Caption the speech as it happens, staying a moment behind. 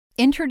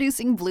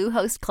Introducing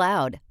Bluehost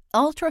Cloud,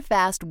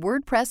 ultra-fast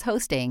WordPress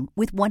hosting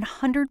with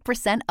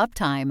 100%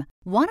 uptime.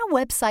 Want a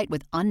website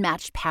with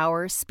unmatched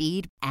power,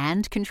 speed,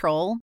 and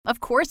control? Of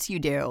course you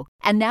do.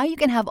 And now you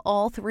can have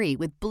all three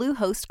with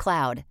Bluehost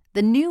Cloud,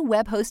 the new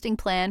web hosting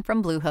plan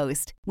from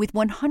Bluehost. With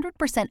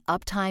 100%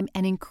 uptime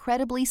and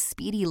incredibly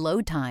speedy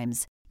load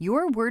times,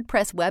 your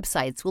WordPress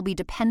websites will be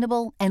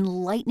dependable and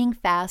lightning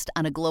fast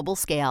on a global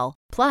scale.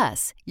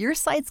 Plus, your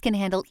sites can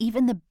handle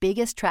even the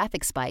biggest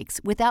traffic spikes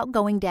without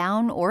going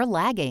down or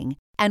lagging.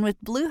 And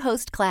with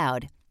Bluehost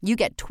Cloud, you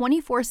get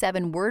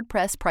 24/7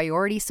 WordPress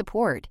priority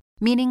support,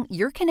 meaning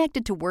you're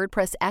connected to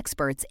WordPress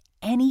experts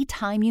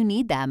anytime you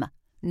need them.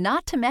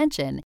 Not to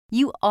mention,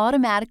 you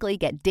automatically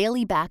get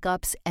daily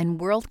backups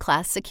and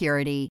world-class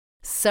security.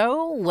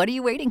 So, what are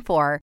you waiting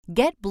for?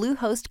 Get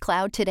Bluehost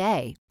Cloud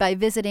today by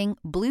visiting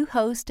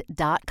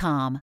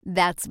Bluehost.com.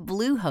 That's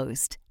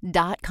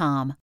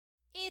Bluehost.com.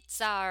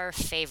 It's our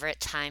favorite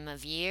time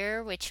of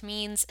year, which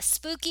means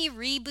spooky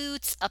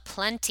reboots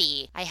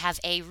aplenty. I have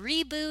a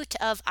reboot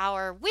of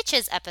our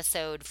Witches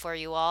episode for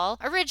you all.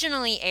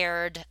 Originally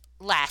aired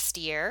last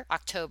year,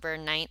 October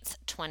 9th,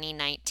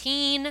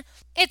 2019.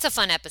 It's a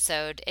fun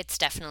episode. It's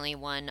definitely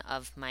one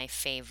of my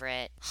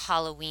favorite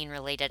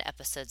Halloween-related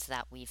episodes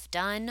that we've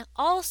done.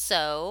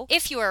 Also,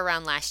 if you were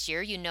around last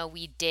year, you know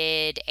we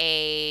did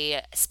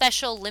a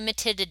special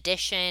limited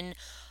edition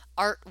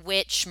Art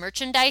Witch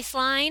merchandise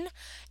line,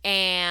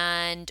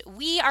 and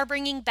we are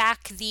bringing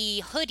back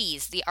the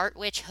hoodies, the Art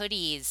Witch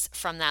hoodies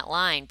from that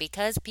line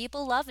because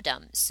people loved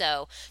them.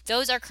 So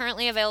those are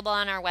currently available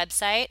on our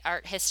website,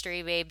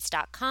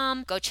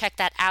 arthistorybabes.com. Go check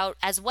that out,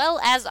 as well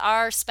as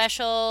our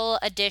special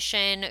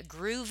edition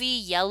groovy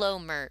yellow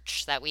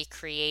merch that we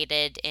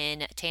created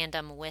in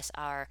tandem with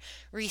our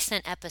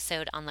recent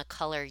episode on the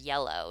color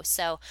yellow.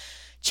 So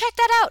check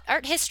that out,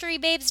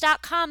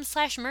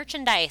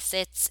 arthistorybabes.com/merchandise.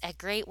 It's a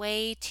great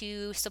way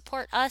to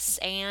support us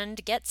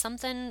and get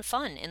something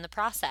fun in the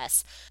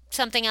process.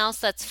 Something else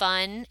that's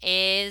fun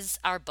is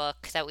our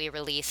book that we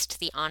released,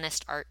 The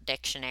Honest Art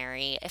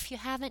Dictionary. If you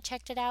haven't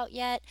checked it out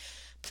yet,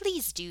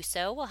 please do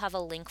so. We'll have a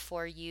link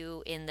for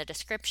you in the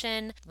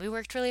description. We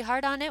worked really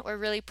hard on it. We're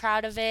really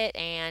proud of it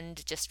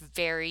and just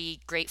very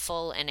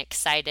grateful and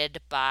excited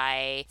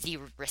by the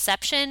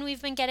reception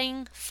we've been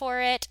getting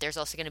for it. There's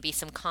also going to be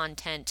some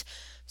content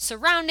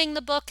surrounding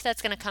the book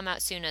that's going to come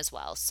out soon as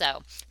well.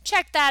 So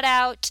check that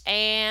out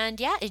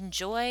and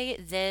enjoy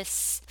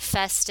this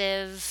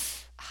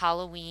festive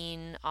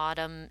Halloween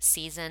autumn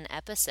season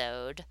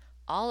episode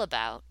all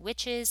about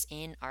witches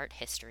in art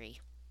history.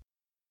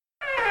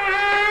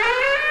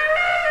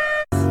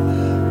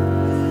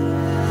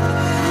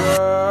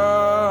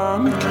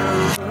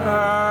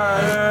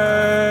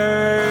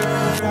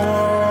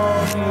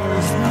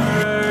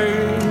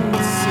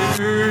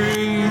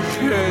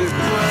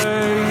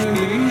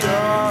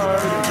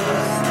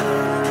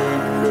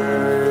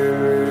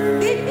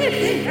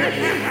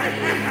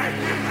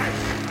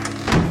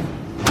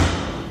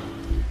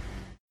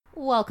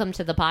 Welcome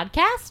to the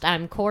podcast.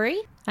 I'm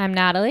Corey. I'm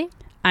Natalie.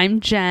 I'm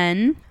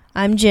Jen.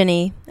 I'm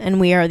Ginny,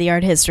 and we are the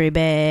Art History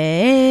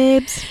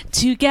Babes.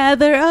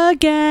 Together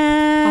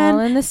again. All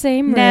in the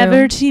same room.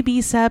 Never to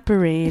be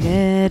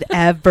separated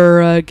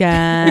ever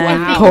again.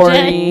 Wow.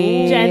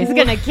 Corey. Jen's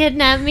going to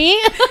kidnap me.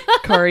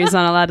 Corey's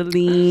not allowed to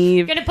leave.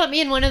 You're going to put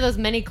me in one of those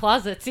many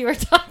closets you were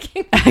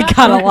talking about. I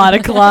got a lot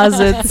of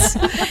closets.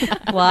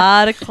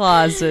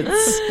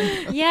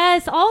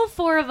 Yes, all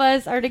four of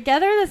us are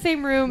together in the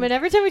same room, and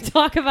every time we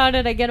talk about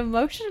it, I get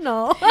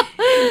emotional.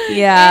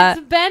 Yeah.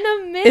 It's been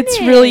a minute.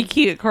 It's really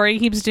cute. Corey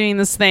keeps doing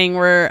this thing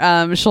where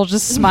she'll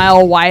just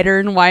smile wider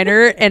and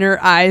wider, and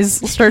her eyes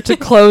start to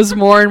close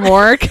more and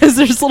more because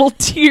there's little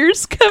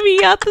tears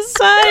coming out the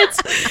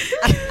sides.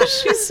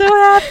 She's so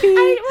happy.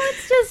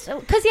 It's just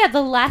because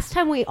the last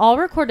time we all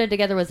recorded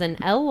together was in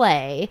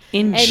LA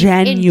in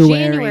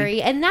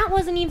January, and that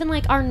wasn't even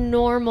like our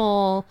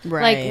normal.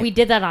 Right. Like we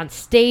did that on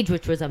stage,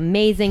 which was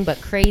amazing but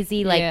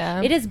crazy. Like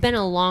Yeah. it has been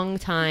a long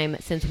time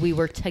since we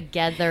were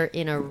together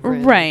in a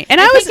room. right?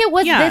 And I think it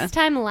was this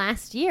time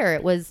last year.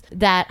 It was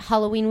that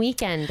Halloween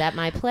weekend at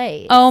my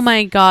place. Oh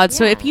my God.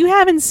 So if you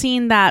haven't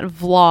seen that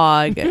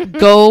vlog,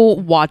 go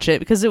watch it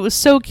because it was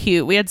so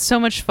cute. We had so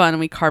much fun.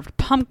 We carved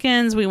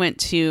pumpkins. We went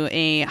to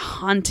a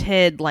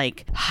haunted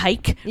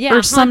hike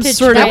or some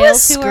sort of. That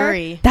was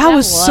scary. That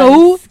was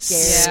so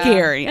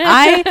scary. scary.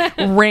 I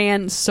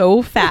ran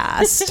so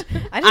fast.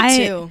 I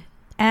did too.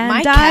 And My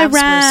I calves were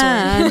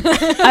ran. sore.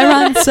 I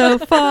ran so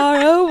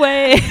far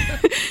away.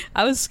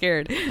 I was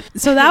scared.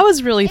 So that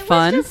was really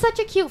fun. It was just such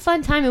a cute,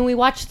 fun time, and we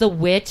watched The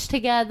Witch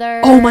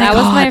together. Oh my That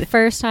was my God.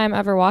 first time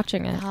ever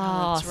watching it.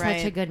 Oh, That's such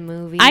right. a good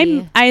movie.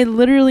 I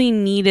literally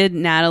needed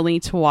Natalie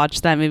to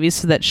watch that movie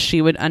so that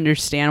she would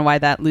understand why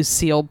that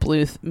Lucille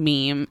Bluth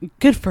meme,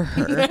 good for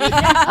her,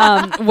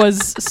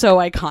 was so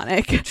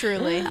iconic.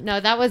 Truly.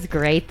 No, that was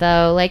great,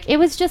 though. Like, it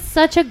was just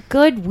such a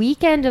good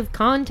weekend of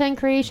content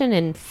creation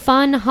and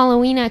fun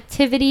Halloween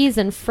activities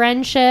and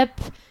friendship.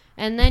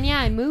 And then,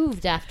 I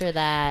moved after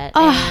that.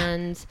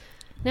 And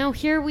Now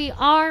here we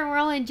are, we're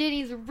all in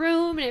Ginny's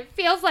room, and it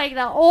feels like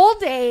the old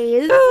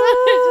days.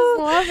 I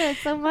just love it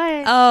so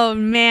much. Oh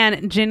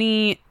man,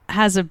 Ginny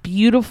has a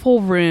beautiful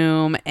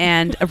room,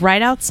 and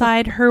right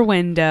outside her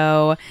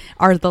window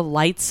are the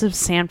lights of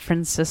San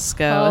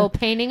Francisco. Oh,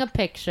 painting a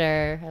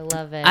picture. I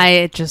love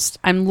it.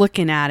 I'm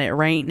looking at it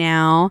right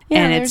now,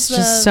 Yeah, and it's there's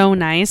just the- so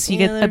nice. You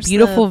yeah, get a there's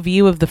beautiful the-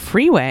 view of the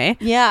freeway.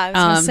 Yeah, I was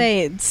gonna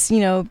say it's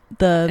the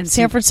and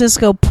San some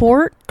Francisco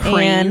port,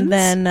 cranes. and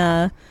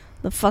then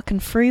the fucking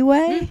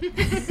freeway,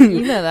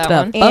 You know that The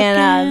one. and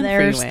fucking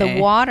there's freeway.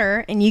 the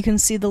water, and you can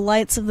see the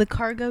lights of the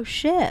cargo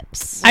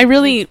ships. I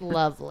really, It's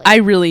lovely. I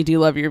really do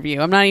love your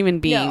view. I'm not even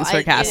being No,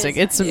 sarcastic.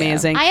 it is It's nice. Yeah.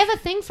 amazing. I have a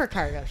thing for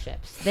cargo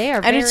ships. They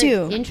are I do very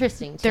too.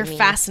 interesting to They're me.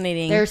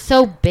 fascinating. They're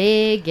so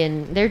big,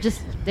 and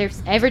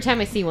there's every time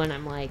I see one,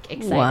 I'm like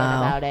excited Wow.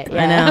 about it. I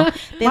Yeah. know.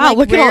 They, Wow, like,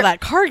 look at all wear- that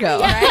cargo.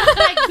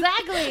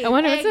 Exactly. I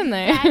wonder what's in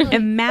there. Exactly.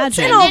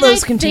 Imagine. in all And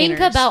those I containers.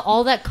 think about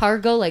all that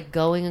cargo like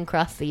going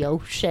across the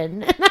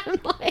ocean, and I'm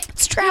like,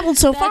 It's traveled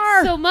so that's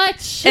far. so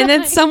much. And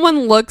then Like,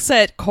 someone looks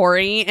at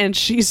Corey and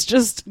she's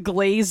just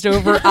glazed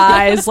over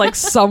eyes like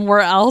somewhere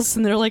else,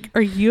 and they're like,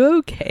 "Are you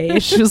okay?"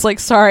 She was like,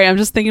 "Sorry, I'm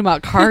just thinking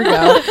about cargo."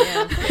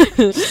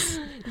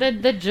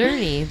 the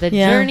journey, the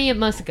Yeah. journey it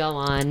must go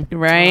on.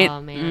 Right?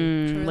 Oh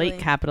man. Late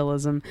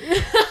capitalism.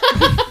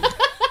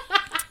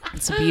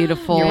 It's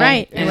beautiful. You're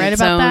right. in You're right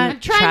its about own that. I'm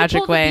trying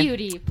tragic to pull way. the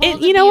beauty. Pull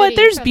the You know what? beauty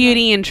There's from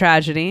beauty in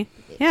tragedy.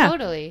 Yeah,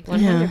 Totally,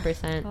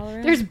 100%. All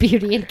around. There's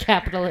beauty in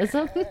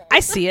capitalism.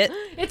 I see it.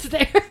 It's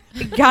there.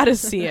 You gotta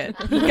see it.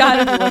 You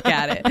gotta look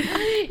at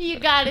it. You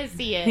gotta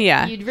see it.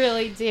 Yeah. You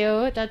really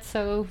do. That's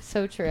so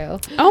true.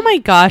 Oh my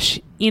gosh!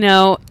 You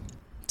know,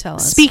 Tell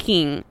us.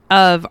 speaking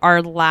of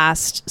our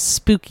last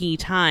spooky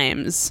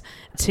times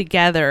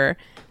together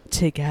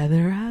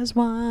as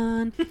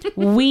one,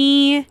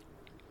 we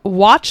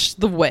watched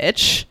The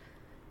Witch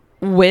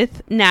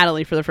with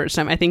Natalie for the first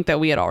time. I think that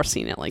we had all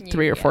seen it like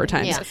 3 or 4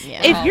 times.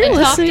 Yeah. If you're I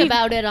listening, talked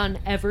about it on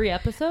every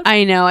episode.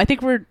 I know. I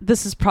think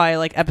this is probably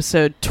like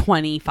episode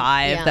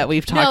 25 Yeah. that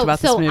we've talked about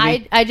this so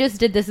movie. I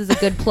just did this as a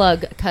good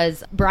plug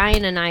because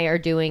Brian and I are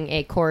doing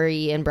a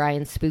Corey and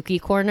Brian Spooky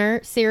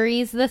Corner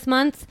series this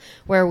month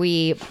where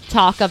we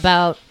talk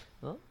about.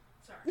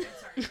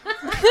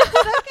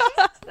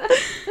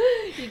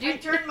 I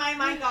turned my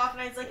mic off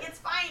and I was like, "It's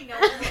fine, no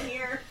one's in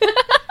here."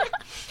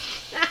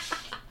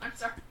 I'm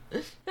sorry.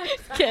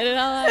 Get it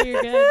all out.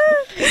 You're good.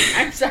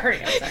 I'm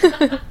sorry.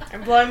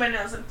 I'm blowing my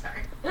nose. I'm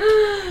sorry.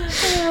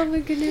 Oh my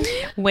goodness!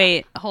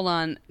 Wait, hold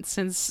on.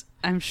 Since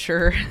I'm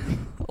sure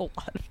a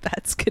lot of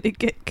that's gonna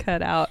get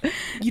cut out.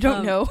 You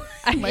don't know.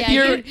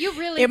 Yeah, you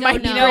really it don't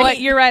might be know. You know what?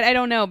 You're right. I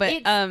don't know, but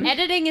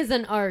Editing is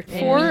an art,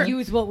 for- and we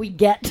use what we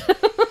get.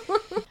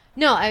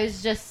 No, I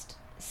was just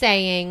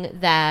saying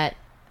that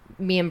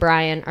me and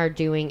Brian are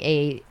doing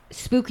a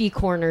Spooky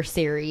Corner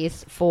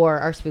series for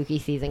our spooky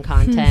season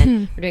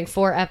content. We're doing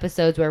 4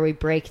 episodes where we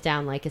break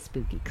down like a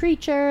spooky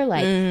creature,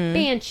 like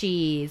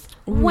banshees,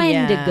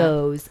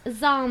 wendigos,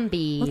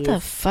 zombies. What the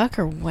fuck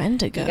are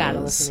wendigos? You gotta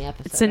listen to the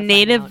episode. it's a to find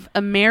Native out.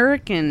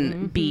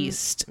 American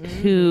beast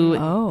who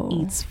Oh.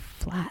 eats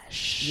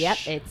flesh.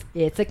 Yep,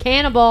 it's a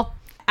cannibal.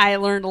 I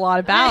learned a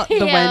lot about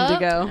the Yeah.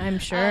 Wendigo. I'm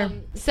sure.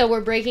 So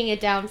we're breaking it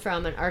down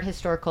from an art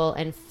historical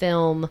and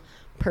film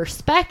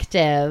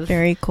perspective.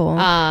 Very cool.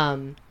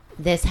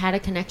 This had a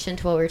connection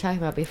to what we were talking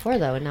about before,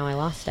 though, and now I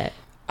lost it.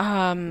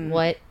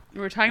 What? We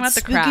were talking about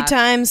the spooky craft.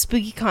 time,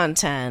 spooky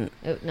content.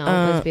 Oh, no,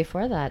 it was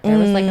before that. There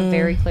was like a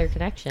very clear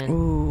connection.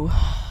 Ooh.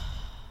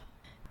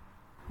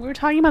 We were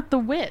talking about the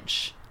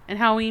witch and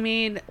how we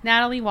made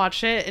Natalie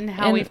watch it and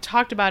how And- we've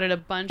talked about it a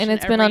bunch. And in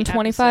it's been every on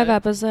 25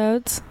 episode.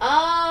 episodes.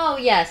 Oh,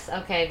 yes.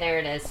 Okay, there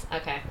it is.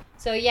 Okay.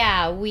 So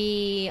yeah,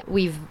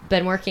 we've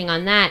been working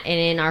on that, and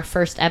in our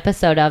first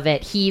episode of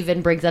it, he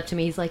even brings up to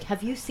me, he's like,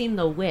 "Have you seen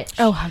The Witch?"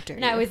 Oh, how dare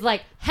And you. I was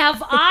like,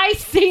 "Have I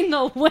seen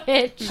The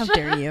Witch?" How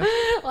dare you.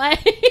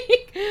 Like,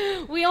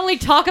 we only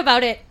talk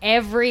about it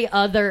every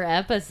other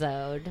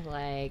episode.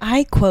 Like,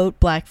 I quote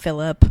Black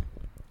Phillip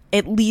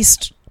at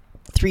least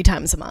 3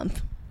 times a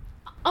month.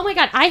 oh my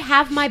god, I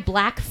have my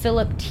Black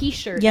Phillip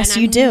T-shirt. Yes,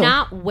 and you I'm do.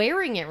 Not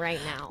wearing it right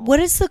now. What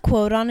is the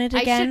quote on it I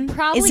should again?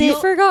 probably Is You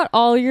it forgot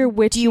all your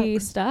witchy you-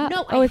 stuff.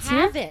 No, oh, I it's here?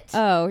 have it.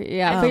 Oh,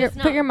 yeah. I'm Put your, just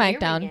put not your mic wearing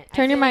down. it. I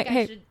Turn your feel mic. like I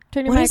Hey, should-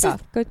 turn your What mic is it?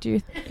 off. Go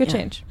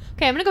change.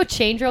 Okay, I'm gonna go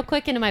change real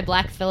quick into my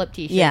Black Phillip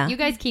T-shirt. Yeah. You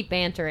guys keep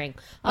bantering.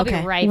 I'll Okay.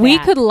 be right We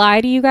back. could lie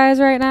to you guys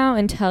right now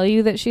and tell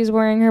you that she's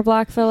wearing her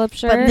Black Phillip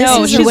shirt. this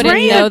No, is she's a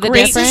wearing real- a the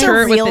great difference.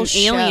 shirt with an Real show.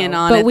 alien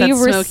on But it we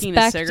that's smoking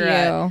a respect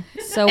cigarette.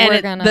 you, so And we're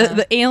it- gonna.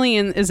 the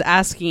alien is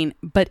asking,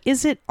 but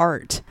is it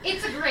art?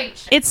 It's a great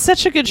shirt. It's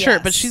such a good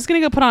shirt, but Yes. she's going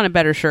to go put on a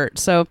better shirt.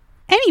 So,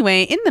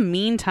 anyway, in the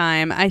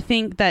meantime, I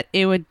think that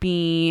it would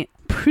be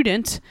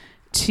prudent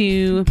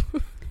to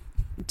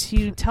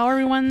tell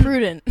everyone.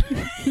 prudent?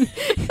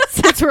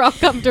 Since we're all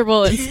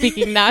comfortable in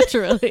speaking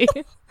naturally.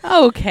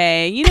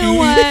 Okay, you know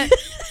what?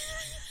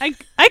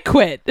 I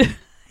quit.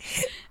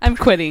 I'm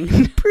quitting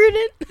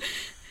Prudent?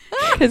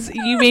 because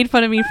you made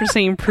fun of me for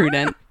saying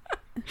prudent.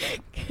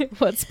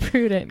 What's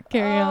prudent?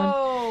 Carry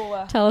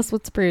on. Tell us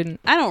what's prudent.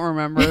 I don't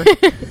remember.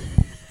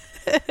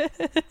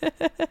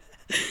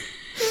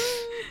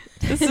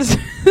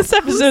 This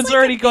episode's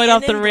already going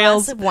off the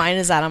rails. Glass of wine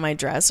is out on my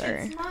dresser.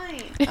 It's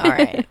mine. All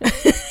right.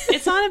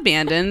 It's not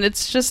abandoned.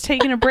 It's just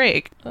taking a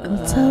break.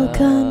 It's all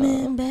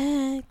coming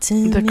back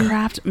to The me.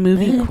 Craft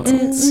movie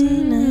quotes.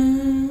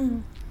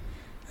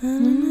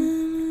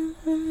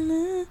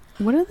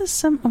 What are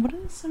some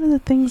of the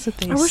things that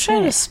they I wish I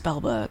had say? a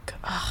spell book.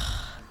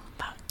 Ugh,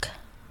 fuck.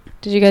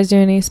 Did you guys do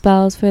any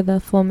spells for the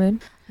full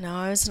moon? No,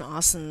 I was in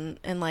Austin,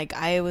 and like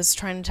I was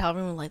trying to tell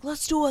everyone, like,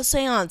 let's do a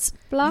seance.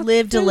 Block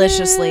Live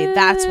deliciously.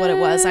 That's what it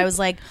was. I was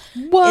like,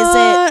 What?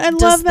 I does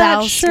love that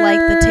thou shirt. like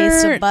the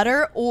taste of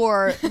butter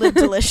or live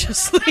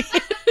deliciously?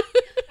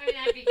 I mean,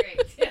 that'd be great.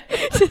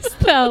 Does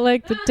that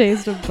like the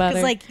taste of butter?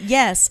 It's like,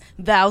 yes,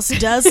 thou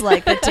does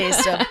like the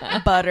taste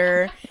of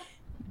butter,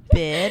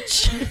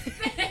 bitch.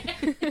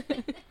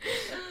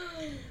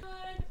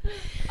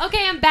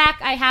 Okay, I'm back.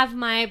 I have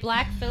my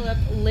Black Phillip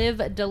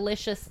Live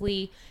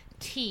Deliciously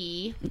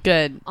tea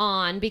Good.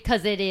 on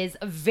because it is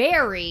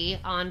very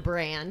on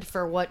brand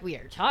for what we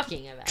are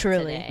talking about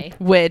Truly. today.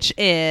 Which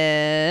is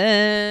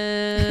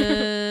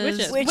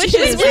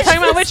Witches. We're talking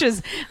about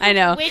witches. I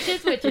know.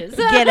 Witches.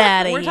 Get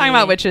out of here. We're talking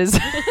about witches.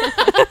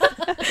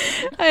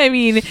 I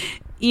mean,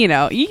 you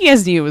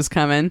guys knew it was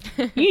coming.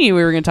 You knew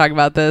we were going to talk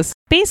about this.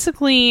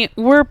 Basically,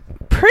 we're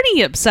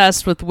pretty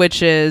obsessed with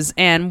witches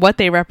and what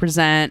they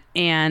represent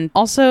and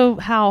also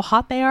how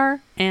hot they are.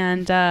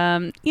 And,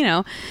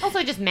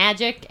 Also just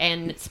magic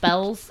and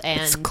spells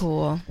and It's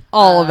cool.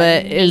 all of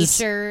it is...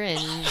 nature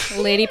and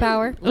lady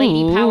power.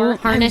 lady Ooh. power,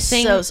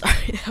 harnessing. I'm so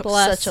sorry. That was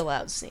Bless. such a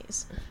loud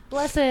sneeze.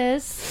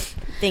 Blesses.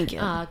 Thank you.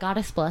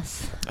 Goddess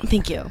bless.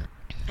 Thank you.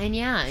 And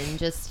and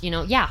just,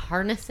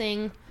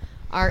 harnessing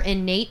our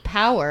innate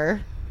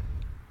power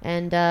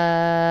and,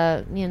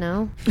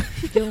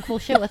 doing cool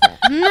shit with it.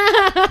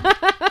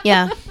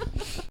 Yeah.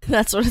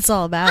 That's what it's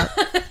all about.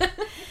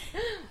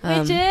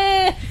 Witches!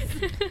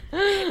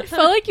 I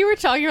felt like you were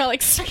talking about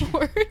like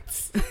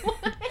sports.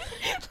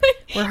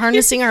 We're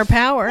harnessing our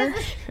power.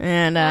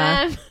 And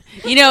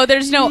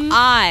there's no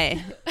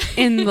I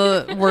in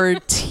the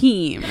word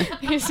team.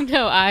 There's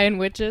no I in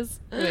witches.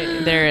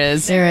 Wait. There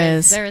is. there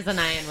is. There is an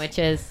I in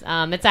witches.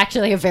 It's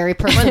actually a very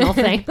personal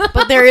thing.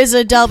 But there is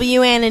a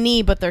W and an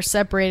E, but they're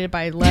separated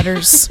by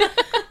letters.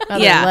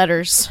 Other Yeah.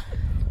 letters.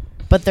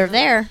 But they're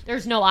there.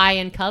 There's no I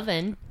in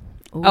coven.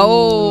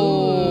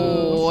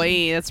 Oh,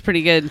 wait, that's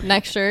pretty good.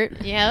 Next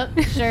shirt. Yep.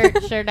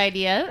 Shirt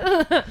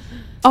idea.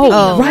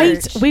 Oh, right.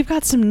 merch. We've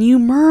got some new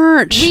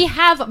merch. We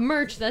have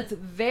merch that's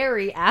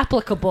very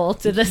applicable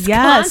to this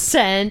Yes.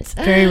 content.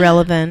 Very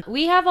relevant.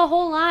 We have a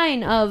whole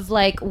line of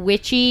like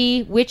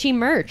witchy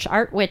merch,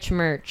 art witch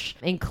merch,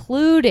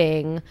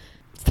 including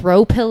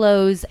throw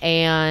pillows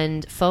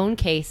and phone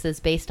cases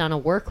based on a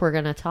work we're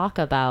going to talk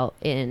about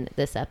in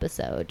this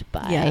episode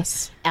by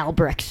Yes.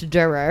 Albrecht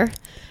Dürer,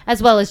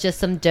 as well as just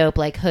some dope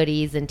like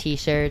hoodies and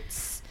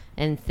t-shirts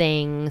and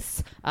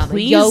things. A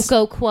Please.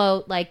 Yoko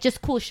quote, like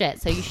just cool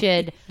shit. So you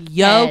should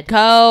head-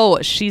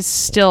 Yoko. She's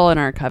still in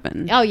our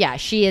coven. Oh yeah,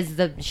 she is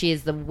the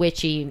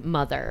witchy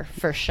mother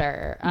for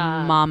sure.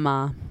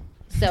 Mama.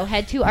 So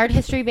head to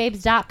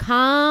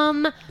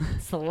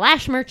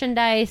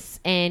arthistoryBabes.com/merchandise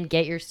and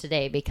get yours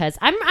today because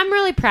I'm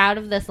really proud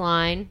of this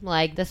line.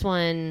 Like this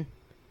one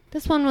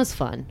was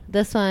fun.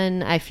 This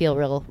one I feel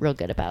real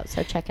good about.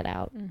 So check it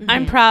out.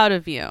 I'm proud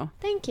of you.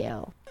 Thank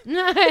you.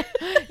 I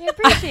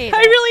appreciate it. I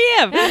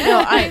really am.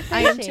 No, I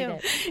am appreciate too.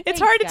 it. It's Thanks,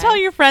 hard to guys. tell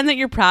your friend that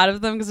you're proud of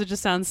them because it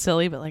just sounds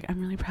silly, but like,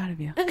 I'm really proud of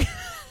you.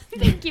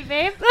 Thank you,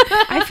 babe.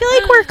 I feel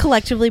like we're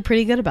collectively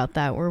pretty good about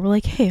that. Where we're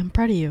like, hey, I'm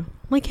proud of you.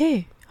 I'm like,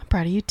 hey, I'm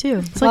proud of you too.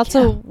 It's Lots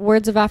like, of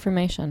words of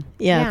affirmation.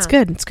 yeah, it's Yeah.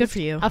 good. It's good for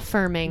you.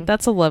 Affirming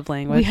That's a love We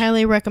language.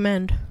 highly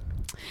recommend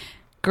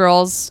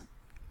Girls,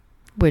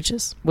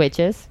 witches.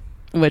 witches.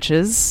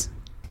 witches.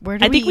 Where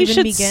do I think we even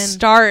should begin?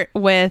 start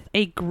with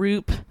a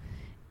group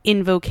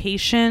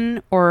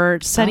invocation or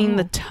setting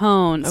the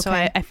tone. So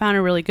okay. I found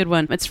a really good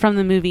one. It's from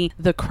the movie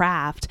The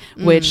Craft,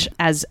 which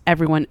as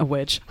everyone,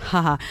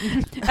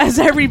 as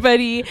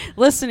everybody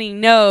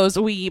listening knows,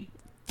 we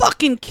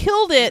fucking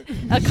killed it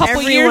a couple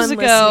Everyone years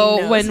ago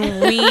listening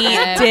when we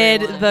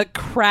did The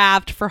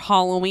Craft for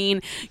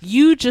Halloween.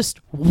 You just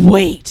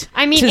wait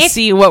I mean, to if-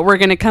 see what we're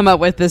going to come up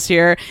with this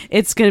year.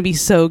 It's going to be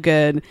so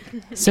good.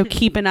 So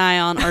keep an eye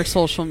on our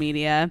social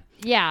media.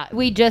 Yeah,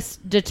 we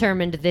just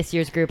determined this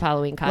year's group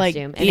Halloween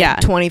costume. and yeah.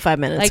 25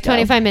 minutes like ago.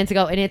 25 minutes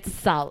ago, and it's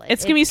solid.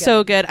 It's going to be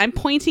so good. I'm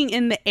pointing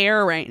in the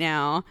air right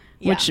now,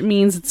 which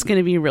means it's going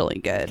to be really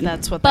good.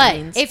 That's what that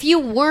means. But if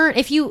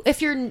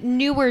you're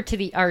newer to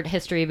the Art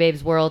History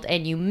Babes world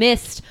and you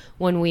missed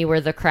when we were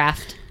The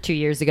Craft 2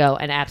 years ago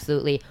and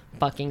absolutely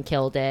fucking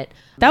killed it,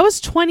 That was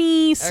or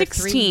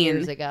 2016. 3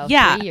 years ago,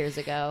 Yeah. 3 years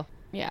ago.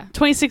 Yeah.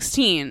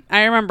 2016.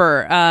 I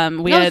remember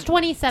we No, had it's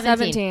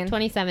 2017. 17.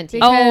 2017.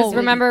 Because Oh.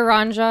 remember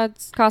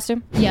Ranjad's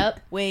costume? Yep.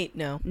 Wait,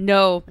 no.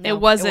 No, No, it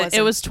wasn't. it wasn't.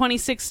 It was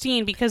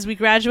 2016 because we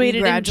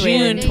graduated,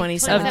 graduated in in June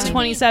 2017. of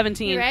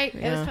 2017. You're right. It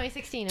was Yeah.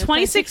 2016. It was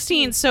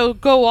 2016. So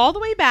go all the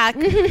way back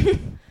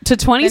to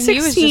 2016. And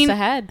he was just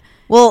ahead.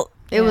 Well,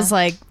 It was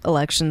like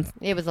election,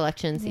 It was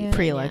election season.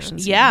 pre-election.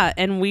 season. Yeah,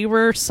 and we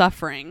were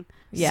suffering.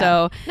 Yeah.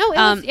 So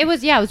No, it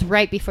was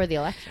right before the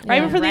election.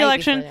 right before the Right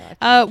election, before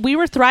the election. we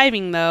were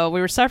thriving though.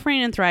 We were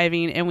suffering and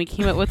thriving, and we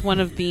came up with one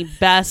of the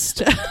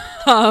best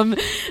costumes.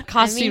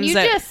 I mean, you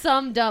that, just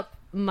summed up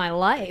my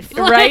life.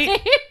 Right?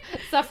 Like,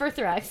 suffer,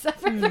 thrive,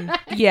 suffer, thrive.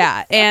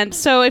 yeah. And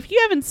so, if you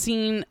haven't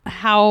seen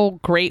how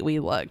great we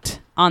looked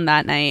on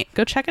that night,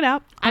 go check it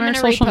out on I'm our going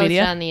to social repost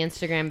media. it on the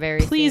Instagram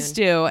very Please soon.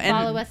 do. And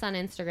Follow us on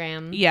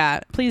Instagram. yeah,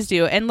 please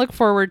do, and look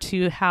forward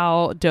to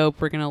how dope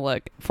we're gonna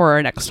look for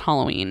our next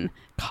Halloween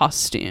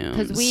costumes.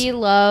 Because we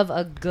love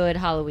a good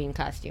Halloween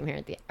costume here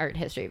at the Art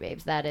History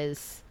Babes. That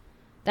has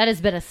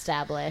been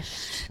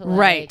established. Like,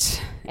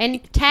 right.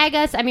 And tag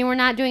us. I mean, we're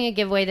not doing a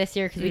giveaway this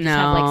year because we just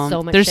have like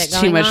so much there's shit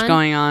too much on.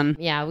 going on.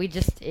 Yeah,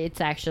 it's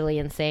actually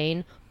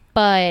insane.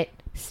 But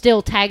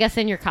still tag us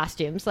in your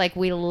costumes. Like,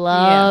 we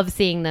love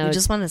seeing those. We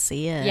just want to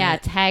see it. Yeah,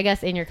 tag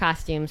us in your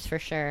costumes for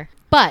sure.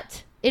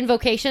 But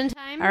invocation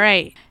time. All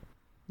right.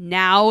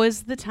 Now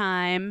is the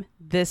time.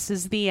 This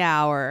is the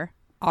hour.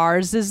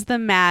 Ours is the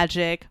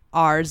magic.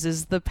 Ours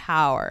is the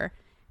power.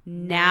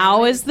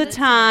 Now is the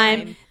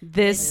time.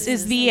 This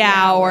is the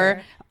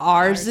hour.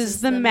 Ours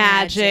is the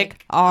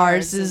magic.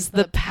 Ours is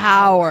the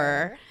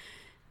power.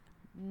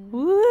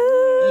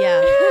 Woo.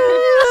 Yeah.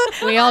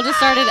 We all just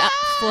started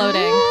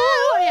floating.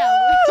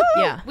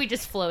 Yeah. We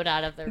just float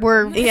out of the room.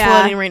 We're Yeah.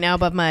 floating right now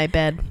above my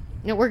bed.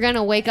 No, we're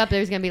gonna wake up.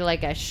 There's gonna be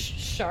like a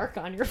shark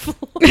on your floor.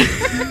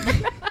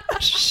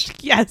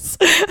 Yes.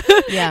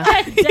 Yeah.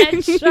 A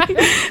dead shark.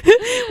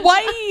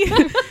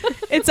 Why?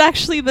 It's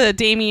actually the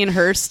Damien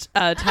Hirst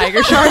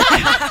tiger shark.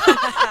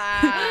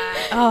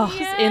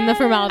 Oh, In the I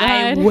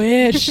formaldehyde.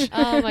 wish.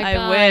 Oh my I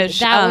god. wish.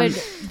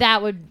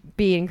 That would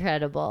be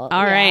incredible.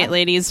 All right,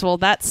 ladies. Well,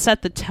 that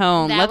set the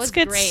tone. That Let's was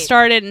get great.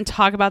 started and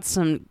talk about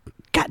some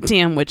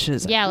goddamn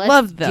witches. Yeah, I let's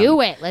love them.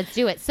 do it. Let's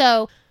do it.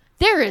 So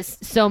there is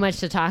so much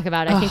to talk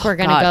about. I think we're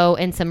going to God. go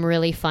in some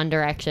really fun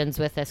directions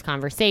with this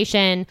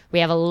conversation. We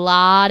have a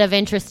lot of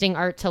interesting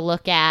art to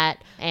look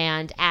at.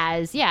 And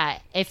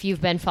if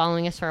you've been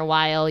following us for a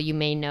while, you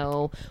may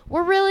know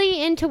we're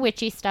really into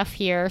witchy stuff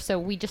here. So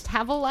we just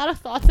have a lot of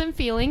thoughts and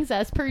feelings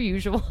as per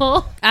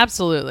usual.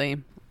 Absolutely.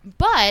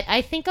 But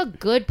I think a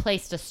good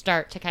place to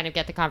start to kind of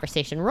get the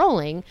conversation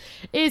rolling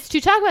is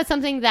to talk about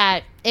something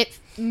that it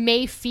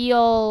may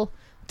feel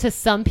to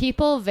some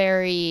people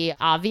very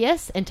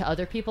obvious and to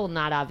other people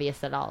not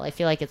obvious at all. I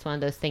feel like it's one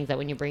of those things that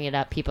when you bring it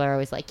up, people are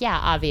always like, yeah,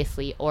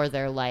 obviously, or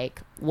they're like,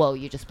 whoa,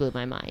 you just blew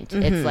my mind.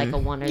 It's like a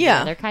one or the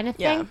other kind of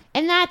thing. Yeah.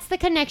 And that's the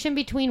connection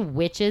between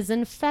witches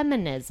and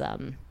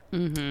feminism.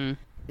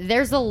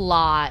 There's a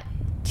lot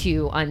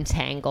to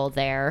untangle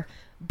there.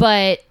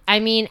 But, I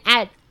mean,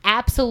 at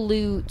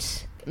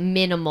absolute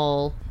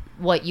minimal,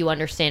 what you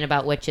understand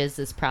about witches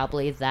is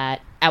probably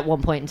that at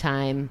one point in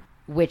time,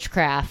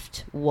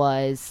 witchcraft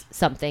was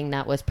something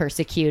that was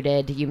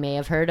persecuted. You may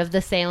have heard of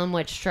the Salem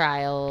witch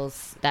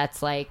trials.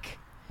 That's like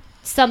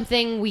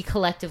something we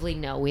collectively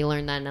know. We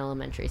learned that in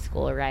elementary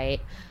school, right?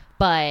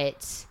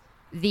 But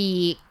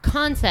the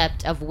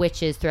concept of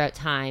witches throughout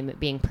time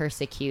being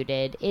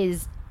persecuted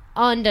is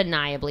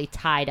undeniably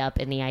tied up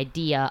in the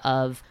idea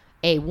of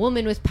a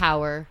woman with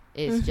power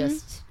is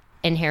just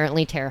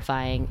inherently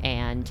terrifying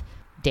and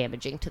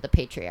damaging to the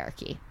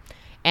patriarchy.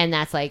 And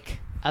that's like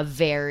a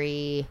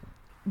very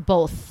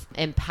both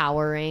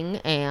empowering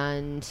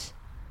and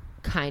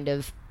kind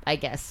of, I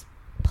guess,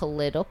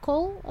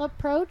 political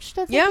approach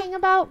to thinking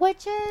about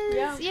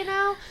witches, you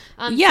know?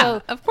 Yeah,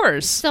 of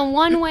course. So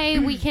one way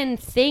we can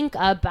think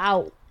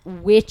about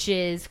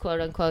witches,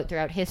 quote unquote,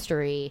 throughout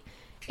history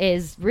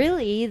is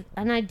really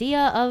an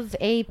idea of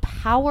a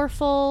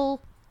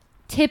powerful,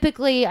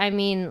 typically, I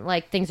mean,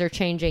 like things are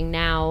changing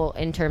now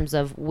in terms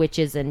of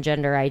witches and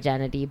gender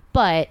identity,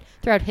 but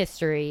throughout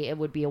history, it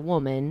would be a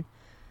woman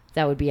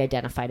that would be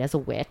identified as a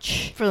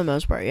witch. For the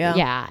most part, yeah.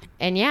 Yeah.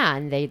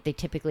 And they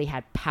typically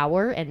had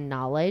power and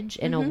knowledge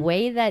in a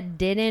way that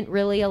didn't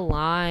really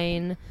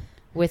align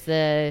with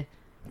the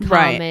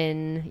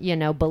common, you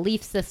know,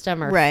 belief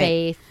system or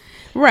faith.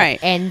 Right.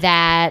 And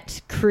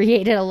that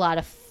created a lot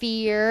of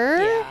fear.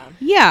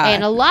 Yeah.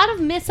 And a lot of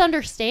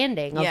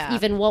misunderstanding of Yeah.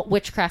 even what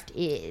witchcraft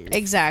is.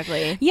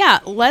 Exactly. Yeah,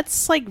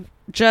 let's like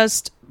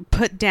just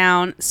put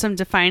down some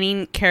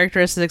defining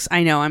characteristics.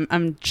 I know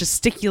I'm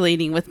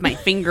gesticulating with my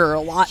finger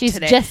a lot She's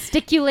today.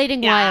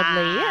 gesticulating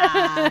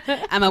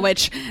wildly. I'm a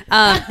witch.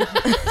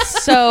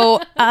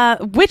 So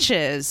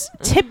witches,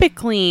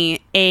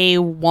 typically a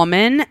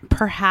woman,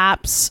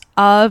 perhaps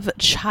of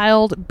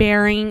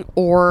childbearing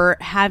or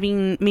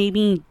having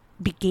maybe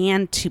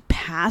began to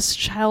pass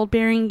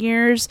childbearing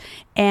years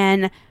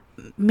and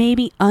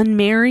maybe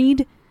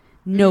unmarried,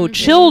 no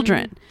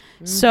children.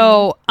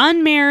 So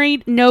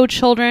unmarried, no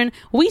children.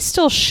 We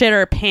still shit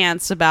our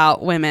pants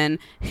about women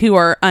who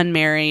are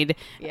unmarried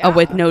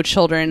with no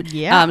children.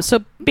 Yeah.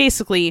 So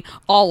basically,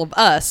 all of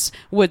us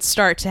would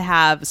start to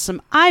have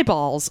some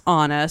eyeballs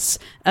on us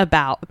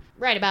about.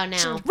 Right about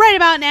now. Right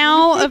about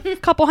now, a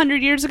couple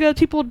hundred years ago,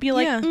 people would be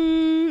like,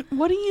 Yeah.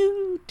 what are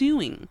you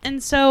doing?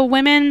 And so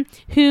women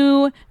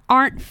who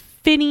aren't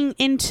fitting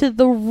into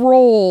the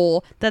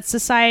role that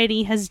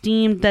society has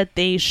deemed that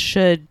they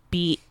should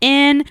be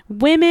in.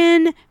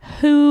 Women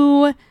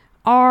who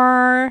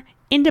are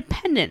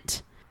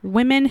independent.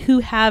 Women who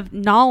have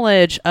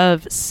knowledge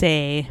of,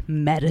 say,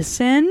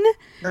 medicine,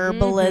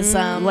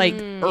 Herbalism. like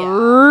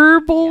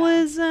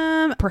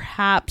herbalism,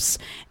 perhaps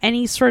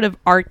any sort of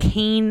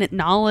arcane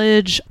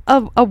knowledge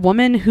of a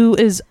woman who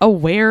is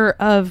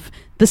aware of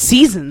the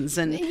seasons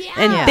and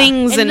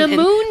things and the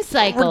moon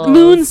cycles.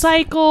 Moon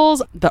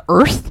cycles, the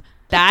earth.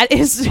 That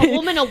is A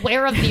woman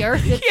aware of the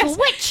earth. It's a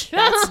witch.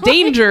 that's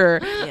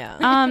danger.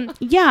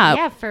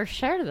 Yeah, for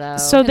sure, though.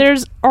 So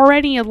there's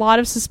already a lot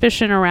of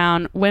suspicion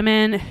around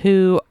women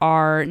who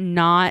are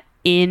not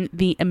in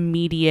the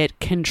immediate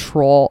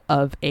control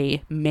of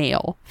a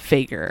male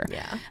figure.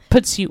 Yeah.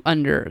 Puts you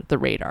under the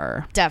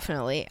radar.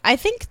 Definitely. I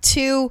think,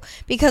 too,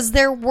 because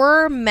there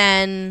were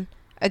men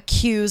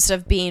accused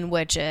of being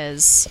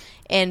witches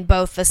in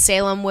both the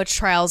Salem witch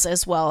trials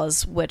as well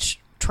as witch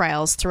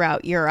trials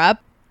throughout Europe.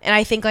 And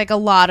I think like a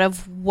lot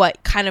of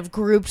what kind of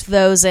grouped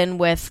those in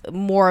with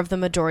more of the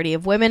majority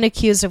of women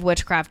accused of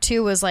witchcraft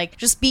too was like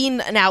just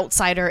being an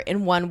outsider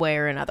in one way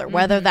or another.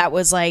 Whether that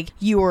was like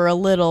you were a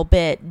little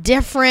bit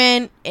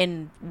different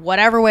in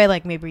whatever way,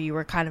 like maybe you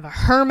were kind of a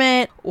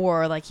hermit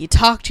or like you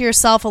talked to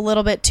yourself a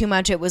little bit too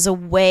much. It was a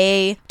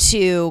way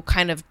to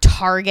kind of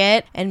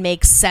target and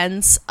make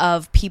sense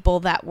of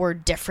people that were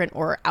different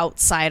or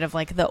outside of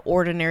like the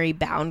ordinary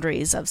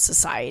boundaries of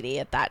society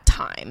at that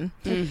time.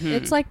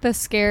 It's like the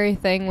scary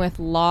thing with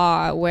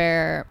law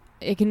where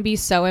it can be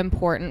so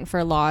important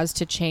for laws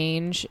to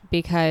change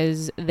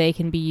because they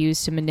can be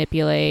used to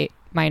manipulate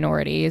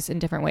minorities in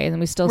different ways, and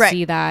we still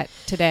see that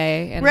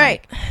today and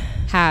like,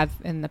 have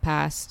in the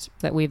past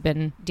that we've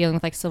been dealing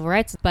with like civil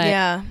rights,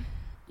 but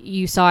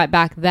you saw it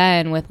back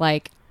then with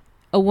like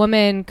a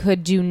woman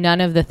could do none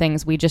of the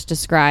things we just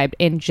described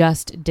and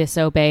just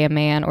disobey a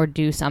man or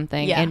do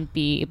something and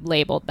be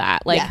labeled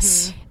that. Like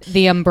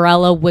the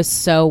umbrella was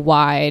so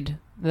wide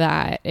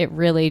that it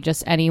really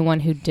just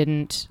anyone who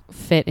didn't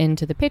fit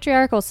into the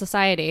patriarchal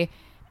society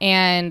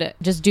and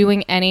just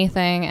doing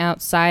anything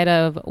outside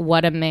of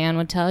what a man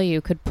would tell you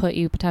could put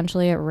you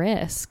potentially at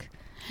risk.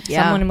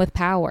 Someone with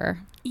power.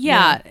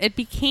 It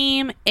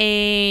became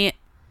a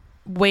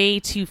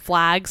way to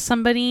flag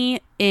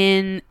somebody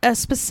in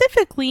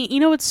specifically, you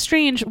know, it's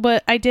strange,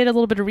 but I did a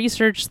little bit of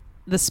research.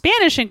 The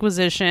Spanish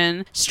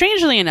Inquisition,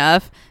 strangely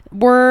enough,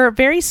 were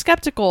very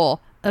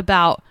skeptical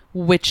about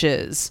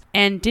witches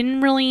and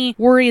didn't really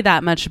worry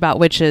that much about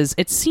witches.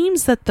 It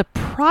seems that the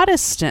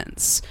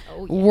Protestants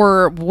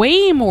were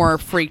way more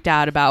freaked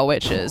out about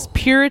witches.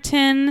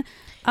 Puritan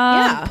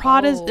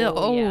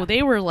Protestant,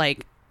 they were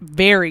like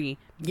very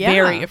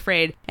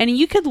afraid. And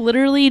you could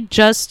literally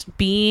just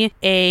be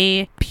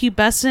a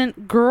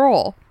pubescent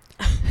girl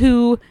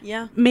who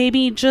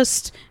maybe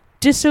just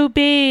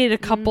disobeyed a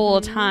couple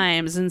of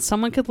times and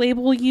someone could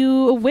label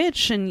you a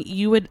witch and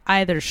you would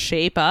either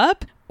shape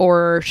up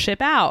or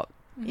ship out.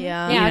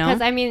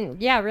 Because I mean,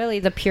 really,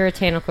 the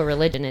puritanical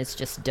religion is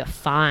just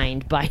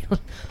defined by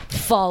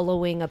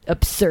following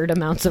absurd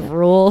amounts of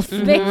rules.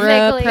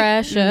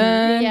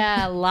 Repression.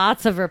 Yeah,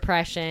 lots of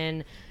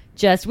repression.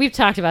 Just, we've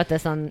talked about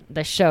this on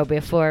the show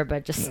before,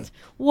 but just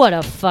what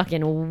a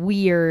fucking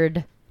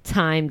weird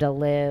time to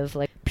live.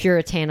 Like,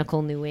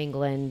 puritanical New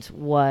England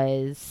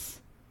was,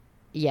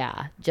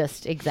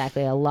 just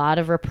exactly a lot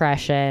of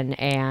repression.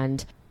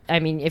 And I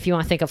mean, if you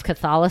want to think of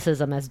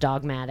Catholicism as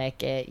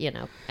dogmatic, it, you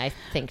know, I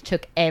think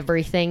took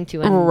everything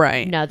to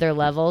another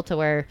level to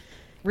where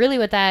really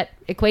what that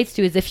equates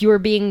to is if you were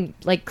being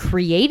like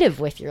creative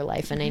with your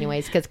life in any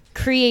ways, because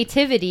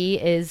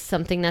creativity is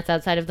something that's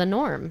outside of the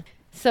norm.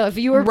 So if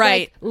you were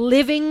like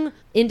living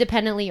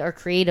independently or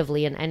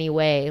creatively in any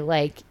way,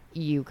 like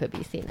you could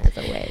be seen as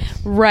a witch.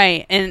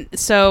 Right. And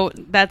so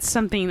that's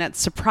something that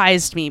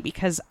surprised me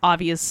because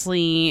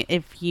obviously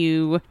if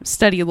you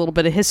study a little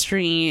bit of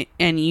history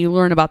and you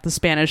learn about the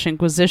Spanish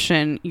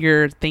Inquisition,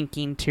 you're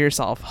thinking to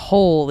yourself,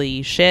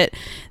 holy shit,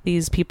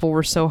 these people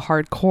were so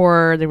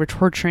hardcore. They were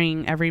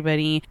torturing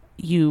everybody.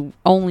 You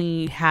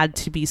only had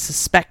to be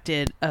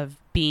suspected of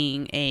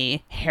being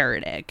a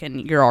heretic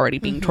and you're already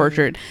being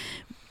tortured.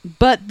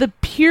 But the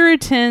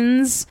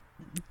Puritans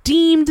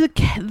deemed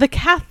the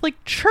Catholic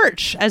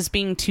Church as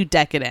being too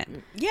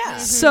decadent.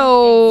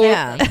 So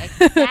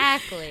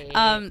Exactly.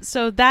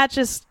 So that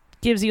just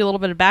gives you a little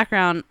bit of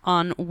background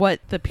on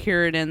what the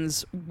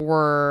Puritans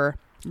were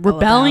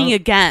rebelling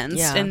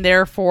against, and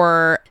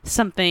therefore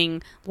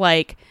something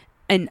like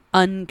an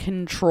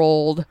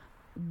uncontrolled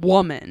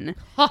woman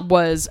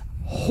was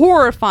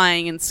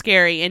horrifying and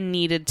scary and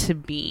needed to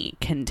be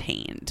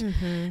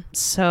contained.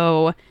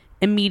 So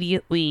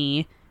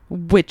immediately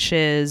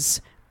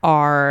witches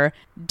are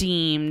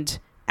deemed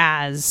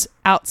as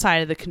outside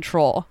of the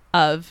control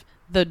of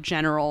the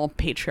general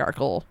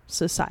patriarchal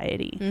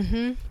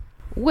society.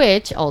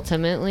 which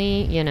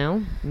ultimately,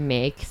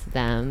 makes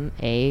them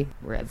a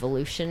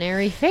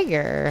revolutionary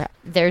figure.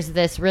 There's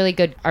this really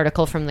good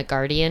article from The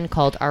Guardian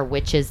called Are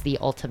Witches the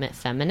Ultimate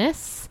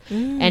Feminists?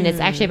 And it's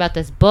actually about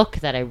this book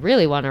that I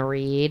really want to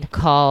read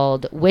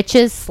called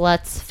Witches,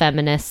 Sluts,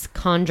 Feminists,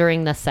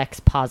 Conjuring the Sex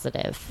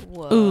Positive.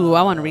 Ooh,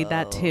 I want to read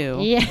that too.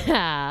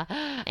 Yeah.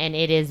 And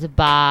it is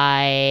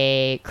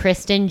by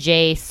Kristen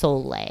J.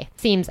 Soule.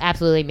 Seems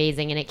absolutely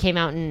amazing. And it came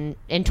out in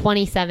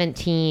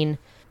 2017,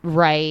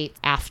 right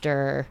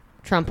after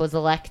Trump was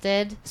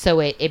elected.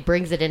 So it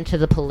brings it into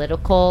the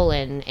political,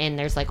 and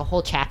there's like a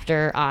whole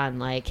chapter on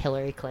like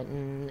Hillary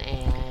Clinton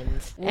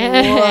and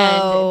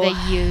the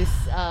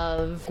use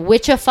of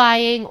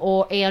witchifying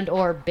or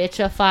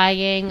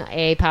bitchifying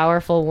a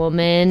powerful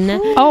woman.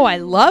 Oh, I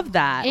love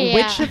that.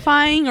 Yeah.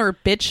 Witchifying or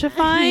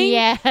bitchifying?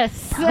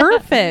 Yes.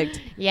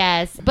 Perfect.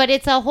 Yes, but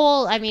it's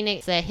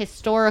it's a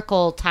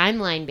historical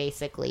timeline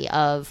basically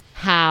of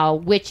how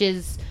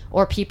witches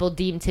or people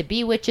deemed to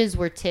be witches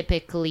were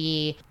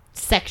typically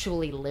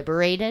sexually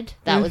liberated.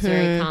 That was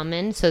very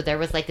common. So there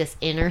was like this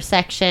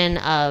intersection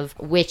of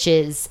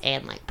witches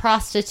and like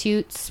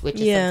prostitutes, which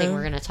is something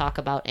we're going to talk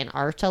about in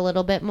art a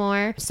little bit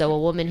more. So a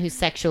woman who's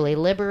sexually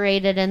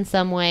liberated in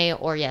some way,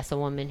 or yes, a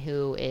woman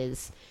who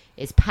is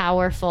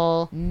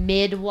powerful,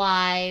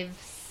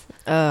 midwives.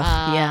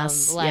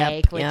 Yes.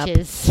 Which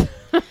is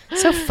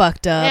so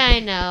fucked up. I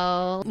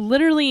know.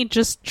 Literally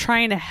just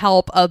trying to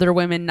help other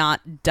women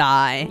not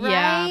die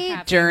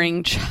Right?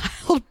 during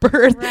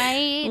childbirth.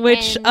 Right.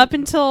 Which up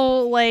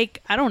until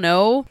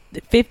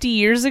 50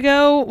 years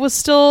ago was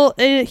still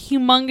a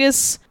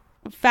humongous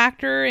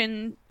factor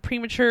in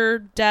premature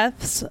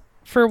deaths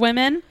for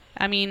women.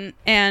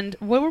 And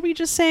what were we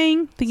just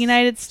saying? The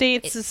United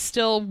States is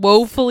still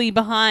woefully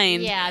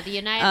behind. Yeah,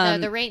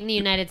 the rate in the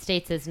United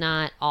States is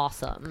not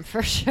awesome,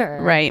 for sure.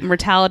 Right.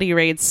 Mortality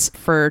rates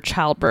for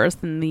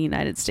childbirth in the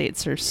United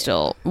States are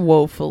still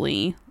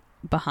woefully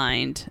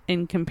behind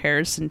in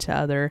comparison to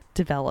other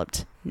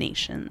developed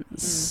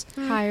nations.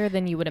 Higher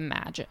than you would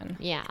imagine.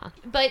 Yeah.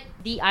 But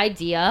the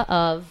idea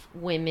of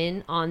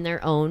women on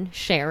their own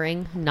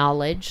sharing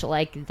knowledge,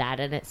 like that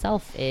in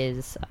itself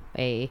is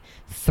a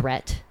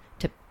threat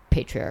to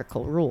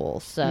patriarchal rule.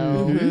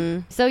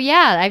 So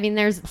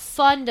there's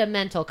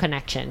fundamental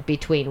connection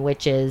between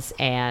witches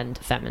and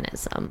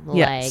feminism.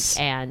 Yes.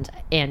 And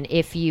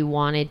if you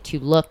wanted to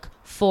look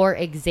for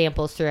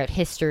examples throughout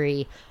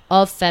history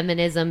of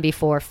feminism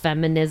before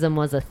feminism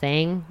was a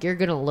thing, you're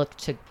going to look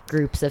to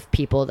groups of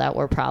people that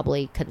were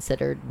probably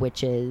considered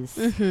witches,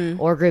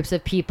 or groups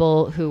of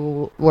people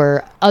who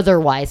were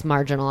otherwise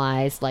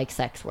marginalized, like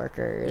sex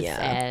workers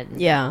and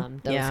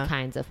those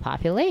kinds of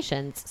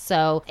populations.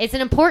 So it's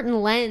an important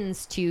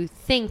lens to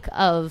think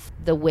of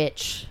the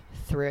witch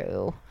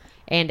through.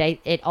 And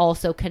it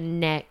also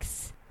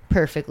connects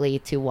perfectly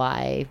to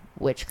why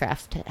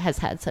witchcraft has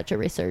had such a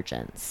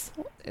resurgence.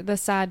 The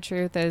sad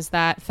truth is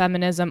that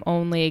feminism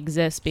only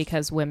exists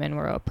because women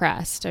were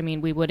oppressed.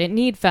 We wouldn't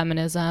need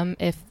feminism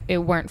if it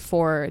weren't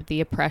for the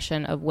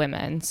oppression of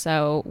women.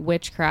 So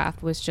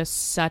witchcraft was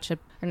just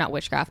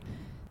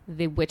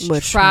the witch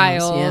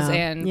trials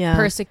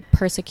and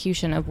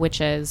persecution of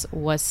witches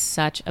was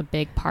such a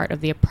big part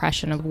of the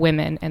oppression of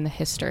women and the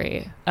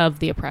history of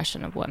the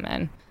oppression of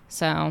women.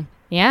 So,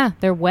 yeah,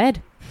 they're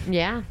wed.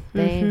 Yeah,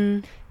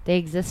 they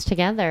exist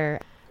together.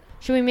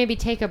 Should we maybe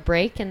take a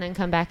break and then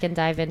come back and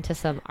dive into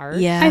some art?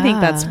 Yeah. I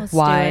think that's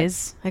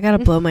wise. I gotta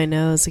blow my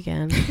nose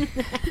again.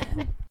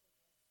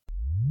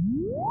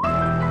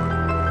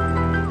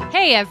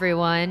 Hey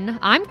everyone,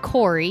 I'm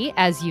Corey,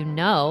 as you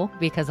know,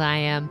 because I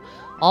am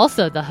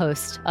also the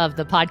host of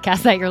the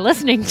podcast that you're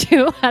listening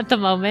to at the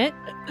moment.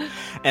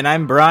 And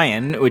I'm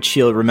Brian, which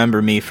you'll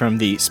remember me from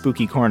the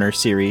Spooky Corner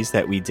series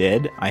that we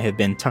did. I have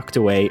been tucked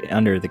away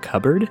under the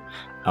cupboard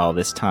all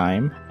this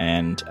time,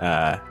 and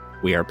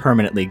we are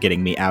permanently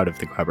getting me out of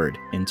the cupboard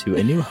into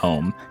a new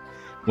home,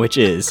 which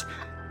is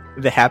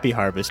the Happy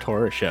Harvest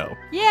Horror Show.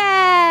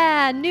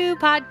 Yeah, new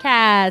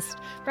podcast.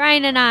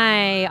 Brian and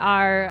I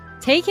are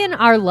taking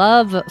our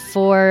love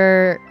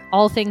for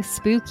all things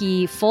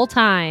spooky full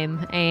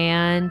time,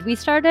 and we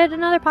started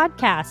another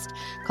podcast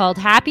called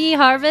Happy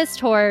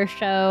Harvest Horror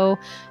Show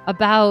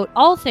about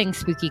all things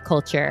spooky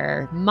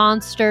culture,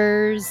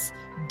 monsters,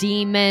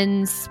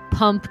 demons,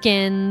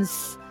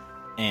 pumpkins,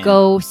 And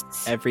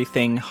ghosts,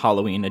 everything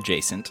Halloween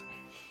adjacent.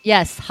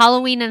 Yes,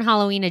 Halloween and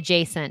Halloween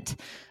adjacent.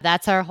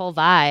 That's our whole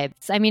vibe.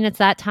 It's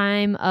that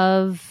time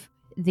of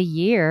the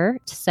year.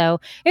 So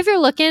if you're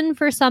looking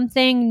for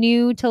something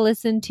new to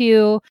listen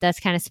to that's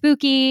kind of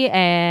spooky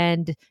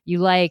and you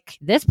like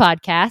this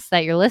podcast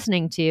that you're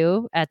listening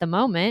to at the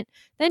moment,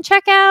 then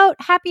check out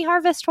Happy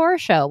Harvest Horror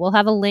Show. We'll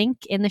have a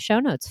link in the show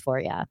notes for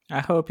you. I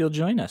hope you'll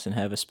join us and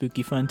have a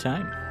spooky fun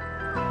time.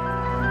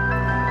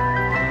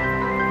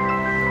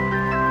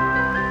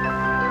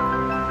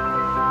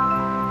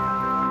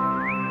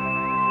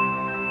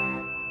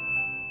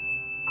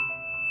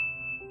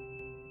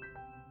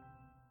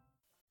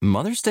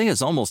 Mother's Day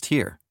is almost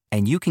here,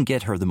 and you can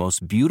get her the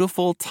most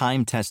beautiful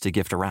time-tested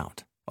gift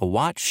around, a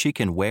watch she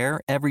can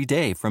wear every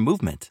day from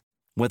Movement.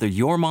 Whether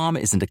your mom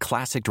is into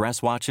classic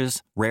dress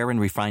watches, rare and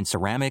refined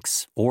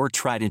ceramics, or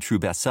tried and true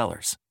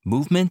bestsellers,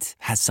 Movement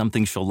has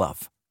something she'll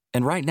love.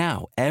 And right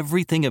now,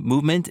 everything at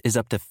Movement is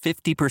up to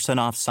 50%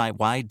 off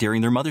site-wide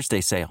during their Mother's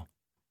Day sale.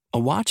 A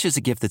watch is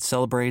a gift that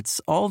celebrates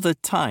all the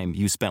time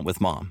you spent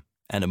with mom.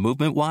 And a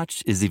Movement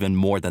watch is even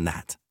more than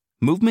that.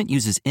 Movement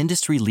uses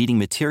industry-leading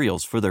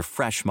materials for their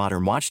fresh,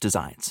 modern watch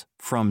designs.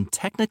 From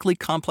technically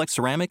complex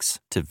ceramics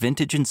to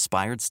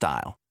vintage-inspired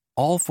style.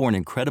 All for an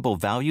incredible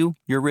value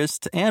your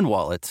wrist and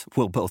wallet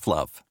will both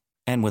love.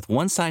 And with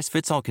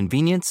one-size-fits-all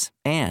convenience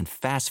and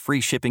fast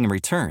free shipping and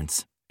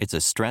returns, it's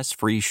a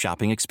stress-free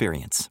shopping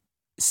experience.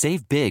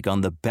 Save big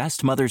on the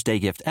best Mother's Day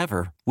gift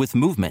ever with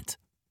Movement.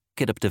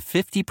 Get up to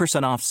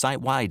 50% off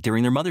site-wide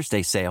during their Mother's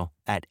Day sale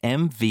at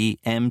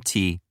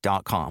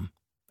MVMT.com.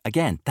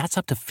 Again, that's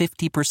up to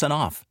 50%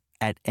 off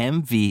at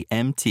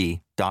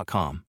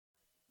MVMT.com.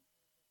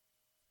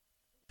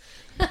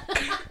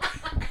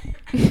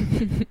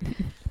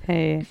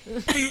 Hey.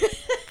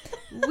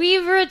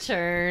 We've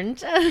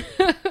returned.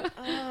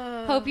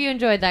 Hope you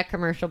enjoyed that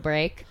commercial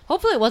break.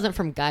 Hopefully it wasn't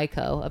from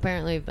Geico.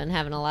 Apparently we've been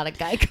having a lot of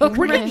Geico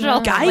commercials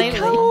lately.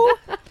 Geico?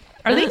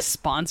 Are they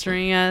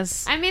sponsoring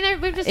us? I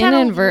mean, we've just had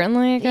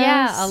inadvertently, I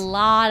guess. Yeah, a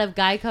lot of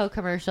Geico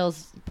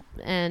commercials.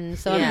 And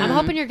so I'm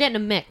hoping you're getting a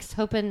mix.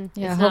 Hoping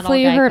Yeah, it's not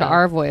hopefully all you heard Geico.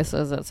 our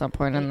voices at some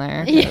point in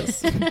there.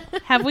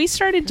 Have we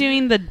started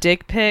doing the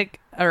dick pic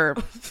or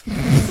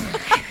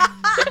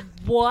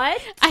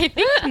What? I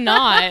think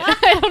not.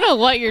 I don't know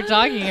what you're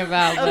talking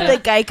about. Of the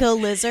Geico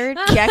lizard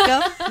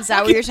gecko? Is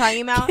that what you're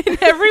talking about?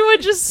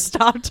 everyone just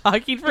stop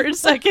talking for a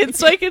second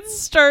so I can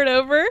start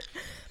over?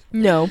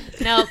 No.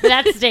 No,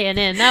 that's staying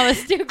in. That was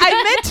stupid. I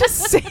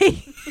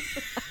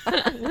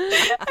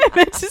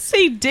meant to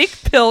say dick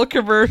pill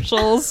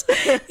commercials.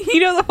 You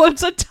know the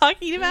ones I'm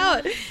talking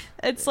about?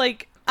 It's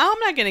like, I'm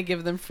not going to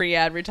give them free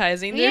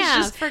advertising. There's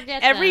just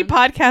forget every them.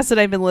 podcast that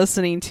I've been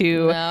listening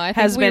to No, I think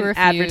has we been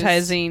refuse.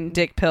 advertising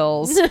dick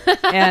pills.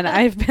 And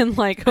I've been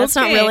like, That's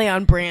not okay. really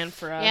on brand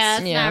for us. Yeah,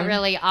 it's not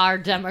really our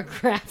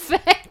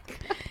demographic.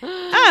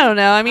 I don't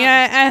know. I mean,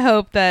 I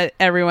hope that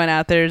everyone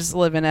out there's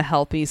living a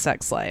healthy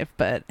sex life.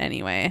 But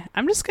anyway,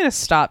 I'm just going to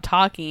stop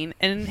talking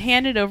and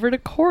hand it over to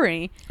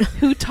Corey,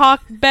 who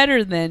talked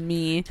better than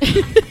me.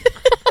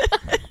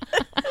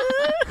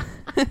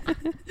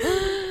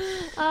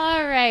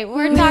 All right,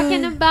 we're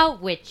talking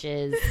about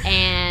witches,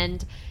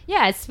 and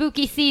yeah, it's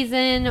spooky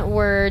season.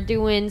 We're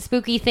doing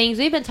spooky things.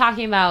 We've been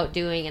talking about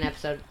doing an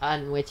episode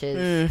on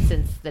witches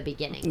since the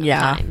beginning of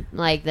time.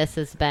 Like, this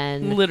has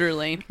been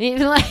Literally.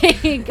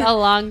 like a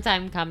long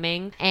time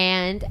coming,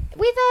 and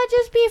we thought it'd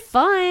just be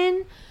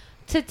fun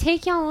to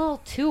take you on a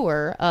little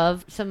tour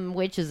of some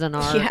witches and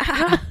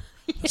art.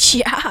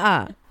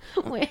 Yeah.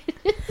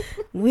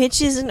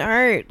 Witches and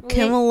art.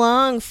 Come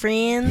along,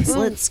 friends.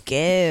 Let's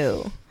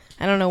go.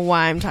 I don't know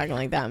why I'm talking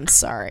like that. I'm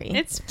sorry.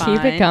 It's fine.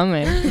 Keep it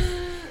coming.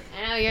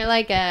 I know you're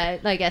like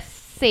a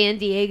San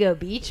Diego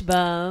beach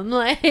bum,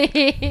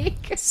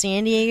 like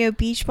San Diego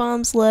beach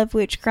bums love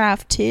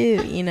witchcraft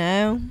too, you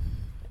know?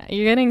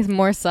 You're getting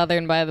more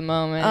southern by the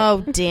moment.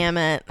 Oh, damn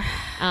it.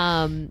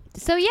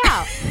 So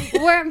yeah,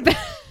 we're.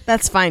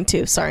 That's fine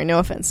too. Sorry, no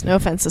offense. No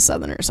offense to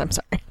Southerners. I'm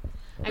sorry.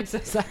 I'm so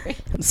sorry.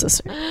 I'm so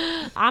sorry.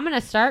 I'm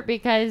gonna start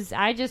because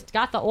I just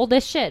got the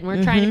oldest shit, and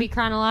we're trying to be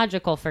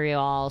chronological for you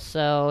all.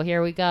 So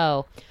here we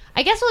go.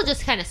 I guess we'll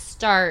just kind of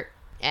start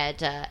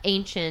at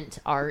ancient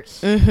art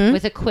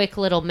with a quick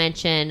little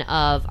mention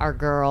of our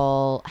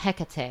girl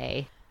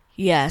Hecate.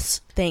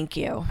 Yes, thank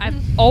you.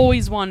 I've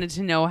always wanted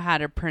to know how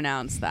to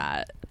pronounce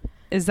that.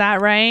 Is that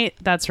right?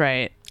 That's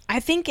right. I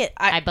think it.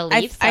 I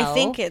believe I so.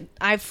 think it.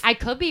 I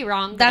could be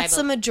wrong. But That's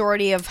the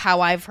majority of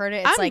how I've heard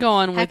it. It's I'm like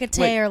going with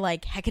Hecate or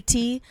like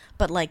Hecate,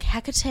 but like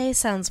Hecate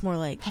sounds more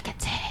like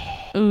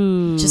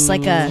Ooh. just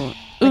like a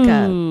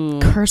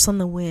curse on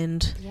the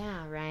wind.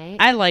 Yeah, right.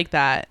 I like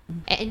that.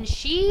 And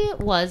she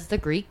was the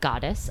Greek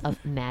goddess of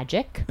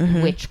magic,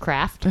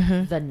 witchcraft,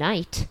 the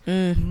night,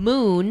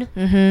 moon,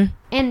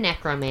 and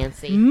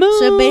necromancy.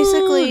 So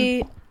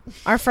basically,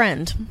 our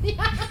friend.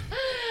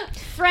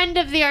 Friend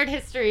of the art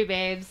history,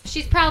 babes.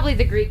 She's probably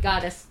the Greek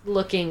goddess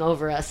looking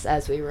over us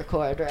as we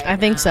record right now. I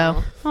think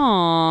so.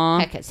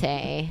 Aww.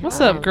 Hecate. What's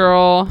up,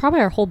 girl? Probably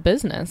our whole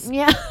business.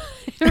 Yeah,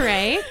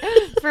 right?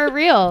 For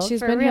real.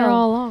 She's for been real. here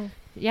all along.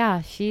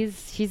 Yeah,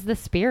 she's the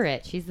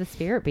spirit. She's the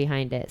spirit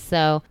behind it.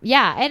 So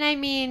yeah, and I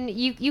mean,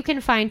 you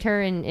can find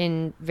her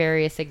in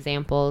various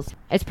examples.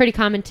 It's pretty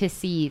common to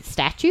see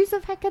statues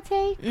of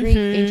Hecate,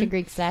 ancient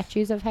Greek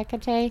statues of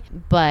Hecate.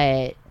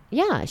 But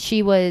yeah,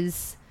 she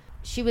was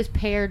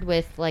paired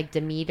with like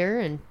Demeter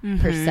and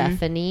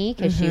Persephone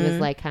because she was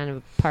like kind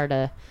of part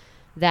of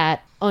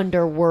that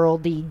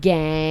underworldy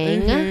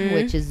gang,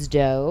 which is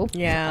dope.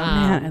 Yeah.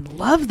 Man, I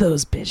love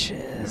those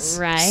bitches.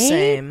 Right?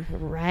 Same.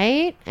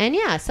 Right? And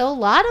yeah, so a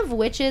lot of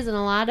witches and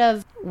a lot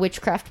of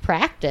witchcraft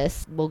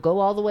practice will go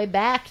all the way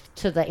back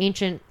to the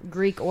ancient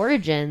Greek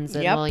origins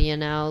and will, you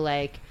know,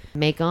 like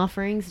make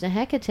offerings to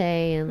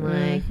Hecate and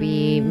like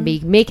be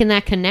making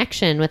that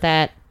connection with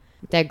that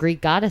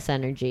Greek goddess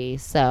energy.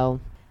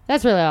 So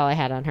That's really all I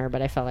had on her,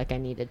 but I felt like I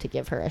needed to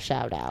give her a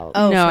shout out.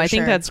 Oh, no, for I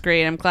think sure. that's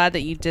great. I'm glad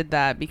that you did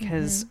that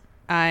because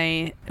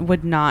I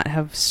would not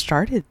have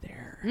started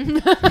there.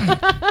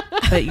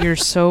 But you're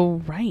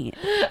so right.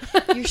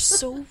 You're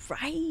so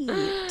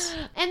right.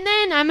 And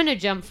then I'm going to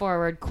jump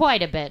forward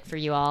quite a bit for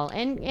you all.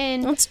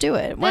 And Let's do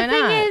it. Why thing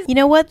not? is- You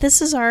know what?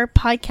 This is our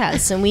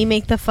podcast, and we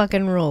make the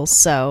fucking rules.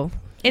 So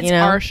It's you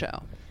know? our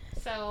show.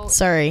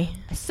 Sorry.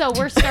 So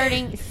we're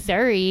starting.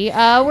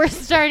 We're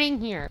starting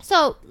here.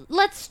 So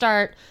let's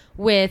start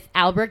with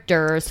Albrecht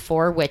Durer's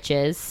Four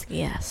Witches.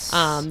 Yes.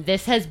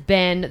 This has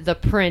been the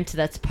print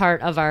that's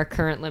part of our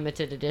current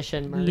limited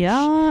edition merch.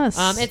 Yes.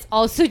 It's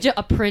also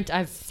a print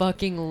I've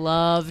fucking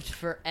loved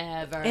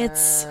forever.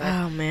 It's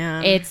oh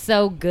man. It's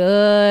so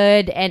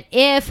good. And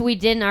if we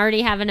didn't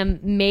already have an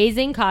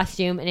amazing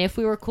costume, and if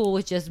we were cool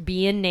with just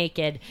being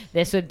naked,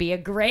 this would be a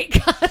great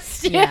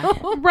costume. Yeah.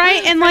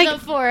 Right, and for like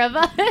the four of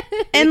us.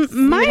 and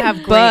my have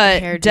great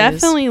butt hairdos.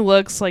 definitely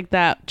looks like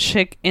that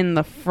chick in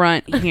the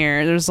front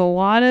here. There's a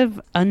lot of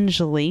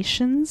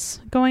undulations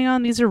going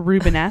on. These are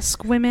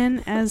Rubenesque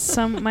women, as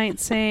some might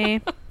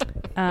say.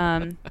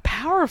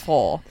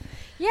 Powerful.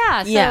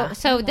 Yeah, Yeah.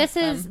 so this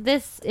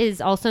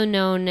is also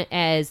known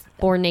as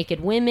Four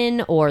Naked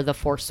Women or the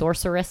Four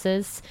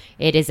Sorceresses.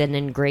 It is an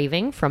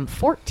engraving from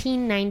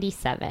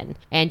 1497.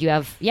 And you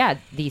have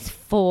these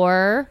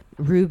four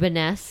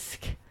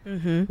Rubenesque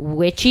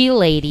witchy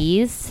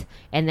ladies,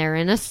 and they're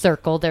in a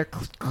circle. They're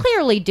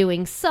clearly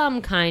doing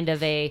some kind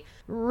of a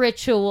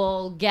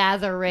ritual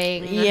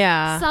gathering.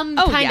 Yeah. Some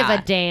Oh, kind yeah. of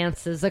a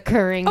dance is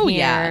occurring Oh,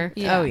 here.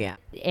 yeah. Oh yeah.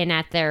 And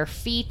at their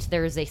feet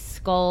there's a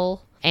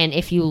skull. And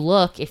if you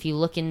look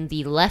in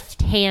the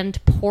left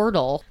hand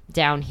portal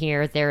down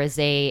here, there is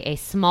a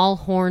small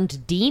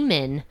horned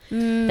demon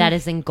that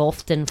is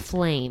engulfed in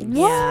flames.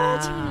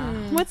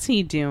 What's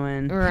he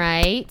doing?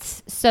 Right.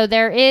 So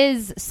there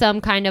is some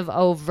kind of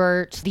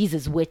overt, these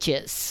is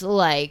witches.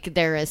 Like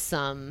there is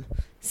some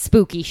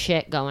spooky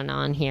shit going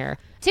on here.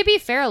 To be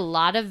fair, a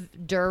lot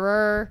of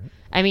Durer,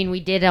 I mean, we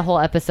did a whole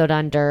episode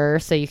on Durer,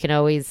 so you can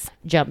always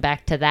jump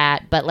back to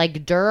that. But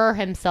like Durer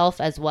himself,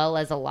 as well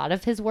as a lot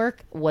of his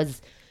work, was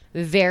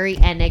very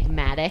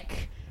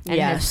enigmatic and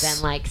Yes. has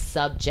been like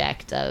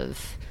subject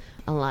of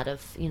a lot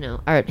of,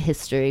 art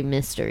history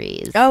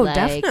mysteries. Oh, Like,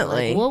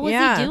 definitely. what was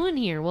Yeah. he doing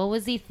here? What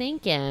was he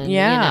thinking?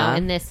 Yeah.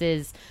 And this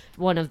is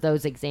one of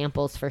those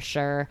examples for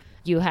sure.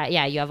 You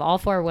have all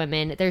four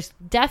women. There's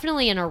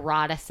definitely an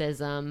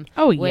eroticism.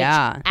 Oh, which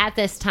yeah. at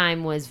this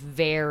time was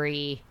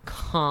very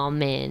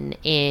common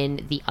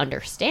in the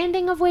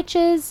understanding of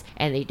witches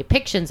and the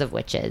depictions of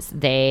witches.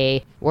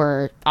 They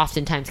were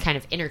oftentimes kind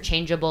of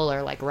interchangeable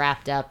or like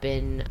wrapped up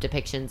in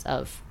depictions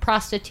of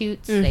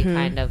prostitutes. They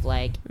kind of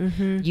like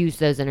use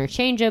those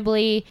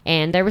interchangeably.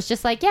 And there was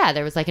just like,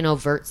 there was like an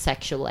overt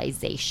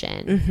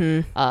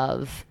sexualization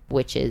of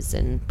witches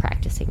and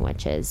practicing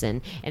witches.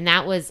 And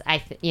that was,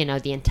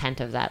 the intent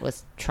of that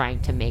was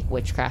trying to make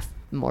witchcraft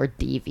more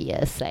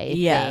devious, I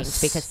Yes.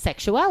 think, because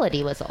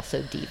sexuality was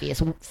also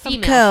devious.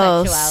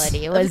 Female course.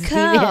 sexuality was Of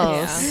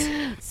devious.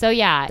 course. So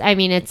I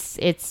mean,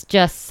 it's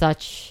just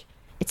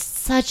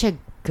such a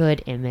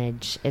good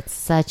image. It's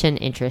such an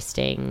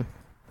interesting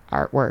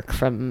artwork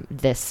from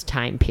this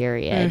time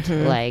period.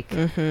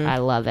 I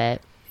love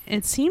it.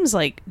 It seems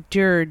like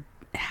Durer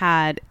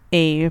had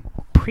a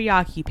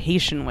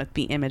preoccupation with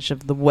the image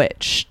of the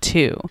witch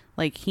too.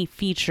 Like he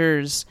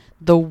features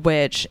the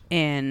witch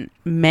in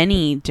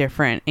many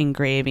different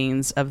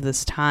engravings of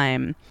this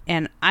time.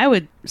 And I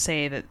would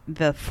say that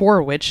the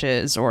four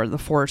witches or the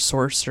four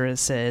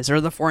sorceresses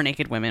or the four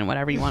naked women,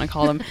 whatever you want to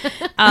call them,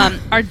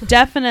 are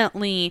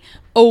definitely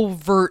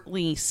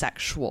overtly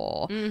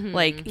sexual.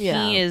 Like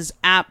he is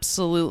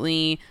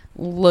absolutely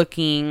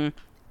looking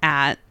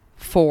at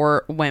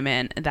four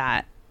women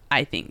that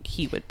I think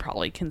he would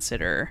probably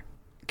consider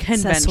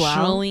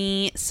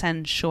conventionally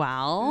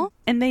sensual.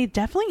 And they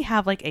definitely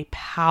have like a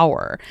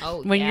power.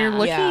 Oh, when you're yeah.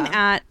 looking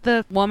at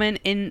the woman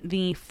in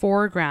the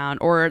foreground,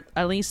 or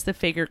at least the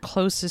figure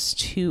closest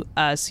to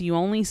us, you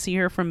only see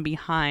her from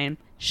behind.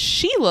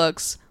 She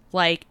looks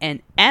like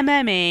an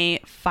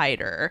MMA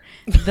fighter.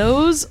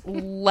 Those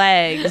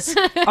legs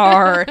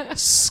are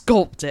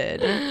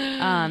sculpted.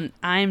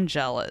 I'm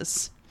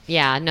jealous.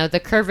 Yeah, no, the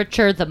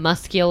curvature, the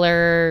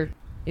muscular.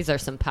 These are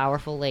some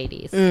powerful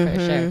ladies, for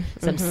sure.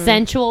 Some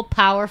sensual,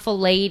 powerful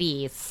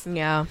ladies.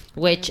 Yeah.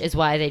 Which is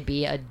why they'd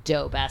be a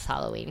dope-ass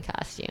Halloween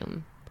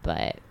costume.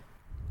 But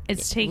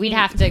It's taking. we'd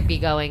have to be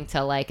going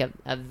to, like,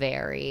 a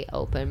very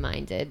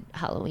open-minded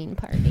Halloween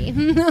party.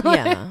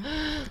 Yeah.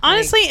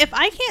 Honestly, if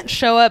I can't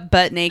show up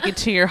butt naked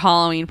to your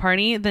Halloween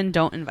party, then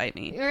don't invite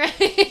me. Right?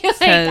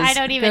 Like, I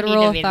don't even good need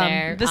rule to of be thumb.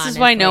 there. This is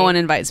why no honestly. one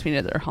invites me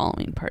to their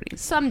Halloween parties.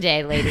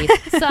 Someday, ladies.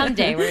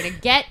 Someday. We're going to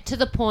get to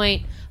the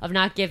point of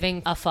not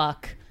giving a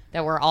fuck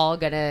that we're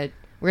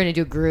gonna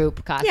do a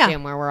group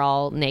costume where we're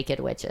all naked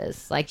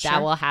witches. Like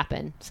that will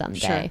happen someday.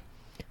 Sure.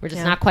 We're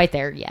just not quite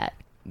there yet.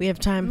 We have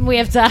time. We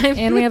have time.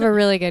 And we have a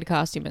really good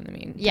costume in the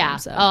meantime. Yeah.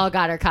 So. Oh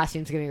god, our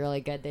costume's gonna be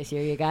really good this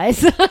year, you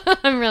guys.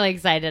 I'm really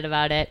excited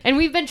about it. And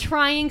we've been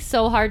trying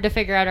so hard to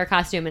figure out our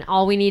costume, and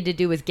all we need to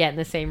do is get in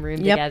the same room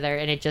together,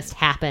 and it just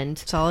happened.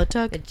 That's all it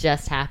took. It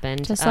just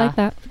happened. Just like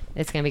that.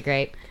 It's gonna be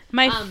great.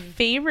 My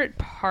favorite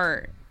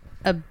part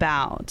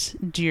about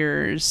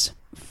Deer's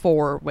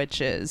 4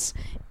 witches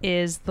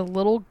is the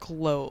little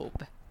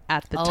globe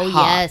at the top.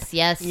 Oh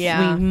yes.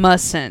 Yeah. We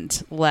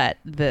mustn't let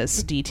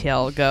this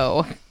detail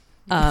go.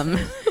 I'm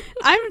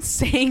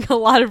saying a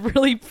lot of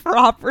really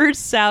proper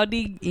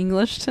sounding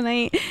English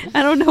tonight.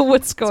 I don't know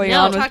what's going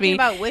on with talking me.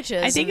 about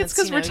witches. I think and it's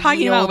because you we're know,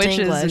 talking ye about olde witches.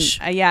 English.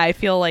 And, yeah, I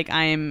feel like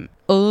I'm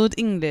old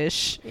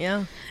English.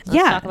 Yeah.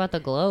 Let's talk about the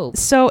globe.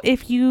 So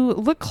if you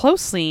look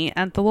closely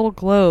at the little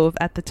globe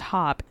at the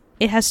top,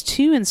 it has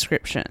 2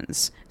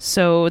 inscriptions.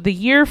 So the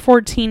year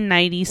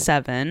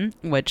 1497,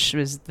 which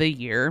was the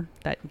year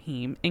that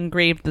he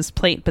engraved this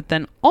plate, but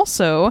then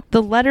also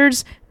the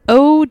letters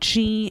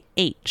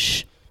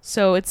OGH.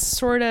 So it's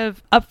sort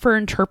of up for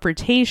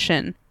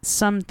interpretation.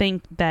 Some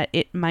think that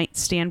it might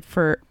stand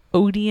for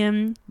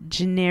Odium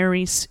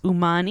Generis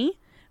Humani.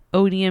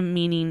 Odium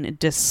meaning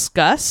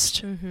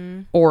disgust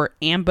or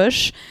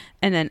ambush,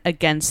 and then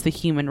against the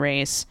human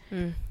race.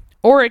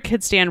 Or it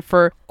could stand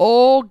for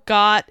Oh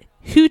God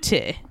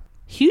Hute.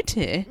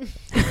 Hute?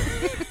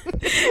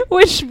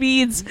 Which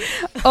means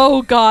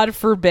Oh God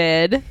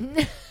forbid.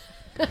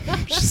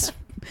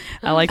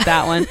 I like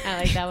that one. I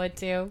like that one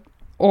too.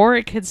 Or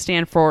it could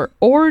stand for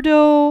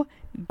Ordo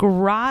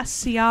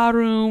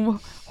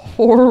Graciarum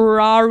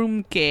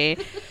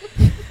Horarumque.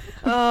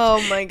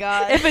 Oh my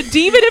god. If a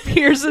demon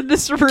appears in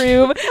this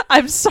room,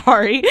 I'm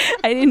sorry.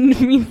 I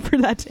didn't mean for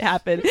that to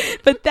happen.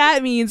 But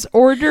that means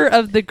Order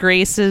of the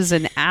Graces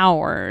and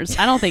Hours.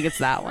 I don't think it's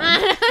that one.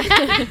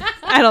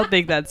 I don't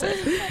think that's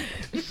it.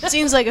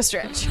 Seems like a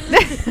stretch.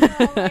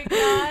 Oh my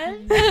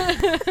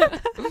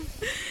god.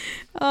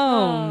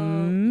 Oh,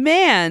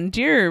 man.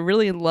 Deer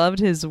really loved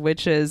his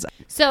witches.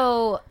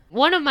 So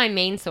one of my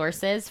main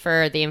sources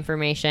for the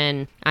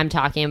information I'm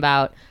talking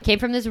about came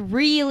from this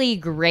really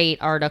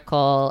great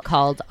article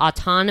called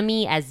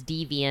Autonomy as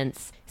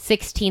Deviants,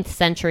 16th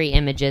Century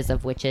Images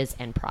of Witches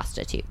and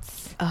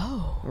Prostitutes.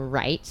 Oh.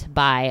 Right,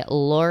 by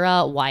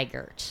Laura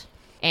Weigert.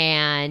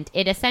 And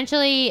it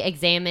essentially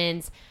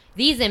examines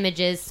these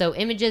images, so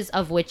images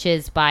of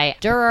witches by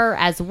Dürer,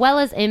 as well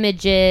as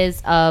images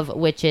of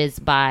witches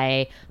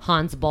by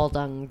Hans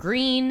Baldung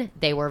Green.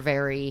 They were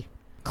very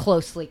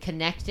closely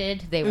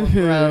connected. They were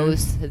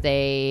bros.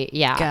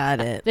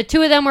 Got it. The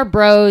two of them were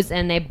bros,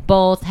 and they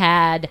both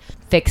had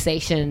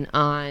fixation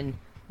on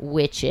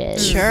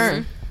witches.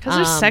 Sure. Because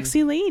they're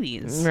sexy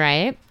ladies.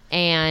 Right.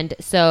 And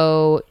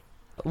so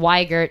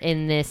Weigert,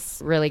 in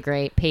this really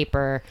great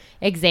paper,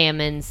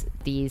 examines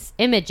these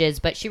images,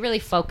 but she really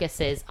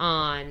focuses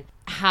on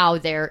how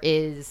there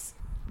is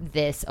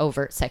this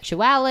overt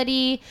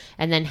sexuality,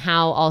 and then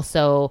how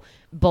also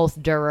both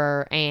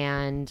Dürer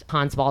and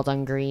Hans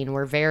Baldung Green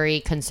were very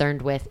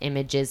concerned with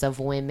images of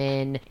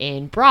women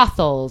in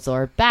brothels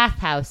or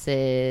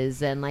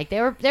bathhouses, and like they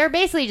were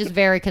basically just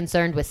very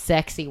concerned with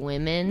sexy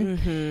women,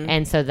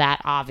 and so that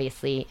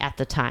obviously at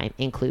the time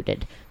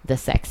included the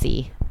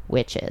sexy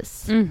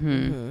witches.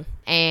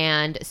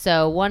 And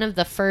so one of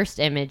the first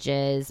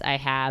images I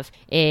have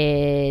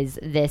is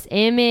this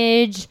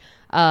image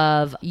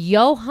of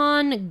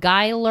Johann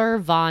Geiler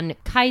von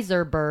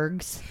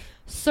Kaiserberg's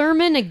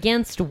Sermon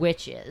Against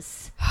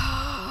Witches.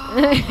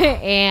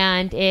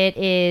 And it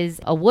is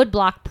a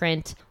woodblock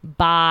print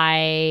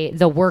by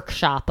the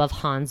workshop of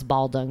Hans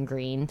Baldung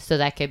Green. So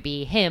that could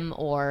be him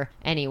or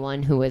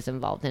anyone who was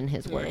involved in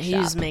his workshop. He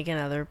was making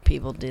other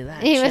people do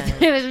that. He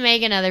was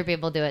making other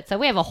people do it. So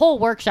we have a whole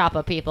workshop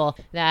of people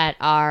that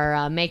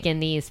are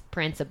making these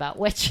prints about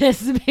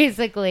witches,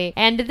 basically.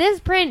 And this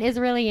print is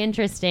really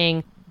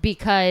interesting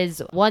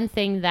because one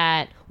thing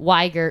that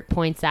Weigert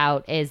points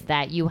out is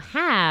that you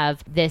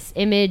have this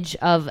image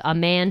of a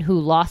man who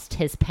lost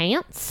his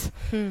pants.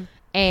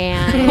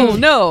 And Oh,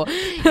 no.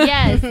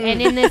 yes,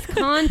 and in this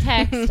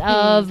context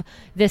of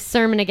this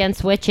sermon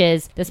against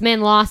witches, this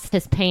man lost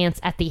his pants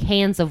at the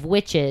hands of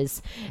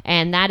witches,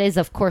 and that is,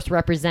 of course,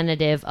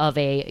 representative of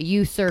a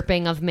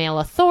usurping of male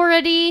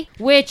authority,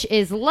 which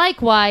is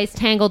likewise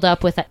tangled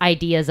up with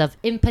ideas of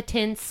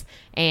impotence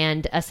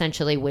and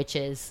essentially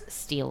witches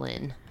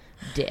stealing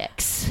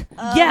dicks.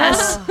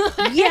 Yes.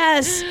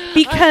 Yes.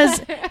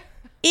 Because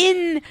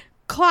in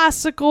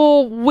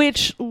classical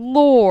witch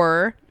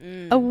lore,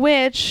 a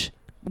witch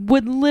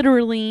would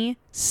literally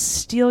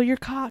steal your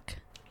cock.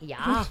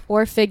 Yeah.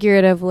 Or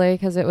figuratively,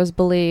 because it was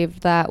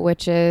believed that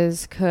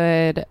witches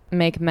could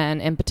make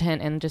men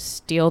impotent and just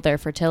steal their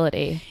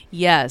fertility.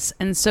 Yes.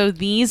 And so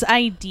these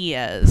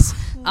ideas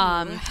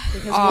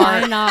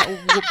Why not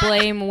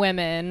blame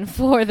women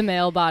for the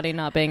male body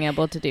not being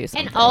able to do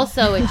something? And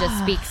also, it just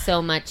speaks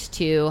so much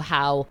to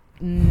how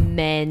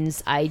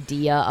men's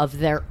idea of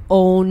their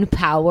own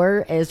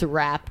power is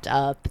wrapped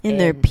up In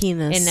their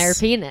penis. In their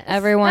penis.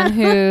 Everyone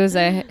who's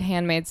a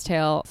Handmaid's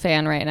Tale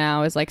fan right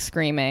now is like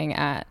screaming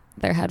at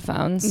their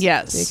headphones.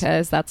 Yes.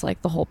 Because that's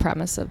like the whole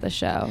premise of the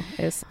show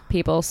is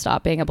people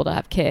stop being able to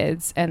have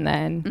kids, and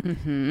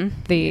then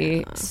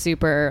the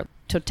super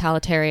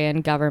totalitarian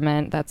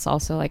government that's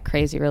also like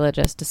crazy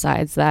religious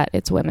decides that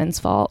it's women's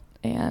fault,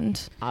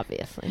 and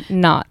Obviously.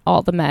 not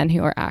all the men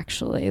who are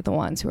actually the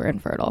ones who are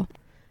infertile.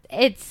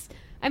 It's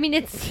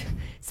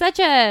such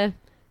a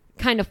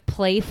kind of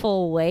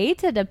playful way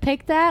to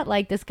depict that.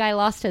 Like, this guy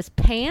lost his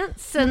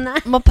pants, and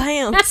My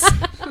pants.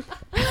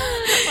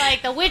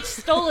 like the witch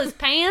stole his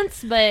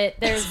pants, but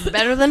there's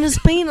Better than his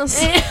penis.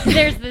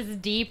 there's this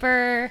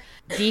deeper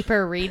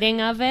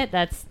reading of it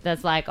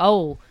that's like,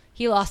 oh,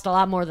 he lost a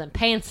lot more than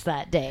pants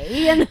that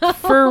day, you know?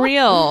 For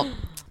real,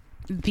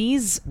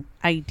 these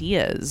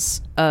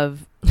ideas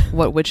of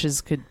what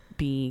witches could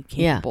be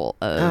capable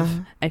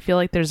of, I feel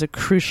like there's a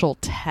crucial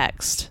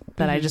text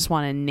that I just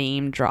want to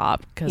name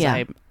drop, because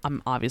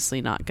I'm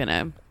obviously not going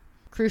to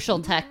Crucial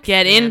text.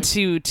 get man.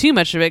 into too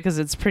much of it because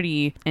it's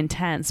pretty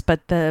intense,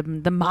 but the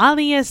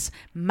Malleus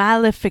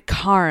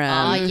Maleficarum.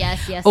 Oh,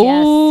 yes.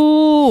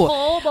 Oh,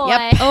 Oh, boy.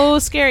 yep. Oh,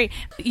 scary.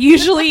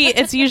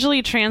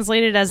 It's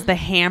translated as the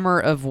Hammer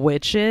of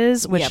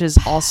Witches, which is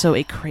also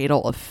a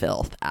Cradle of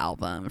Filth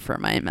album for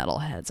my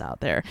metalheads out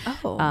there.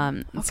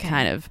 It's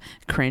kind of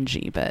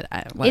cringy, but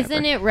whatever.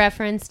 Isn't it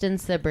referenced in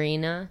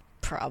Sabrina?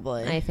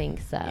 Probably. I think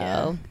so.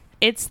 Yeah.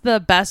 It's the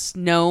best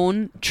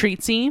known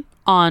treatise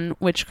on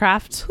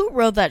witchcraft. Who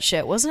wrote that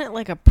shit? Wasn't it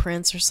like a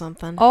prince or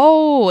something?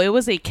 Oh, it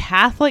was a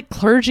Catholic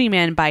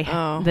clergyman by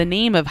the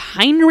name of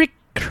Heinrich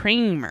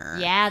Kramer.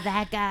 Yeah,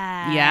 that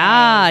guy.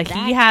 Yeah, That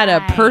he had a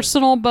guy.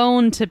 personal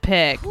bone to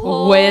pick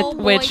Oh, with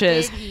boy,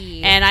 witches. did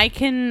he. And I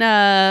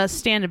can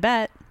stand a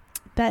bet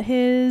that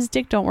his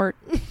dick don't work.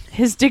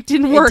 His dick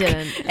didn't work.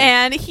 didn't.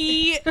 And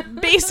he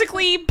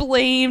basically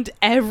blamed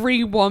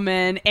every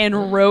woman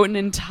and wrote an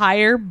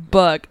entire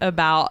book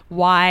about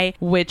why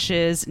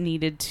witches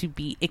needed to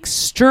be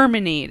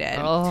exterminated.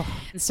 Oh.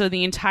 And so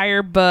the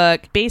entire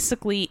book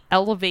basically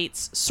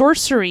elevates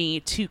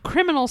sorcery to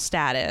criminal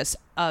status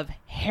of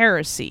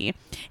heresy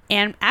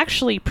and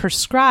actually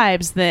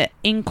prescribes the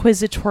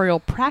inquisitorial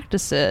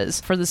practices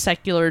for the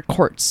secular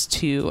courts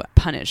to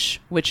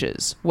punish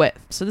witches with.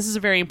 So this is a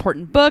very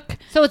important book.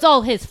 So it's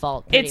all his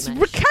fault. pretty It's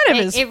much. kind of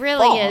his It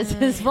really fault. is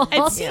his fault.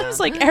 It seems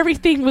like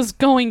everything was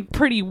going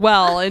pretty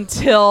well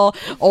until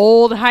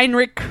old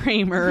Heinrich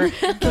Kramer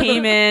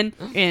came in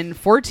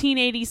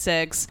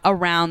 1486,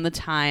 around the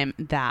time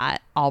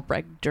that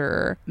Albrecht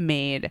Dürer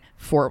made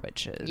Four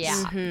Witches.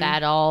 Yeah,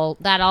 that all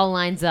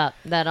lines up.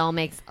 That all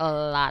makes a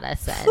lot of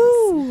sense.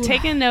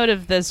 Take a note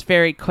of this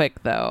very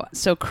quick, though.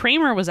 So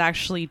Kramer was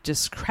actually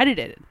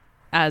discredited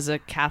as a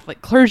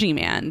Catholic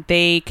clergyman.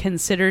 They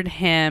considered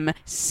him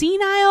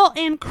senile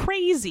and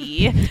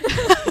crazy.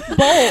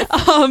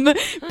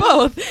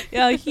 Both.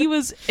 He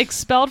was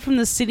expelled from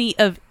the city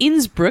of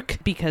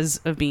Innsbruck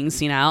because of being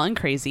senile and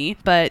crazy,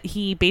 but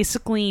he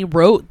basically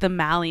wrote the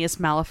Malleus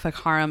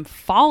Maleficarum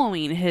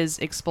following his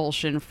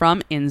expulsion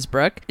from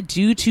Innsbruck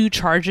due to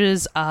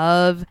charges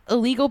of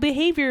illegal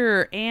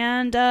behavior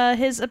and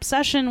his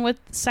obsession with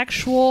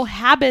sexual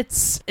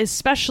habits,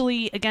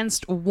 especially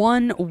against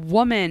one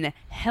woman,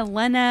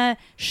 Helena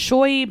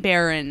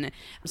Scheubaron.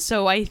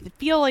 So I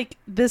feel like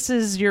this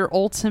is your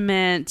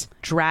ultimate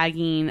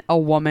dragging a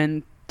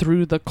woman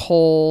through the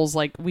coals,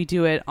 like we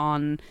do it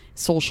on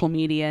social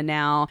media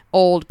now.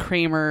 Old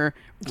Kramer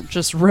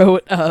just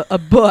wrote a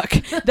book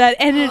that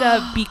ended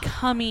up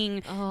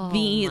becoming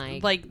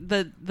the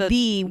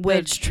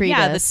witch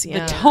treatise.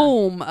 the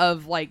tome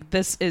of like,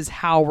 this is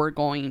how we're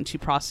going to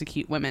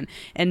prosecute women.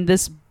 And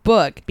this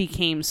book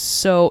became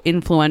so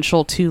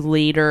influential to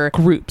later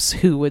groups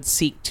who would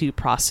seek to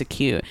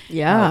prosecute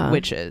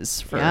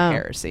witches for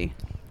heresy.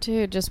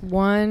 Dude, just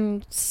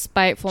one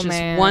spiteful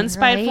man. One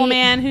spiteful right?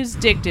 man whose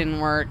dick didn't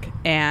work,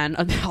 and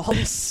all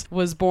this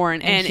was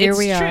born. And here it's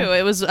we are. true.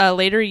 It was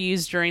later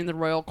used during the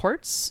royal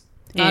courts.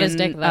 Not his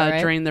dick, though,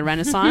 right? During the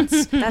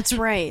Renaissance. That's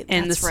right.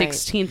 In the That's right.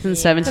 16th and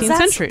 17th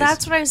centuries.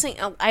 That's what I was saying.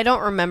 I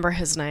don't remember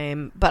his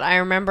name, but I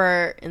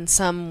remember in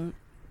some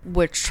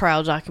witch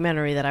trial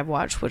documentary that I've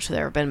watched, which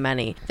there have been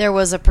many, there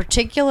was a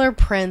particular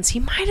prince. He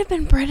might have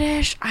been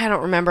British. I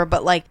don't remember,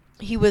 but like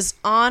he was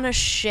on a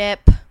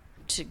ship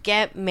to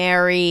get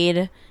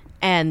married,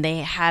 and they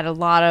had a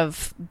lot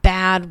of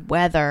bad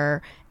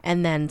weather,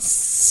 and then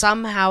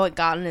somehow it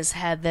got in his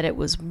head that it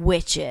was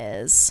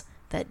witches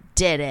that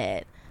did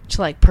it to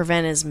like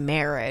prevent his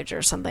marriage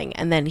or something,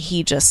 and then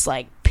he just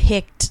like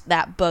picked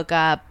that book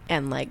up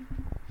and like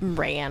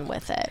ran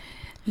with it.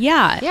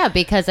 Yeah,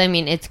 because I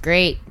mean, it's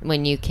great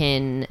when you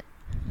can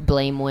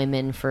blame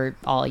women for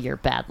all your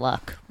bad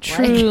luck.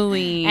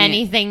 Truly. Like,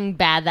 anything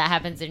bad that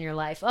happens in your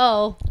life.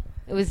 Oh,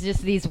 it was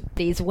just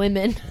these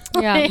women.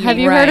 Yeah. Have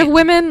you heard of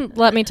women?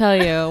 Let me tell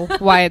you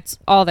why it's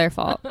all their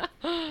fault.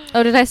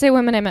 Oh, did I say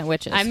women? I meant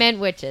witches. I meant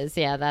witches.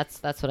 Yeah,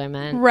 that's what I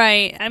meant.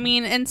 Right. I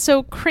mean, and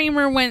so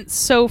Kramer went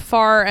so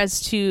far as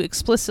to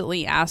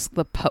explicitly ask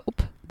the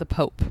Pope,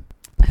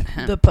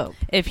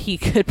 if he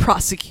could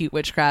prosecute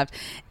witchcraft,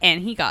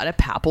 and he got a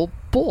papal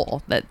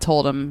bull that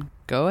told him,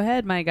 go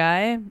ahead, my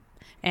guy.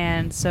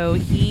 And so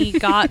he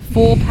got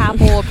full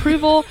papal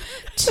approval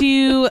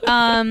to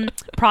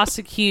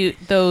prosecute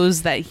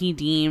those that he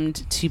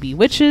deemed to be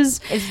witches.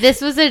 If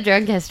this was a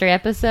drunk history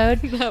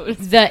episode,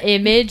 the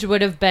image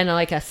would have been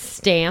like a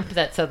stamp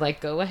that said like,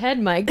 "Go ahead,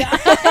 my guy."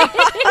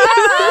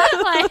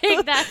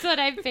 Like that's what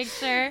I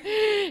picture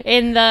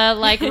in the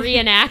like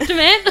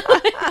reenactment.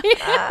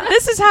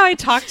 This is how I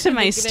talk to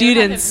my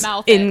students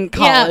in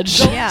college.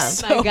 Yeah.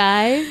 My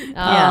guy.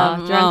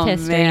 Oh, drunk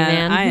history,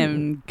 man. I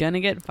am gonna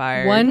get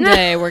fired. One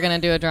day we're gonna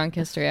do a drunk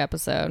history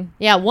episode.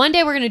 Yeah, one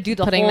day we're gonna do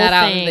the Putting whole that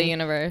out thing. in the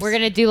universe. We're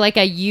gonna do like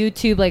a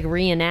YouTube like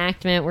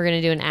reenactment. We're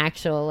gonna do an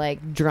actual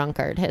like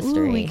drunkard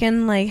history. Ooh, we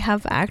can like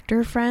have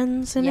actor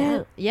friends in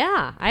it.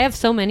 Yeah, I have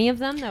so many of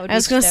them. That would. I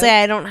was gonna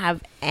say I don't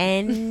have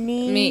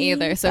any. Me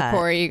either. So but-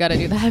 Corey, you got to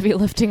do the heavy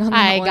lifting on that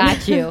I one.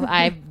 got you.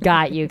 I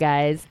got you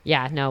guys.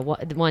 Yeah, no,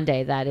 one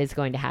day that is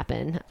going to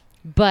happen.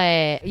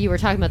 But you were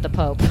talking about the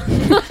Pope.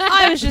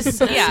 I was just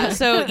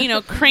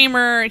So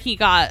Kramer, he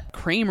got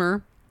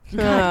Kramer.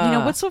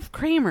 God, what's with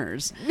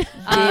Kramers?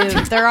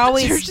 Dude, they're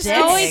always They're just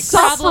dicks.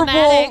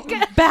 insufferable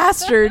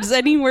bastards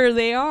anywhere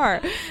they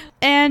are.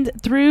 And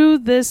through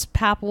this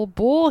papal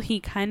bull, he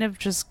kind of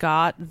just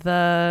got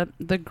the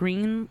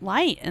green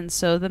light. And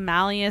so the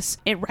Malleus,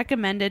 it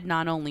recommended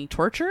not only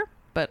torture,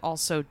 but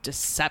also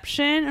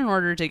deception in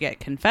order to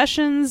get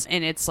confessions.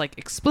 And it's like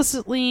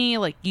explicitly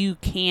like you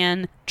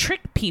can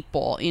trick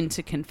people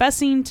into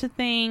confessing to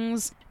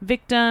things.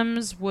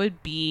 Victims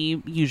would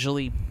be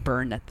usually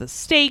burned at the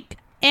stake.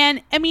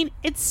 And I mean,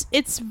 it's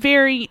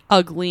very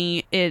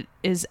ugly. It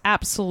is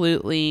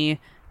absolutely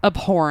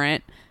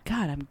abhorrent.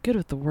 God, I'm good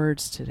with the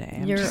words today.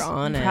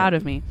 I'm proud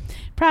of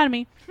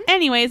me.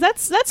 Anyways,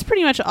 that's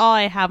pretty much all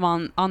I have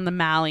on the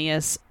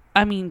Malleus.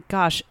 I mean,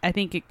 gosh, I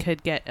think it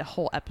could get a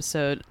whole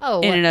episode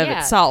in and of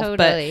itself.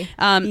 Totally.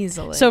 But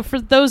Easily. So for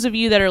those of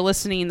you that are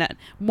listening that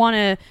want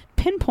to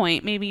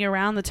pinpoint maybe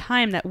around the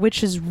time that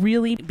witches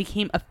really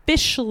became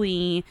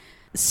officially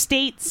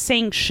state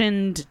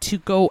sanctioned to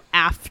go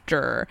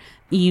after,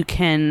 you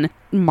can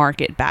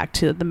mark it back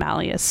to the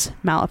Malleus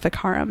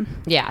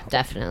Maleficarum. Yeah,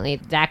 definitely.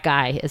 That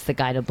guy is the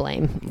guy to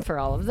blame for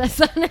all of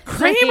this.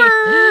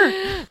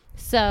 Kramer!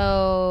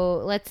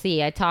 So let's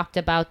see. I talked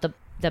about the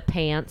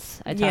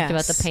pants. I talked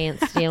about the Yes.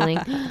 pants stealing.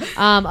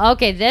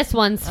 Okay, this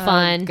one's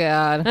fun. Oh,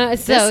 God.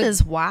 So This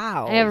is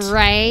wow.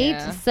 right.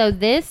 Yeah. So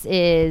this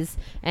is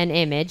an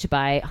image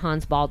by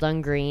Hans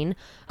Baldung Green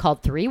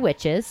called Three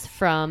Witches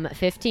from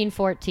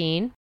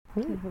 1514.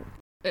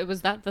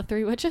 Was that the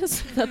Three Witches?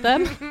 Is that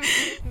them?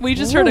 We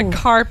just heard a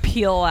car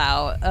peel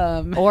out.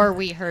 Or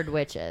we heard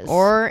witches.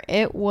 Or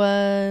it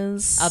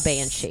was a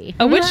banshee.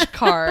 A witch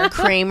car.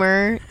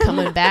 Kramer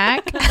coming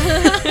back.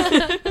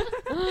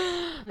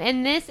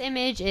 And this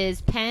image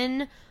is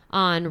pen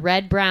on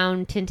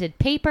red-brown tinted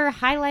paper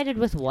highlighted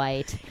with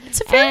white.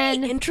 It's a very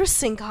And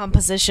interesting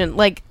composition,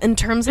 like in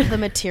terms of the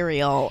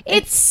material.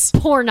 it's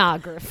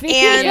pornography.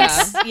 and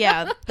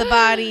Yeah. the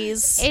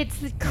bodies. It's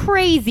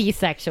crazy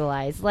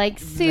sexualized, like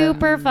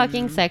super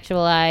fucking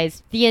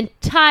sexualized. The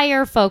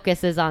entire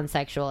focus is on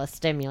sexual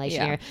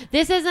stimulation Yeah. here.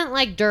 This isn't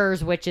like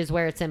Dur's Witches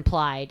where it's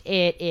implied.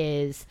 It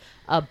is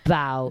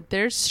about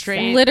There's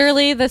straight.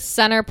 Literally, the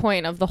center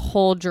point of the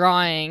whole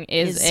drawing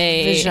is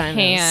a vaginas.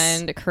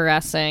 hand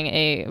caressing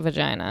a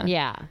vagina.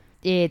 yeah.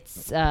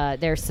 It's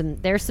there's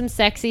some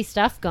sexy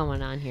stuff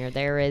going on here.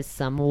 There is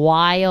some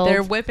wild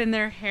They're whipping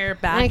their hair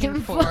back Back and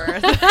and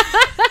forth.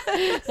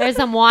 there's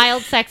some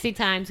wild sexy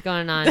times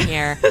going on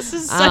here. This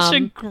is such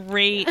a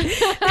great.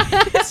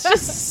 It's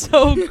just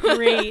so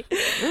great.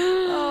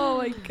 Oh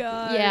my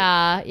god.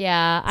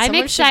 Yeah. I'm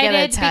Someone should get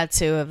a excited.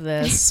 tattoo of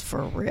this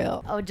for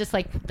real. Oh, just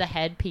like the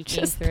head peeking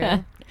Just through.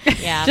 that.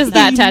 Yeah. Just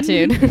that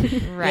tattooed.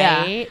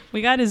 right.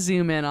 We got to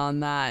zoom in on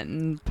that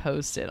and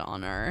post it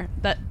on our.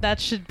 That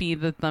should be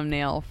the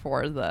thumbnail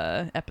for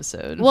the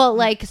episode. Well,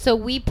 like, so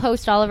we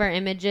post all of our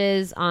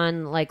images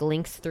on like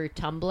links through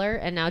Tumblr,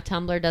 and now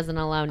Tumblr doesn't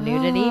allow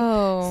nudity.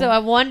 Oh. So I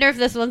wonder if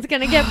this one's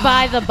gonna get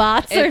by the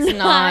bots or It's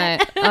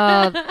not.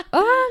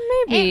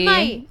 Maybe. It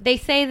might. They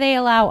say they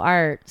allow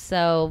art,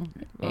 so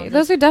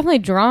Those are definitely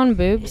drawn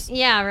boobs.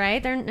 yeah,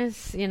 right. They're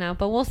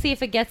but we'll see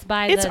if it gets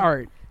by it's the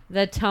art.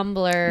 the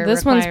Tumblr This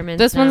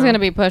requirements. one's now. gonna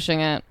be pushing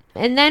it.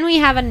 And then we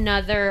have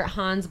another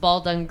Hans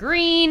Baldung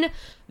Green,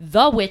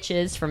 The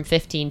Witches from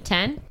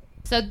 1510.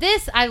 So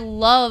I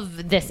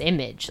love this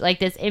image. Like,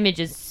 this image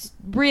is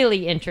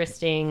really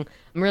interesting,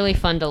 really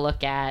fun to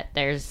look at.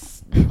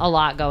 There's a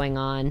lot going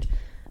on.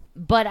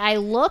 But I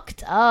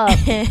looked up.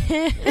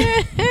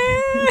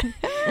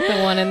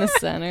 The one in the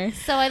center.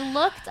 So I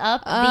looked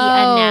up the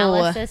Oh.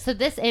 analysis. So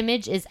this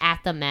image is at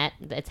the Met.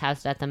 It's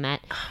housed at the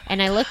Met.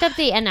 And I looked up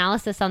the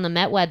analysis on the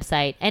Met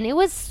website, and it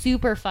was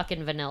super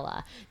fucking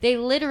vanilla. They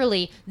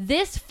literally,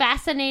 this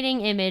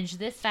fascinating image,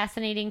 this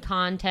fascinating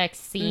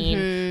context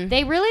scene,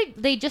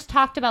 they just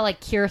talked about like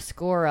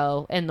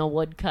chiaroscuro and the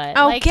woodcut.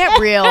 Oh, like, get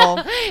real.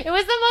 It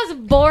was the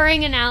most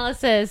boring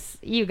analysis,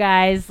 you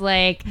guys.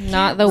 Like,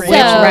 Not the Real. witch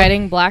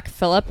riding Black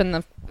Phillip in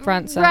the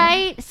front center.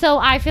 Right? So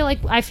I feel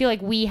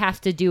like we have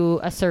to do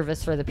a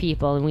service for the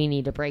people, and we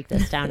need to break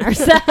this down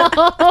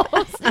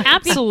ourselves.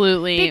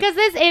 Absolutely. Because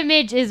this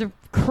image is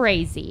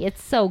crazy.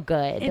 It's so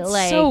good. It's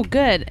so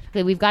good.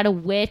 We've got a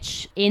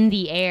witch in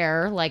the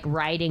air, like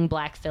riding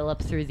Black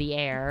Phillip through the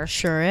air.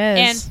 Sure is.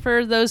 And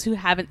for those who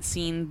haven't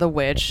seen The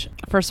Witch,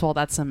 first of all,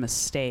 that's a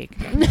mistake.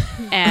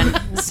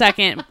 And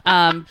second,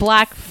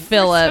 Black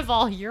Phillip. First of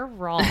all, you're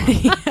wrong.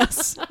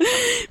 Yes.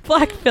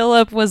 Black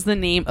Phillip was the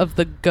name of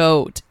the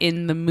goat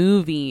in the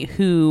movie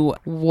who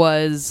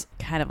was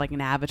kind of like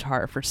an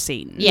avatar for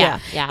Satan. Yeah.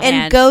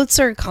 And goats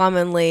are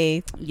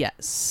commonly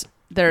Yes.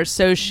 They're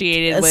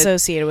associated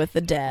with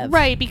the dev.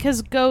 Right,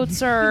 because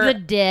goats are the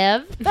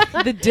dev.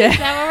 the dev. Is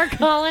that what we're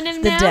calling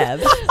him The now? dev.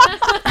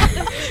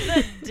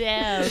 The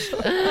dev.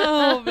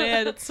 Oh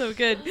man, that's so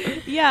good.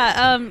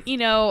 Yeah,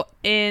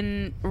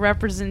 in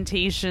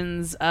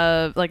representations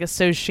of like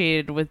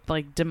associated with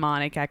like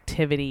demonic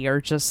activity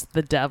or just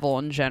the devil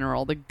in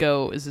general, the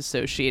goat is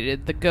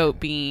associated. The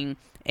goat being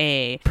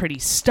a pretty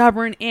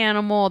stubborn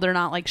animal. They're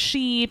not like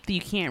sheep. You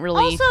can't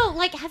really. Also,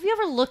 like, have you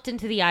ever looked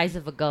into the eyes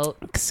of a goat?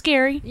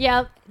 Scary.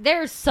 Yeah,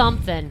 there's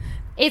something.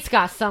 It's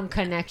got some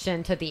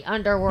connection to the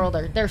underworld,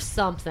 or there's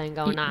something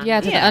going on.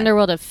 Yeah, to the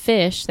underworld of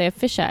fish. They have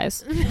fish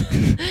eyes.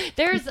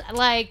 There's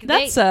like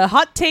That's a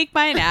hot take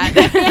by Nat.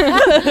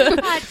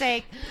 hot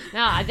take.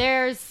 No,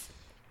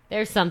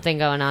 there's something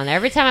going on there.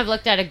 Every time I've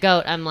looked at a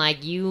goat, I'm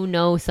like, you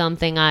know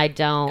something I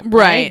don't.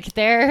 Right. Like,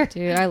 they're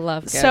Dude, I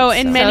love goats. So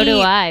in many,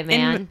 do I,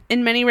 man.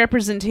 In many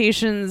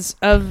representations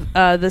of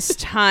this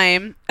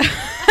time,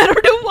 I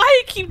don't know why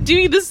I keep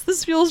doing this.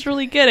 This feels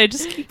really good. I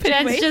just keep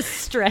Jen's anyway. just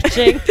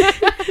stretching.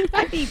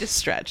 I need to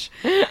stretch.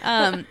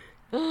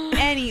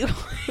 Anyway,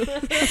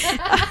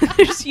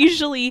 there's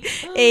usually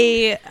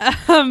a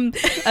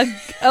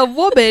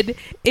woman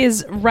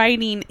is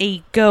riding a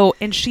goat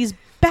and she's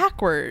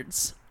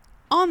backwards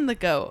on the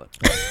goat.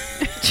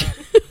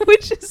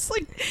 Which is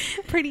like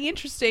pretty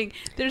interesting.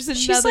 There's another.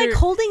 She's like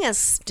holding a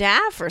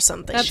staff or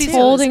something. That's too,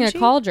 holding a isn't she?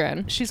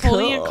 cauldron. She's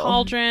holding a Cool.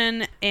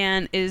 cauldron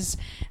and is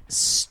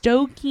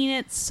stoking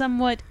it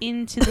somewhat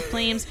into the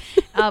flames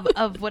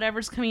of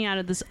whatever's coming out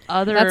of this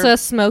other. That's a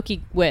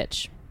smoky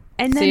witch.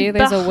 And then See,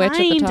 there's a witch at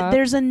the behind, top.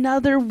 there's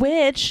another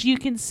witch. You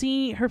can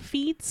see her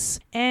feet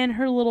and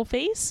her little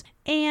face.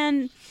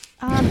 And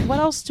what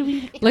else do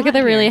we Look got at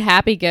the really here?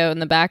 happy goat in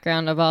the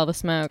background of all the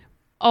smoke.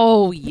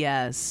 Oh,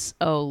 yes.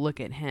 Oh, look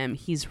at him.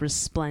 He's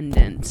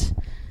resplendent.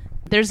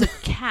 There's a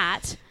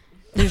cat.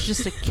 There's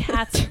just a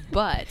cat's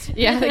butt.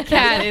 Yeah, the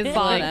cat is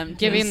Bottom, like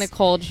giving the just-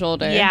 cold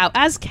shoulder. Yeah,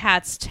 as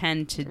cats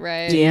tend to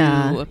Right. do.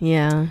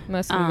 Yeah.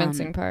 Most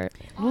convincing part.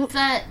 What's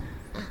that?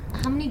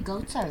 How many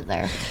goats are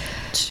there?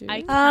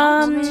 I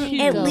count two.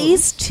 At goats.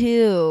 least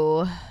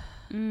 2.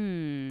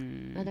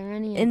 Are there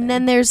any? And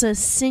then there's a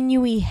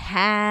sinewy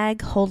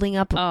hag holding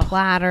up a Oh.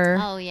 platter.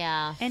 Oh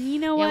yeah. And you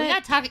know Yeah, what? we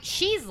gotta talk.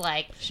 She's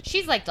like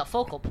the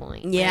focal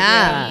point. Like,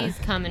 Yeah. she's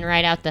coming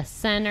right out the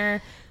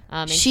center.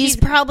 And She's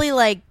probably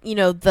like,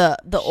 the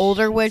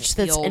older witch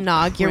the that's old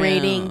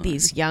inaugurating crone.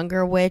 these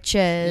younger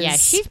witches. yeah.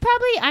 She's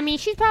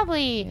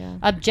probably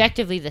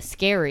objectively the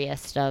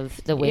scariest of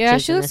the witches. Yeah,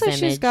 she in looks this like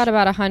she's image. got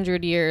about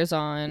 100 years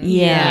on.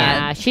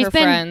 Yeah, she's her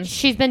been friends.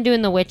 she's been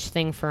doing the witch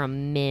thing for a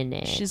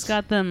minute. She's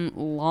got them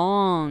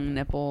long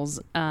nipples.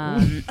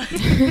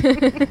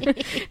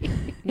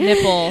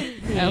 Nipple.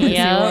 Yep.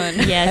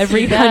 Yes,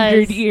 Every she does.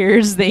 100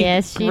 years, they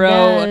Yes, she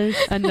grow does.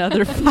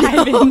 another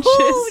 5 inches.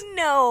 Oh,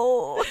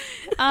 no.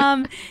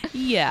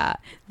 Yeah,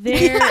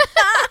 there,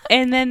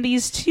 and then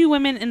these two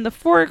women in the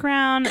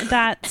foreground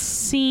that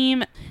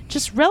seem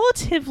just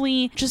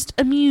relatively just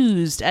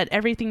amused at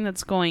everything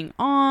that's going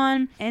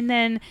on, and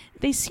then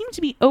they seem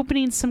to be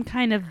opening some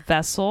kind of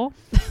vessel,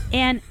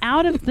 and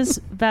out of this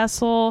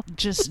vessel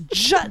just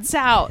juts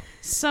out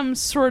some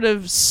sort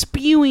of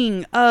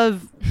spewing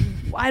of,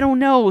 I don't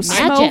know,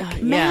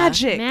 smoke,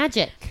 Magic.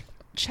 magic.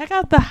 Check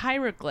out the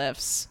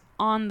hieroglyphs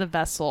on the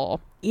vessel.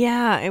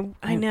 Yeah,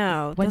 I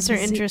know. What Those are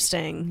does it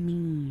interesting.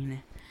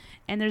 mean?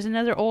 And there's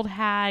another old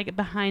hag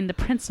behind the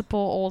principal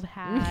old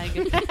hag.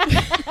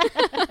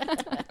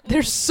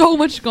 There's so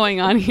much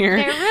going on here.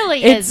 There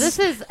really It's- is.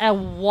 This is a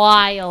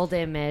wild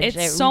image. It's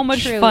It so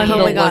much truly fun Oh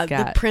to my is. god, look the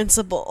at.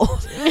 principal.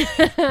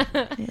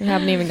 We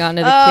haven't even gotten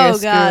to the Oh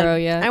chiaroscuro god,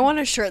 yet. I want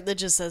a shirt that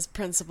just says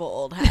 "Principal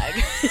Old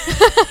Hag."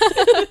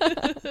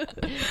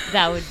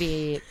 That would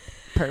be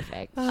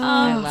perfect.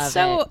 I love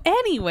so it.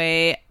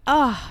 anyway,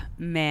 oh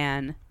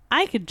man,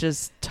 I could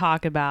just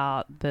talk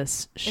about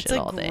this shit It's a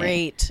all day.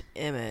 great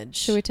image.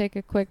 Should we take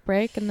a quick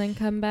break and then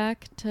come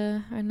back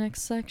to our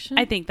next section?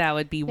 I think that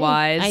would be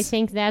wise. I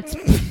think that's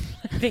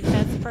perfect.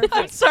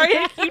 I'm sorry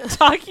I keep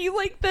talking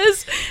like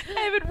this. I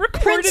haven't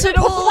recorded in a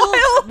Principal,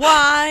 while.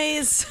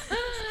 wise,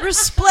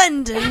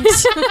 resplendent.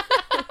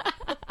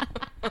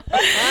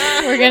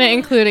 We're gonna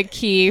include a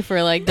key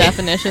for like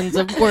definitions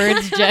of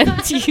words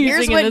Jen's using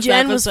Here's in what this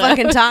Jen was episode.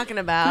 fucking talking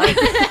about.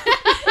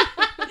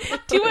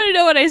 Do you want to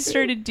know what I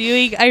started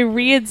doing? I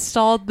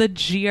reinstalled the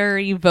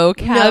GRE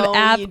vocab No,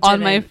 app you on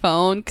my didn't.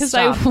 phone because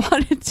I Stop.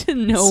 wanted to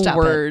know Stop it.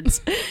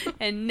 words.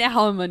 And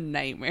now I'm a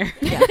nightmare.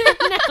 No,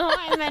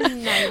 I'm a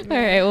nightmare. All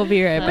right, we'll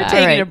be right back.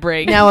 Taking All right, a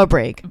break. Now a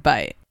break.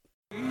 Bye.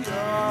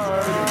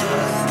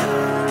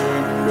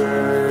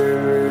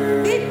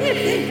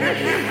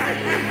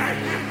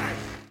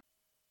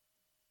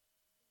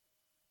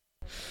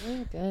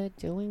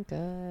 Doing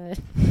good.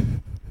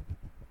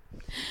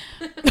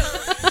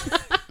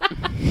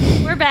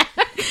 We're back.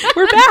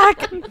 We're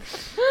back.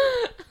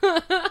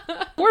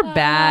 We're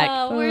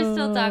back. We're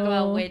still talking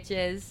about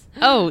witches.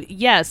 Oh,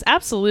 yes,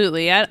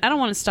 absolutely. I don't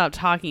want to stop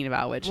talking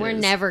about witches. We're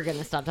never going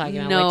to stop talking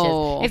about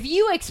No. witches. If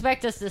you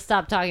expect us to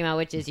stop talking about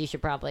witches, you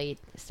should probably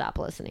stop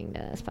listening to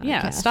this podcast.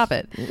 Yeah, stop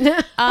it.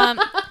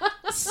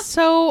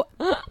 So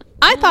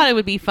I thought it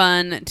would be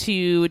fun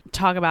to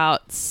talk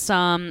about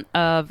some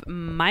of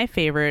my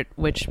favorite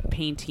witch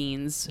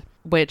paintings,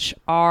 which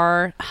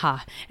are,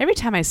 every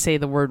time I say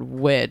the word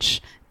witch,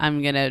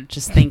 I'm going to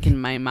just think in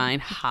my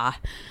mind,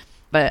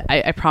 But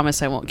I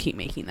promise I won't keep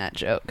making that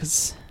joke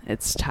because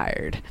it's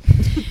tired.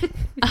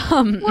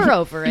 We're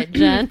over it,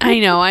 Jen. I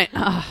know. I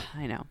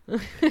know.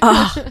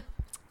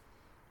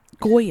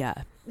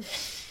 Goya.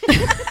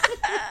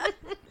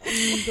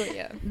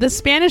 The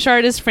Spanish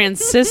artist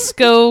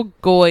Francisco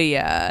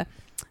Goya,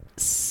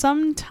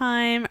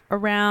 sometime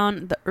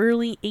around the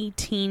early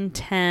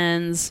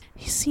 1810s,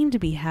 he seemed to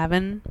be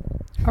having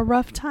a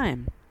rough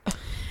time.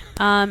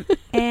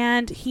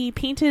 And he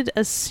painted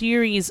a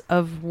series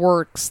of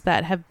works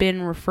that have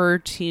been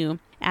referred to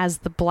as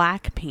the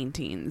Black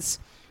paintings.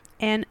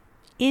 And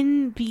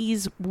in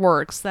these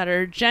works that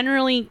are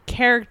generally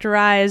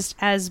characterized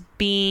as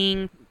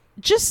being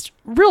just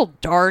real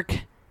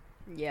dark,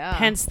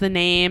 hence the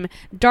name,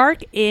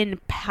 dark in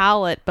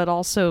palette, but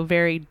also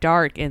very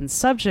dark in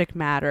subject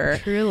matter.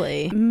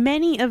 Truly.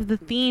 Many of the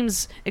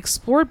themes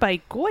explored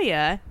by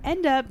Goya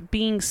end up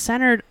being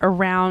centered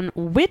around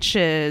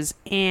witches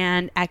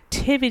and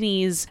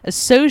activities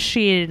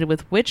associated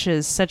with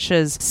witches, such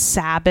as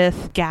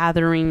Sabbath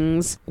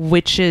gatherings,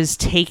 witches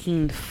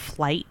taking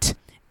flight,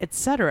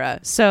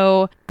 etc.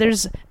 So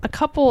there's a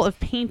couple of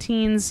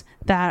paintings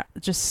that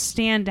just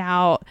stand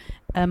out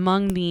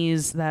among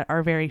these that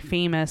are very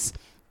famous.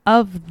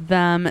 Of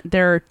them,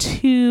 there are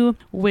two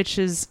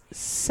witches'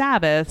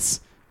 Sabbaths.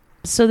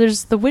 So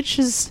there's the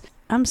witches...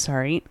 I'm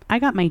sorry, I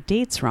got my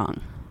dates wrong.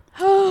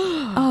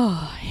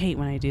 Oh, I hate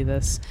when I do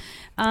this.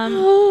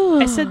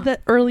 I said the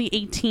early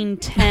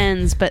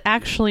 1810s, but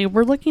actually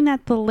we're looking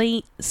at the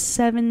late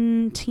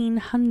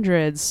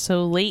 1700s,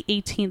 so late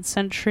 18th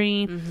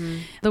century.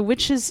 The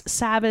Witches'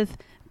 Sabbath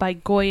by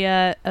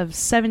Goya of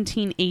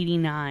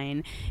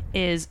 1789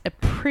 is a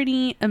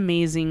pretty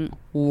amazing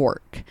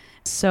work.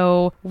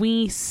 So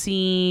we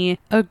see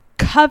a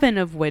coven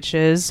of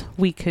witches,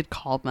 we could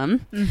call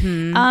them,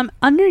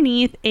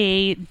 underneath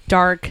a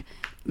dark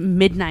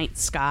midnight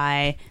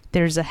sky.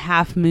 There's a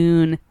half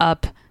moon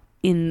up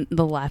in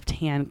the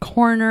left-hand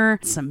corner,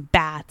 some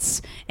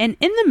bats, and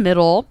in the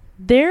middle,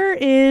 there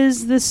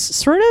is this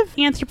sort of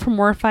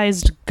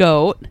anthropomorphized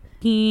goat.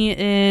 He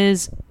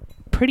is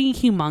pretty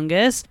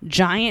humongous,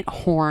 giant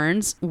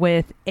horns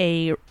with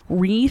a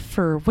wreath,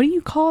 or what do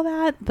you call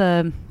that?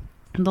 The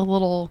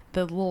little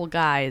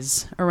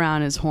guys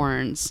around his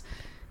horns.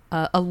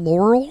 A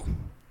laurel?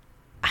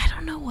 I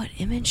don't know what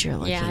image you're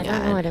looking at. Yeah, I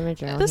don't know what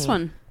image you're This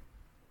one.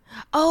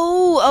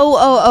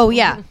 Oh,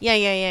 yeah.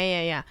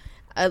 Yeah.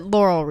 A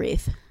laurel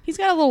wreath. He's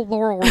got a little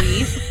laurel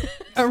wreath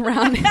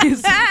around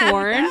his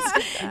horns,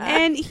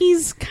 and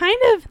he's kind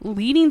of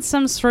leading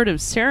some sort of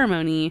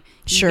ceremony.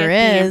 Sure you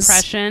get the is.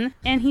 impression.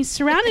 And he's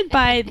surrounded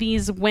by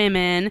these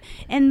women,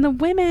 and the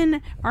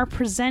women are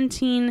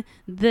presenting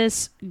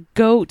this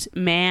goat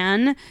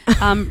man,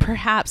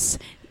 perhaps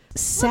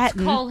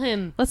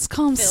Satan. Let's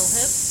call him Philip.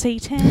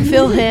 Satan.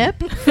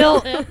 Philip.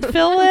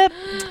 Philip.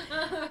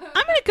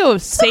 I'm gonna go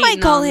with Some Satan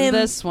might call on him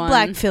this one.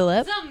 Black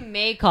Philip. Some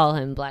may call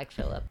him Black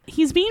Phillip.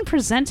 He's being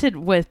presented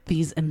with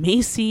these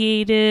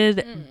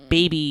emaciated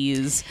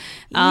babies.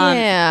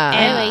 Yeah.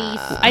 And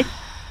I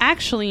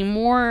actually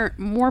more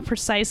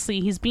precisely,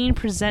 he's being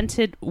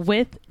presented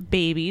with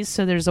babies.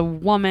 So there's a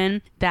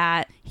woman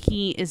that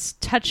he is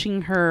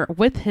touching her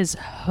with his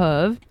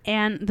hoof,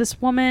 and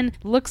this woman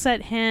looks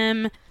at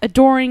him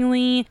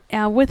adoringly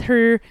with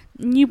her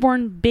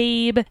newborn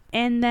babe,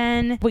 and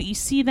then what you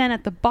see then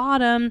at the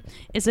bottom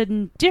is a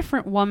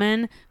different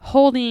woman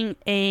holding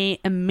a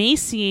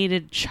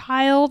emaciated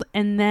child,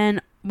 and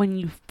then when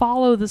you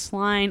follow this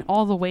line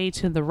all the way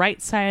to the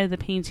right side of the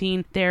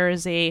painting, there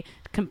is a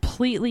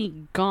completely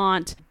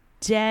gaunt,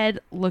 dead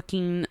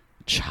looking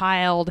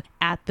child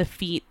at the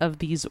feet of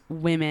these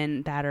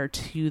women that are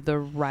to the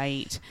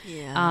right.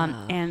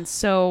 And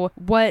so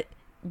what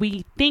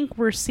we think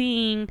we're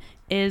seeing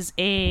is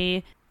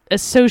a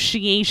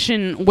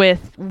association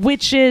with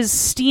witches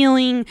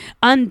stealing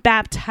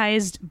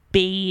unbaptized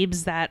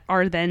babes that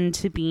are then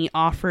to be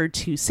offered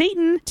to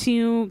Satan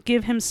to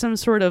give him some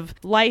sort of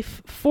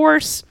life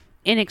force.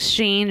 In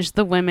exchange,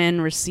 the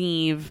women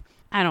receive,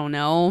 I don't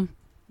know,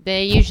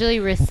 They usually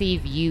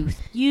receive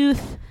youth.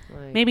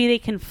 Maybe they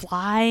can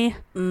fly.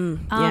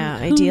 Yeah,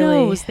 Who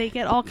ideally. knows? They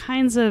get all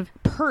kinds of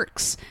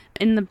perks.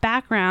 In the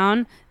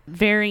background,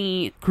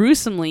 very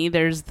gruesomely,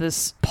 there's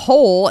this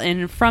pole,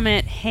 and from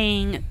it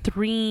hang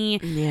 3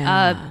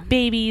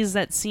 babies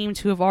that seem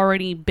to have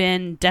already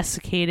been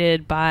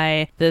desiccated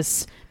by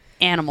this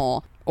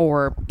animal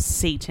or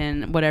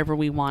Satan, whatever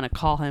we want to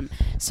call him.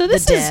 So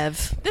this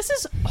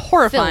is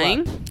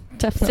horrifying.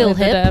 Definitely Phil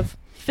Hip.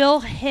 Phil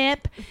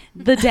Hip,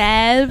 the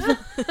Dev.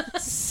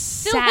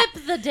 Philip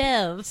the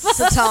Dev.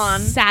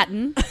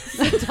 Satan.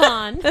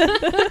 Satan.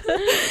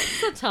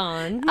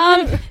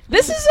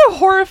 This is a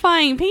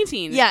horrifying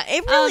painting. Yeah,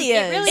 it really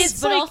is. It really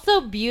is, but like-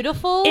 also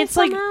beautiful. It's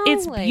somehow.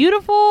 it's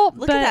beautiful.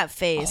 Look but at that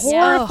face.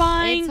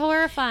 Horrifying. It's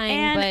horrifying,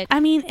 And but I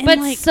mean, and but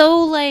like,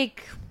 so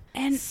like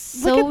and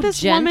so look at this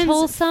gentle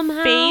woman's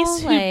somehow,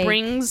 face like- who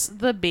brings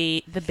the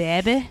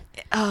baby.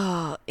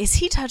 Oh, is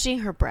he touching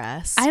her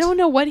breast? I don't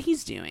know what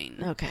he's doing.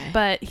 Okay.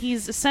 But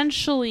he's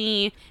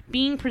essentially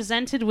being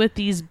presented with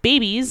these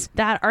babies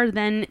that are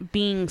then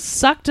being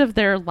sucked of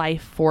their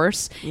life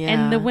force. Yeah.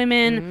 And the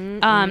women,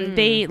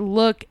 they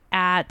look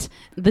at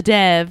the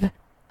Dev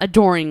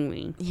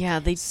adoringly. Yeah,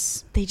 they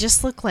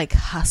just look like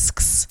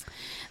husks.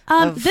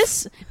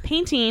 This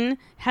painting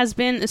has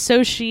been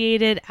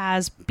associated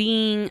as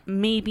being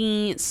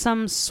maybe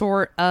some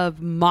sort of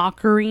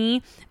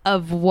mockery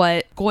of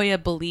what Goya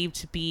believed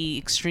to be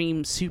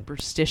extreme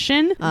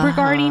superstition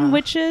regarding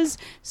witches.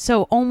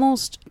 So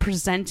almost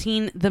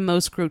presenting the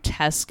most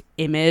grotesque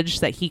image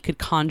that he could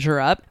conjure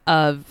up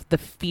of the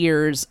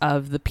fears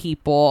of the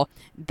people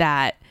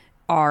that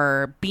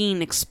are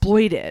being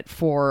exploited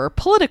for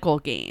political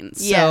gain.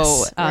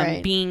 Yes, So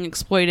right. being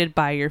exploited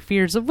by your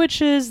fears of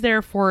witches,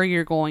 therefore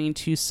you're going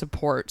to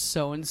support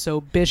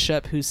so-and-so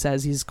bishop who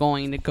says he's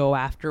going to go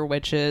after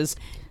witches.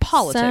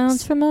 Politics.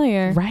 Sounds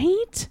familiar.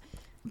 Right?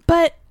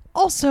 But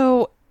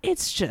also,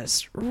 it's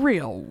just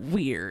real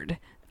weird.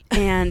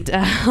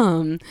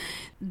 And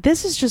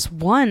this is just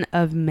one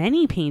of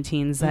many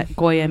paintings that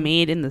Goya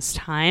made in this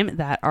time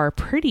that are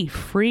pretty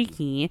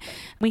freaky.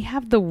 We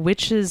have The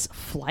Witch's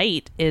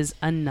Flight is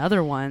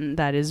another one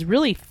that is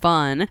really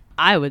fun,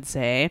 I would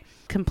say.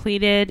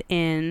 Completed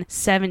in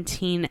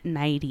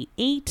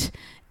 1798.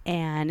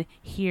 And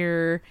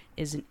here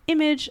is an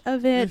image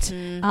of it.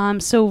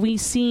 So we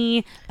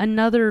see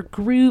another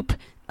group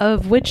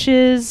of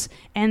witches,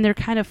 and they're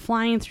kind of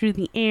flying through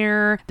the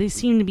air. They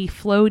seem to be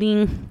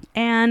floating,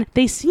 and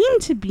they seem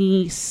to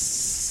be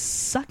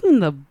sucking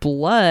the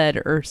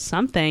blood or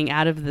something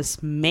out of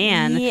this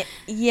man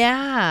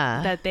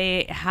Yeah. that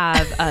they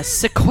have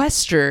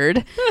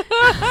sequestered.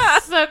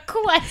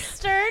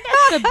 sequestered.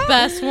 The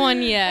best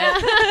one yet.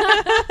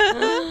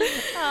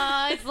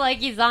 It's like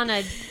he's on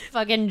a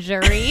fucking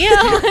jury.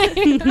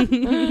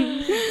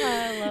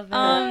 I love it.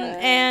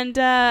 And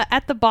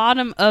at the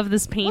bottom of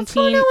this painting, What's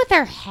going on with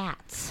their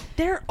hats?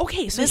 they're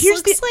okay. So This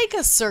here's looks the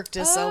like a Cirque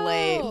du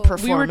Soleil Oh.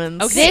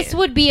 performance. okay. This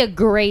would be a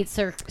great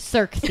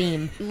Cirque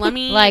theme. Let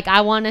me Like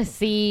I want to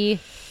see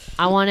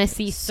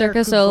Cirque Cirque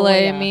du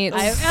Soleil Goya.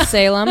 meets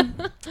Salem.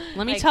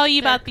 let me Like tell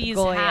you about Cirque these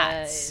Goya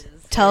hats. is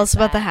Tell us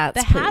about the that.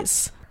 hats, The please.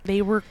 hats,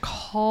 they were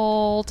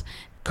called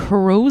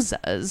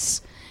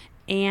carrozas,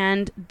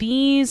 and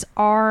these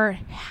are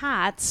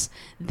hats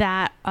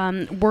that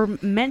were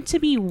meant to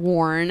be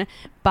worn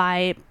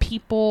by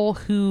people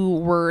who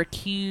were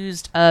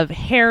accused of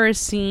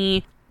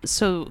heresy.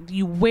 So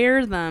you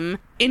wear them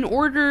in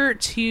order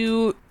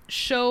to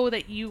show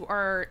that you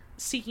are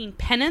seeking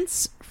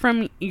penance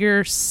from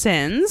your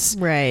sins.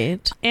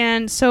 Right.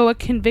 And so a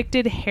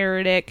convicted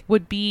heretic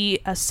would be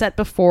set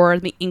before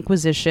the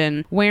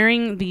Inquisition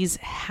wearing these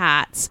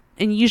hats.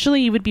 And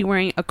usually you would be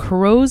wearing a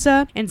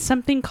carroza and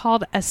something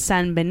called a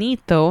San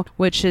Benito,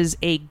 which is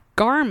a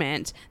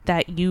garment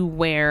that you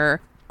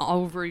wear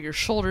over your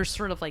shoulders,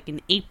 sort of like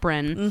an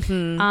apron.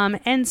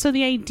 And so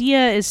the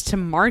idea is to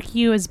mark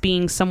you as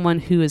being someone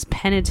who is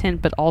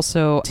penitent, but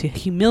also to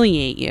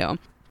humiliate you.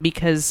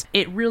 Because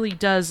it really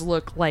does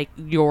look like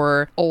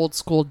your old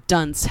school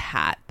dunce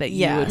hat that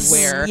you would Yes.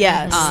 wear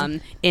Yes.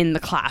 in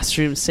the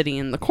classroom sitting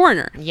in the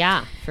corner.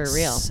 Yeah, for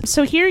real.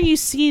 So here you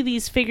see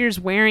these figures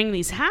wearing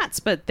these hats,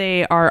 but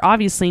they are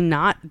obviously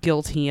not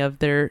guilty of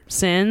their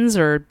sins,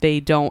 or they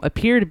don't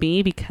appear to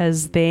be,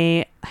 because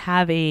they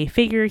have a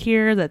figure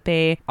here that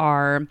they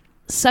are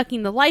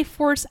sucking the life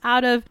force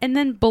out of, and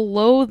then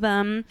below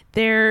them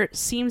there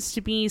seems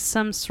to be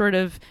some sort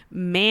of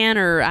man,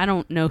 or I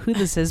don't know who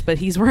this is, but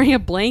he's wearing a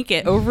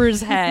blanket over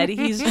his head.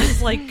 He's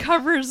just like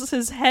covers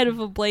his head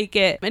with a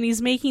blanket, and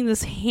he's making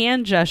this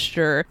hand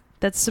gesture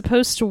that's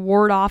supposed to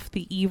ward off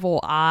the evil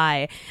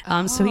eye.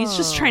 So he's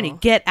just trying to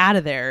get out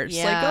of there. It's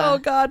like, Yeah. oh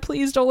God,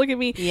 please don't look at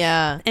me.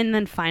 Yeah. And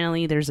then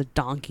finally there's a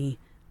donkey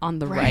on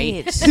the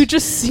Right. right who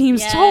just seems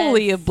Yes.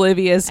 totally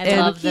oblivious. I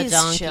and love the he's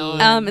donkey.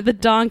 chilling. the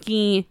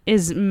donkey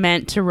is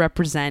meant to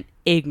represent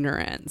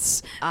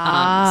ignorance.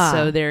 Ah.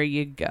 So there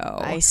you go.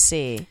 I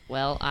see.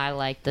 Well, I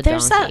like the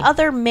There's donkey. that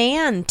other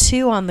man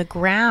too on the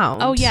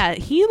ground. Oh yeah,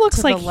 he looks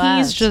To the like he's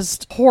left.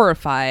 just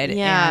horrified.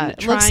 Yeah, and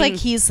it looks trying-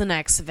 like he's the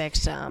next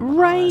victim.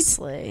 Right.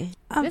 Honestly.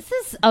 This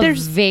is a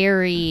there's-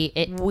 very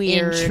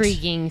Weird.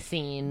 intriguing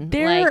scene.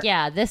 There- Like,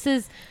 yeah, this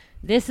is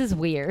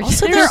weird.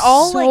 Also, They're they're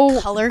all so-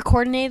 like color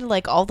coordinated.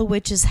 Like all the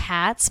witches'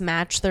 hats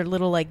match their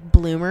little like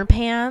bloomer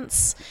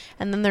pants,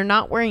 and then they're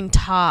not wearing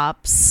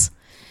tops.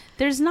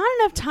 There's not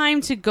enough time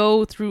to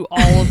go through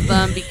all of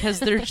them because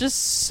they're just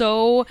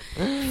so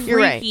You're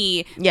right.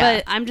 freaky. Yeah.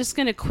 But I'm just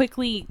going to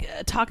quickly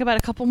talk about a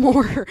couple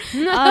more.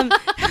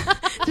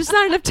 There's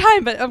not enough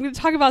time, but I'm going to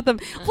talk about them.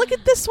 Look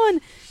at this one.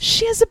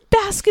 She has a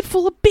basket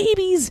full of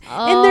babies.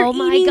 and they're Oh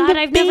my eating God, the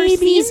I've never seen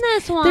babies.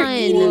 this They're one.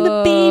 eating the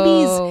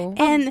Whoa.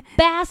 babies. And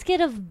Basket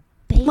of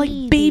babies.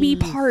 like baby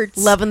parts.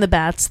 Loving the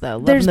bats though.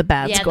 Loving There's- the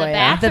bats. Yeah, the Goya.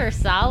 bats are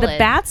solid. the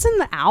bats and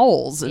the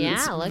owls. And Yeah,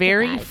 it's look at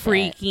very that shit.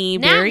 freaky,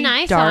 Not very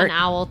nice dark. on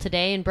Owl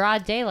today in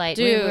broad daylight.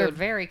 We were Dude.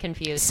 very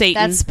confused.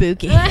 Satan. That's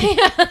spooky.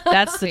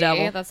 That's the See,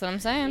 devil. that's what I'm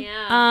saying.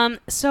 Yeah.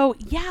 So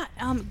yeah,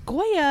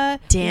 Goya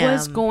Damn.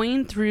 was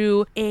going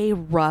through a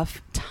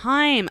rough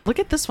time. Look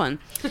at this one.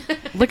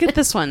 Look at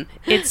this one.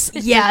 It's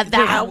Yeah,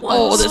 that Oh,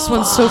 one's this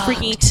one's so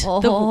freaky.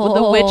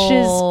 The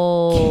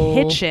witch's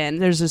kitchen.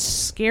 There's a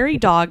scary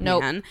dog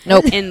man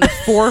in the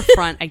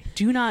forefront. I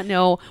do not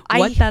know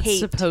what that's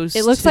supposed to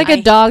It looks like be.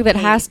 a dog that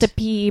has to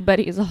pee, but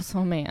he's also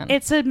a man.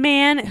 It's a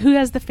man who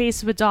has the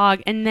face of a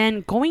dog, and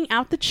then going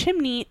out the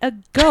chimney, a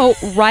goat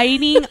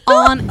riding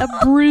on a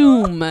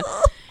broom.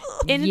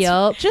 And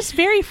Yup. it's just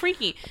very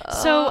freaky.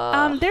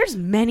 So there's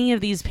many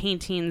of these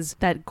paintings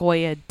that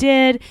Goya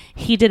did.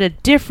 He did a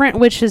different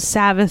Witch's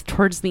Sabbath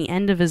towards the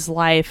end of his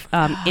life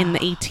in the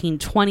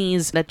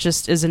 1820s. That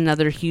just is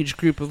another huge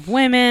group of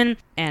women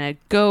and a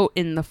goat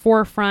in the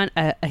forefront,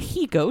 a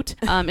he-goat.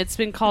 It's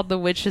been called the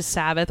Witch's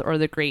Sabbath or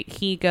the Great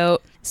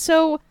He-Goat.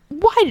 So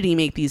why did he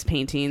make these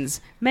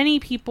paintings? Many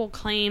people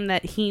claim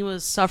that he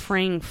was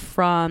suffering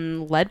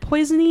from lead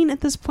poisoning at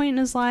this point in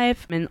his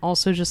life and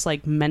also just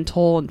like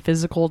mental and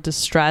physical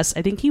distress.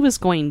 I think he was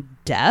going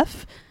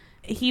deaf.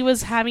 He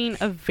was having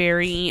a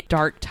very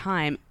dark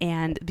time,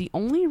 and the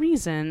only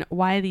reason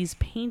why these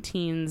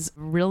paintings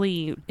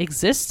really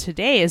exist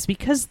today is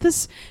because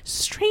this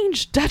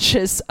strange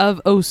Duchess of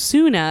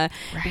Osuna,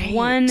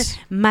 one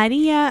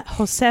Maria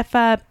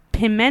Josefa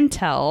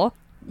Pimentel,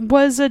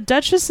 was a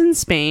duchess in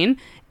Spain,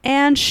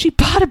 and she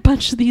bought a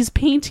bunch of these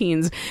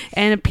paintings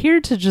and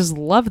appeared to just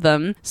love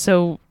them.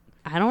 So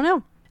I don't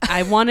know.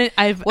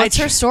 What's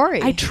her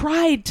story? I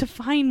tried to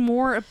find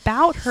more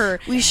about her.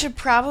 We should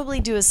probably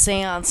do a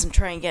seance and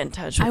try and get in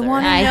touch with her.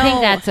 I think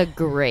that's a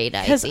great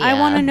idea. Because I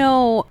want to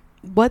know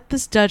what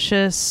this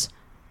duchess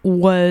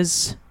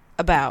was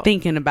about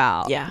thinking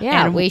about. Yeah.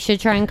 Yeah, And we should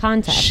try and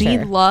contact she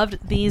her. loved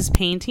these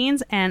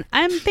paintings, and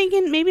I'm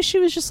thinking maybe she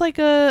was just like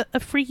a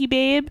freaky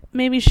babe.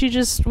 Maybe she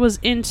just was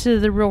into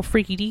the real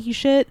freaky deaky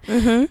shit.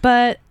 Mm-hmm.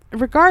 But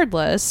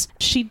regardless,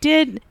 she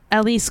did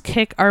at least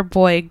kick our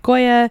boy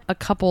Goya a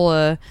couple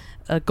of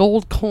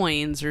gold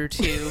coins or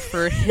two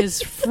for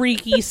his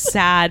freaky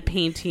sad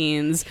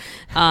paintings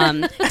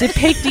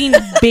depicting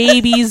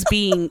babies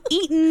being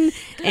eaten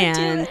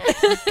and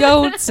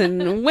goats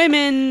and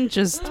women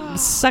just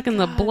sucking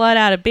the blood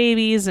out of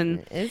babies.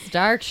 And It's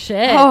dark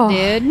shit, Oh.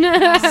 dude.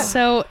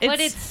 so But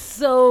it's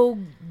so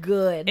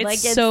good. It's Like,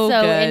 it's so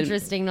so good.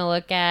 interesting to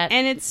look at.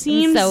 and it I'm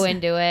seems so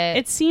into it.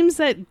 It seems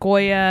that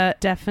Goya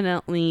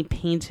definitely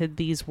painted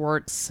these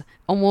works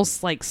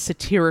almost like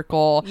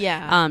satirical,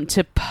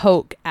 to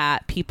poke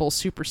at people's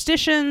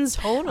superstitions,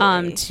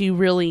 Totally. to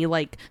really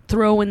like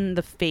throw in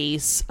the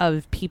face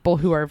of people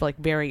who are like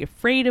very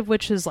afraid of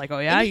witches. Like, oh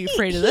yeah, are you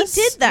afraid of this?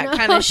 He did that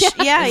kind of shit.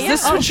 Yeah, Is yeah.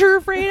 this what you're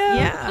afraid of?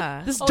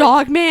 Yeah. This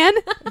dog man,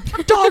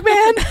 dog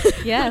man.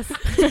 yes.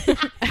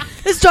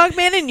 This dog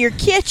man in your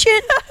kitchen.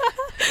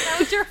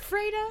 What you're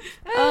afraid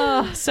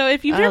of? So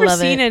if you've I never love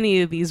seen it.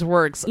 any of these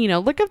works,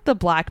 look up the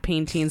black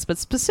paintings, but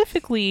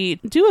specifically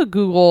do a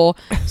Google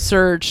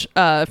search,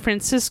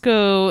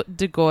 Francisco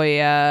de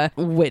Goya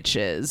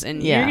witches,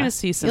 and you're Yeah. gonna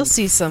see some You'll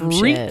see some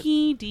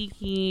freaky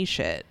deaky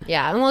shit.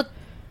 Yeah, and we'll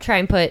try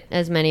and put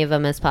as many of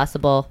them as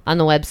possible on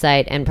the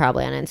website and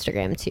probably on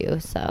Instagram too.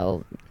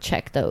 So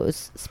check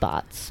those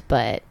spots.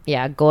 But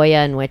yeah, Goya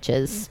and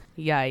witches.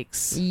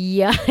 Yikes!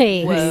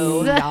 Yikes.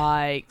 Whoa!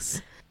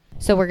 Yikes!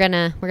 So we're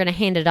gonna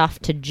hand it off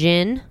to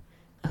Jin,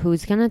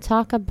 who's gonna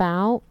talk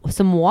about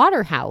some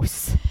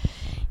Waterhouse.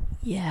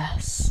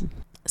 Yes.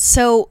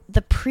 So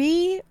the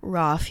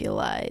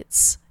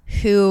pre-Raphaelites,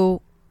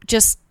 who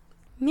just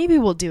maybe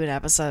we'll do an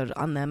episode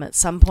on them at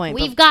some point.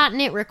 We've gotten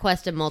it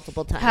requested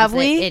multiple times. Have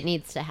we? It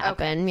needs to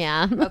happen.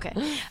 Yeah. Okay.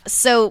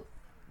 So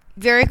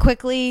very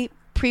quickly,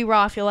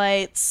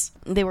 pre-Raphaelites,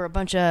 they were a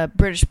bunch of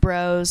British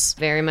bros,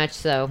 Very much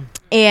so.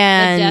 The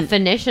and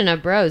definition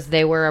of bros,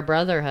 they were a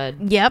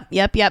brotherhood. Yep.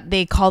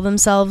 They call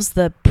themselves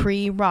the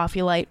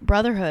Pre-Raphaelite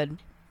Brotherhood,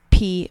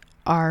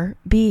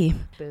 PRB.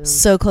 Boom.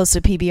 So close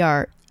to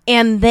PBR.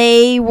 And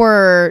they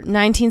were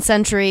 19th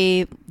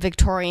century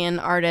Victorian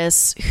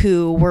artists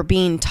who were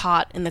being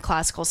taught in the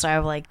classical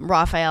style. Like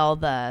Raphael,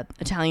 the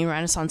Italian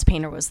Renaissance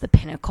painter, was the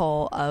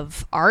pinnacle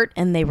of art,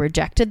 and they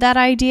rejected that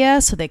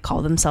idea, so they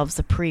called themselves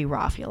the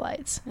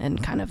pre-Raphaelites,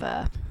 and kind of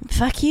a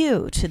fuck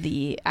you to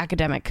the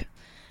academic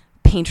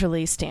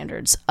painterly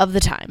standards of the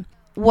time.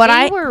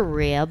 They were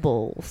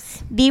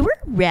rebels. They were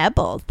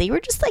rebels. They were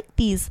just like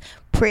these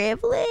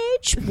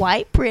privileged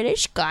white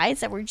British guys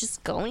that were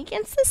just going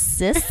against the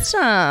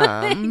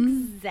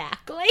system.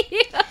 Exactly.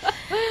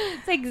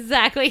 It's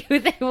exactly who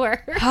they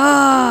were.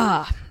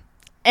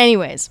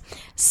 Anyways,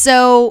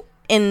 so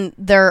in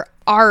their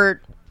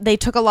art, they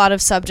took a lot of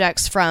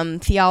subjects from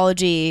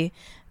theology,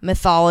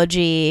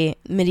 mythology,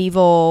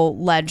 medieval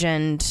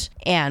legend,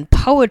 and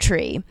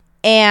poetry.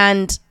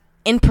 And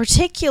in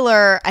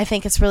particular, I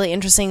think it's really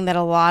interesting that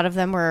a lot of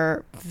them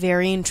were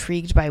very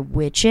intrigued by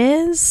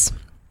witches.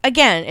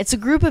 Again, it's a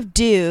group of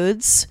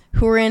dudes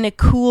who were into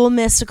cool,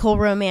 mystical,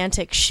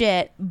 romantic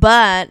shit,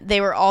 but they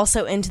were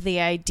also into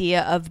the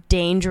idea of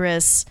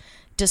dangerous,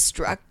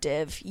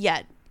 destructive,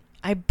 yet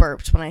I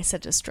burped when I said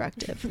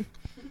destructive.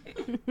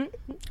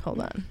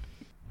 Hold on.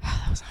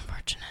 Oh, that was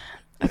unfortunate.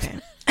 Okay.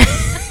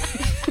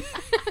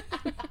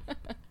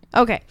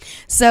 Okay,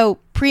 so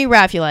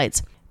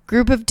pre-Raphaelites,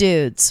 group of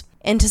dudes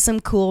into some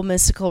cool,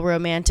 mystical,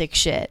 romantic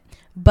shit.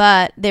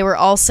 But they were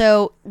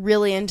also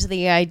really into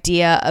the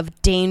idea of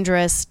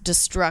dangerous,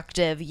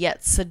 destructive,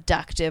 yet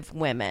seductive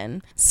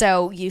women.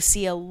 So you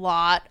see a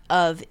lot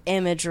of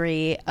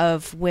imagery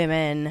of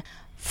women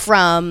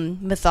from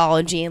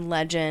mythology and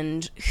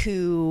legend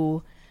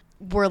who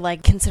were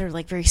like considered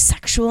like very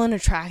sexual and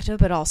attractive,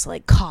 but also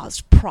like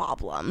caused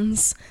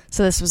problems.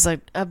 So this was a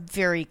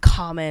very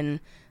common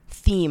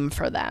theme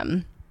for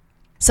them.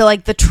 So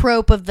like the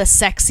trope of the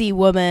sexy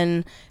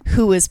woman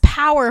who is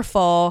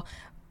powerful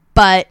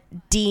but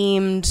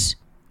deemed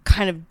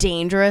kind of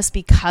dangerous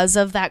because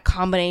of that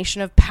combination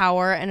of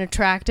power and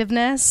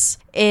attractiveness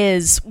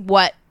is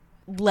what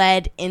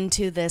led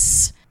into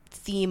this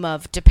theme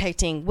of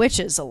depicting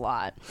witches a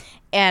lot.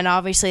 And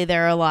obviously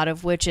there are a lot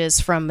of witches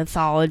from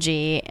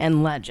mythology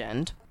and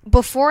legend.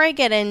 Before I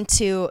get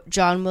into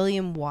John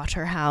William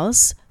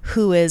Waterhouse,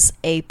 who is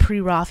a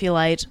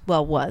pre-Raphaelite,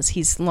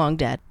 he's long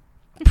dead,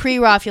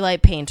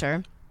 pre-Raphaelite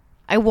painter,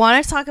 I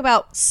want to talk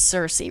about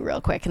Circe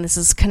real quick, and this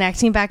is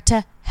connecting back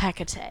to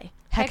Hecate.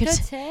 Hecate.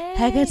 Shouts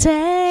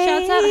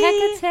out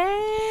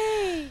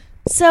Hecate.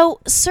 So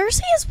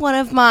Circe is one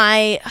of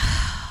my,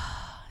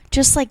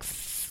 just like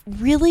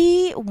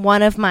really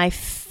one of my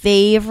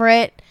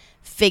favorite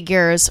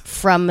figures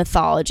from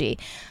mythology.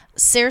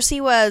 Circe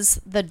was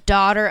the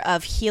daughter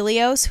of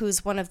Helios, who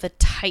was one of the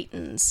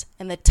Titans,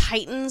 and the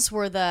Titans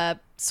were the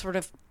sort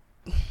of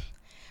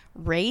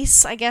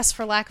race, I guess,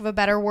 for lack of a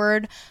better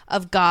word,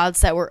 of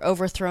gods that were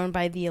overthrown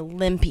by the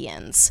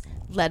Olympians,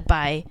 led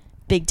by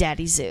Big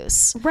Daddy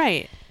Zeus.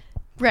 Right.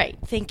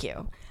 Thank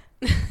you.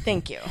 I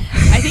think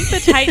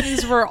the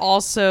Titans were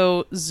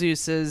also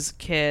Zeus's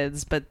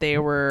kids, but they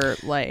were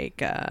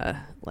like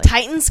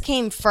Titans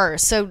came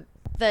first. So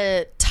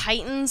the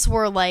Titans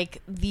were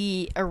like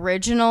the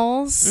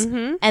originals,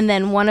 and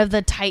then one of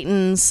the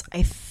Titans,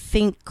 I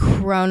think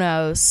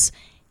Kronos,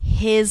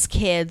 his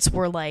kids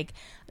were like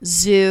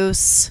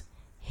Zeus,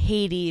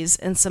 Hades,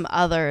 and some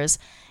others.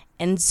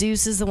 And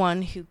Zeus is the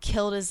one who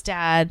killed his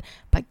dad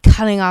by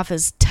cutting off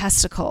his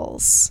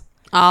testicles.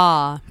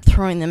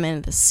 Throwing them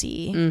into the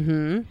sea.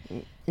 And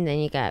then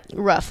you got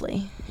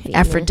roughly Venus.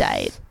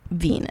 Aphrodite,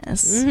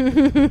 Venus.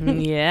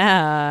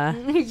 Yeah.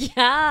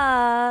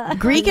 Yeah.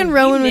 Greek and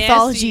Roman Nasty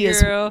mythology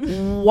is girl.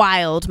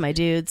 wild, my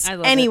dudes. I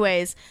love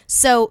Anyways,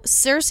 so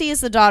Circe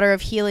is the daughter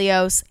of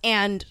Helios,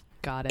 and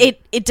Got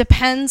it. It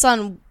depends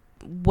on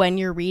when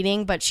you're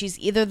reading, but she's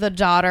definitely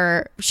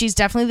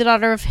the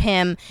daughter of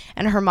him,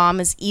 and her mom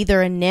is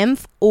either a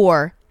nymph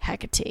or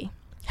Hecate.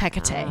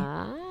 Hecate.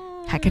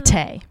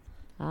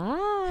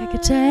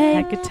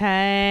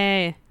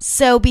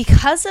 So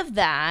because of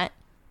that,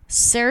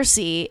 Circe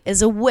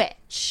is a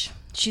witch.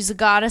 She's a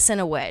goddess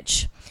and a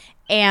witch,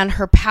 and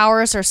her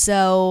powers are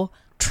so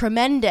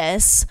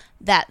tremendous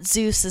that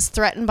Zeus is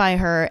threatened by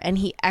her, and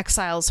he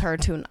exiles her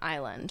to an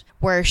island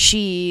where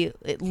she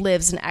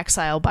lives in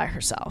exile by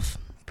herself,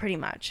 pretty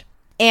much.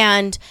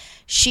 And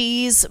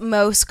she's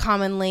most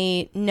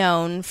commonly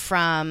known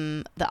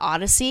from the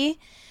Odyssey.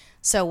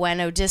 So when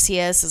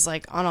Odysseus is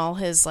like on all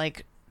his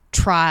like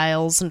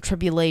trials and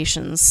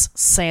tribulations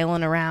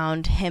sailing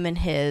around, him and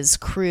his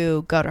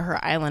crew go to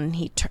her island,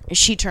 and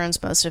she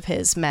turns most of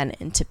his men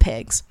into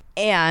pigs.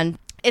 And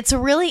it's a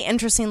really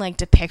interesting like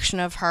depiction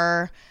of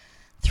her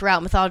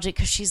throughout mythology,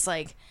 because she's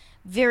like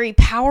very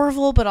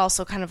powerful, but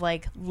also kind of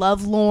like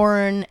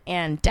lovelorn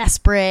and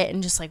desperate,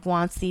 and just like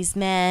wants these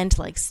men to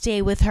like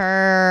stay with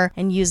her,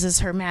 and uses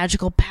her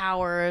magical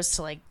powers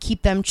to like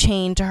keep them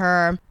chained to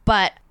her.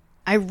 But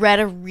I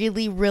read a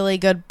really, really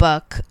good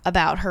book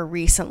about her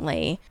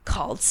recently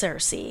called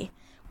Circe,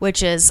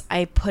 which is,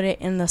 I put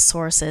it in the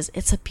sources.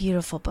 It's a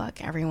beautiful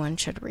book. Everyone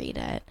should read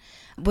it,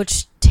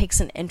 which takes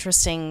an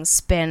interesting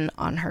spin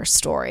on her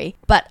story.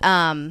 But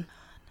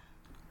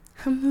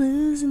I'm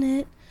losing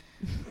it.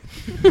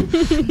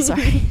 I'm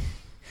sorry.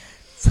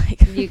 It's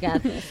like, You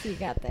got this. You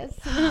got this.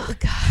 oh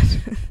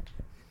God.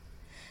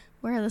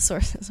 Where are the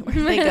sources? Where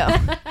did they go?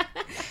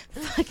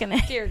 Fucking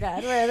A. Dear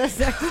God, where are the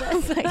sources?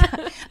 Oh my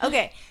God.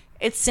 Okay,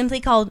 it's simply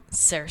called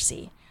Circe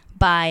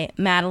by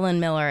Madeline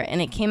Miller,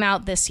 and it came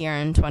out this year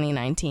in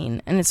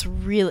 2019. And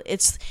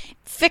it's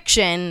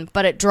fiction,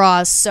 but it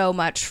draws so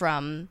much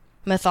from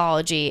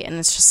mythology, and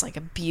it's just like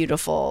a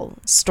beautiful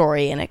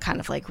story, and it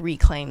kind of like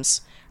reclaims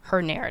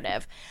her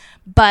narrative.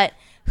 But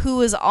who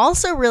was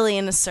also really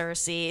into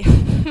Circe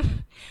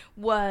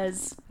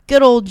was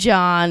good old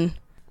John.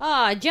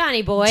 Oh,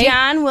 Johnny boy.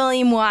 John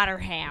William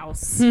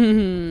Waterhouse.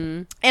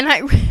 And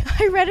I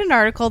read an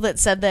article that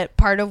said that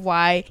part of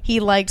why he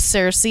liked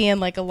Circe and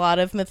like a lot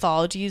of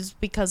mythologies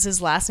because his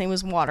last name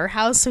was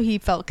Waterhouse, so he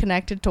felt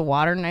connected to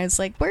water. And I was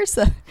like, where's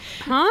the...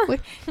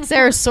 Is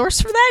there a source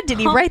for that? Did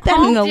he write that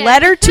in a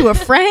letter to a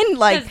friend?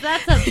 Like,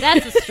 that's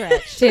a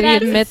stretch. Did he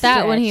That's a admit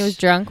that when he was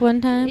stretch. drunk one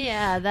time?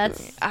 Yeah,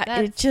 that's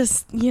it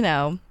just,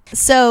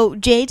 So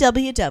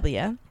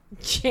JWW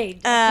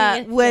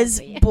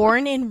was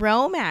born in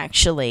Rome,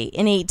 actually,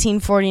 in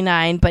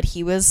 1849, but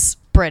he was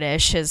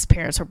British. His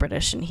parents were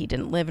British, and he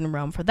didn't live in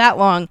Rome for that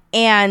long.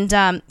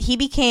 And he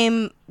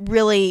became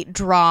really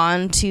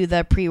drawn to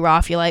the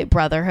pre-Raphaelite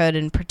Brotherhood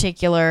in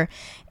particular,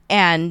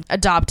 and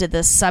adopted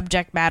the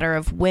subject matter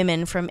of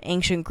women from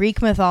ancient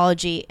Greek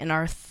mythology and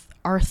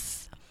Arthurian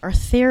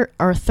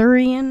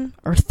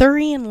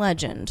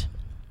legend.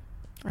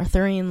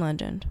 Arthurian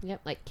legend.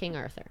 Yep, like King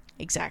Arthur.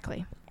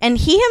 Exactly. And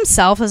he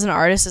himself as an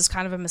artist is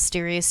kind of a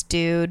mysterious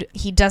dude.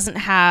 He doesn't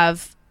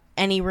have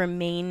any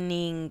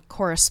remaining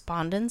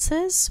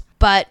correspondences,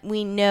 but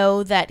we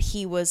know that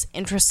he was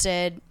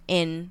interested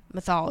in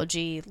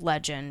mythology,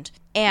 legend,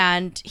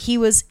 and he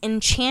was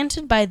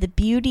enchanted by the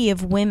beauty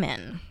of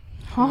women.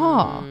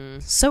 Oh,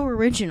 so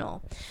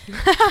original.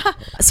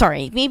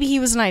 Sorry, maybe he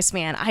was a nice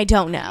man. I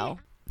don't know.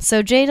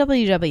 So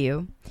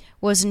JWW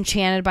was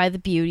enchanted by the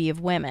beauty of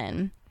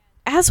women.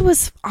 As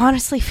was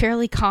honestly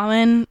fairly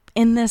common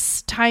in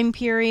this time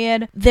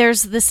period,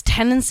 there's this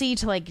tendency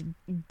to like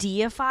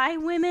deify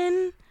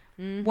women,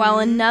 while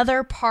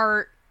another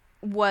part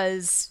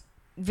was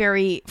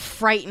very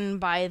frightened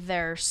by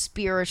their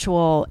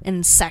spiritual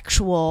and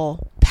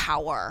sexual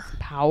power.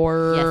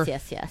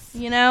 Yes.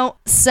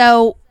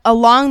 So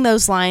along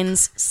those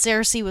lines,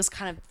 Circe was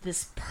kind of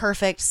this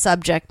perfect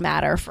subject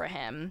matter for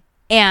him.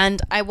 And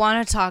I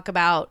want to talk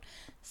about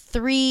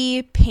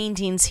 3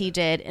 paintings he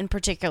did in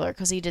particular,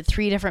 because he did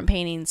 3 different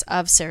paintings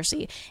of Circe,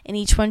 and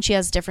each one she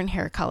has different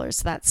hair colors,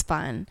 so that's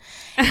fun.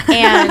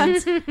 And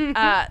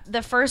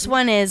the first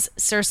one is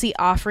Circe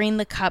offering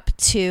the cup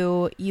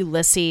to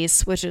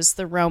Ulysses, which is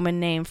the Roman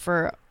name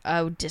for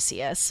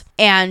Odysseus.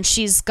 And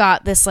she's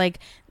got this like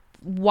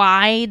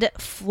wide,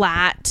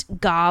 flat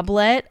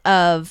goblet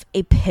of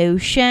a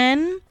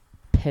potion.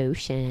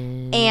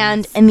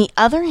 And in the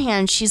other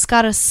hand, she's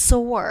got a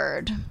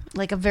sword,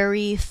 like a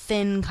very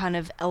thin, kind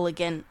of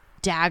elegant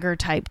dagger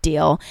type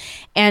deal.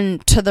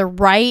 And to the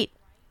right,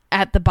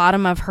 at the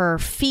bottom of her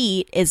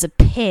feet, is a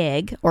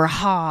pig or a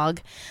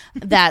hog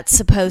that's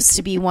supposed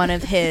to be one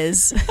of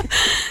his.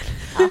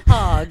 A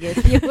hog,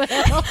 if you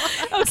will.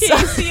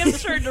 Okay, see, I'm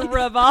starting to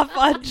rub off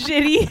on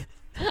Ginny.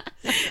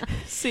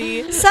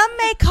 See, some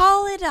may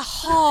call it a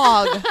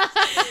hog.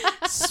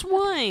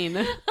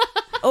 Swine.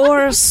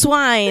 Or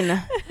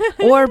swine.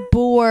 Or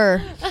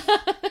boar.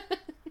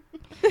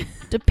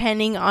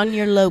 Depending on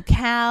your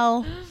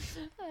locale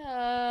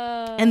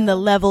and the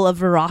level of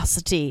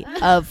ferocity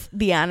of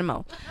the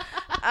animal.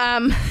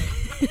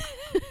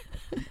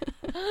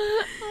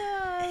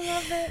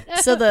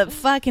 So the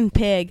fucking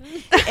pig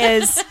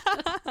is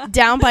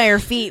down by her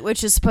feet,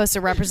 which is supposed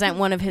to represent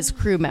one of his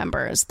crew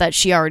members that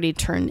she already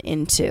turned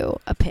into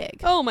a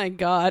pig. Oh my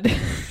God.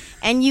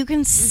 And you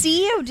can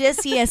see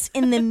Odysseus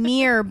in the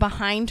mirror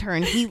behind her,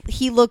 and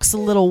he looks a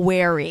little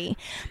wary.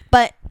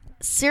 But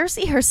Circe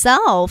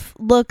herself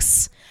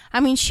looks, I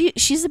mean,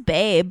 she's a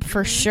babe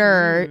for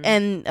sure.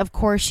 And of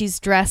course she's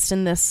dressed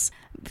in this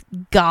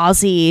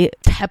gauzy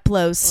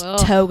peplos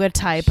toga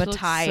type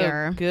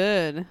attire. So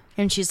good.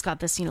 And she's got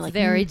this, like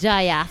very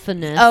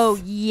diaphanous. Oh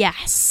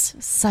yes,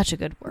 such a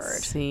good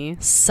word. See,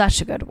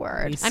 such a good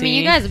word. I mean,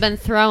 you guys have been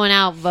throwing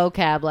out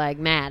vocab like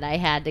mad. I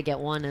had to get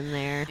one in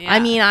there. Yeah. I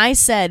mean, I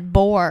said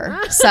boar,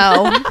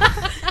 so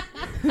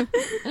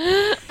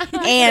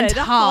and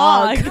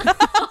hog.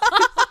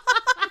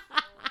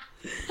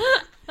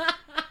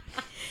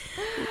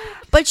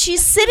 But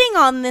she's sitting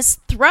on this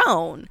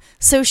throne,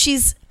 so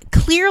she's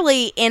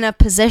clearly in a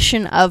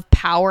position of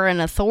power and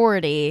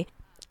authority.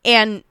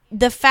 And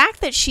the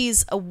fact that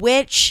she's a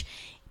witch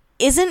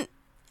isn't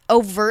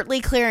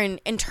overtly clear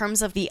in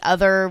terms of the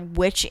other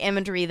witch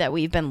imagery that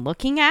we've been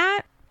looking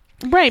at.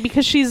 Right,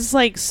 because she's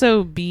like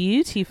so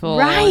beautiful.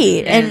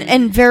 Right,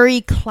 and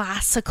very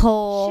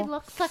classical. She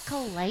looks like a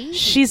lady.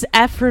 She's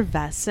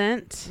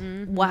effervescent.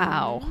 Mm-hmm.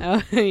 Wow.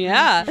 Oh,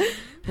 yeah.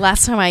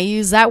 Last time I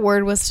used that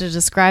word was to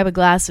describe a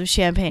glass of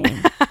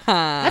champagne.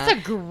 That's a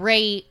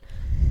great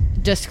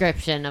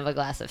description of a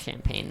glass of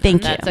champagne.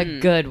 Thank That's you. a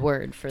good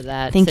word for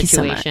that Thank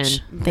situation. you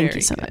so much. Thank Very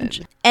you so good.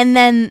 much. And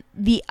then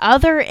the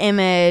other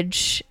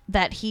image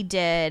that he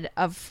did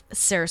of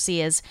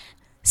Cersei is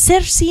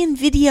Cersei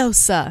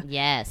Invidiosa.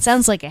 Yes.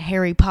 Sounds like a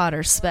Harry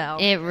Potter spell.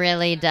 It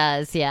really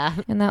does, yeah.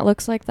 And that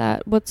looks like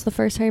that. What's the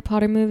first Harry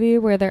Potter movie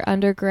where they're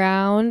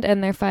underground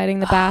and they're fighting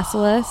the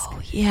basilisk?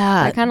 Oh,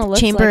 yeah. That kind of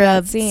looks Chamber like that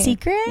of scene.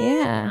 Secrets?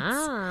 Yeah.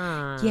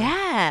 Ah.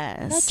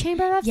 Yes. The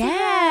Chamber of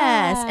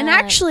Yes. And Secrets.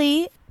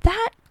 actually,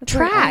 that That's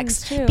where it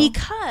tracks ends, too.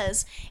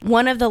 because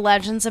one of the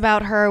legends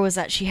about her was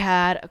that she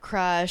had a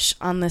crush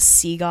on the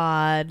sea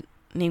god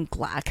named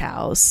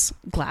Glackhouse.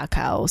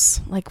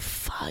 Like,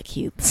 fuck,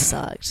 he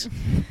sucked.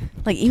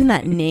 Like, even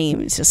that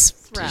name is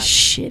just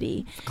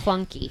shitty.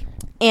 Clunky.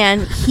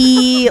 And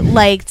he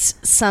liked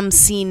some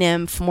sea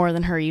nymph more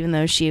than her, even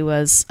though she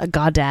was a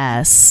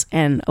goddess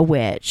and a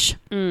witch.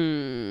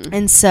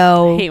 And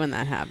so, I hate when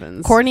that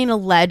happens. according to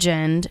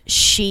legend,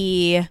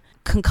 she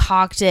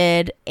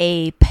concocted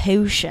a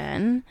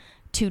potion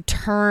to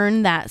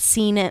turn that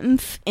sea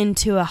nymph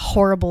into a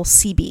horrible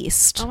sea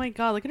beast. Oh my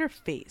god, look at her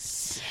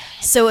face.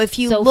 So if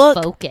you So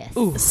look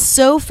focused.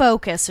 so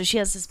focused, so she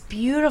has this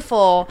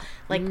beautiful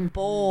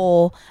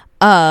bowl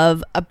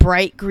of a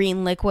bright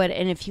green liquid,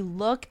 and if you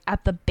look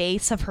at the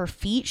base of her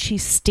feet,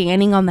 she's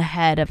standing on the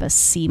head of a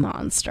sea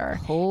monster.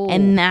 Oh.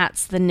 And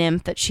that's the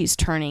nymph that she's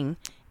turning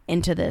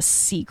into this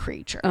sea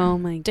creature. Oh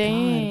my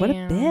god, what a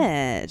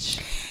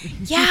bitch.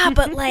 Yeah,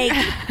 but like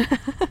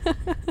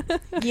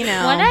you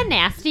know, What a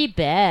nasty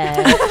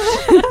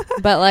bitch.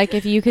 But like,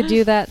 if you could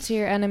do that to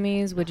your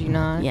enemies, would you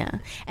not? yeah.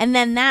 And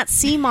then that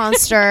sea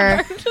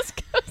monster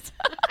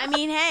I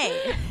mean,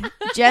 hey,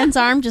 Jen's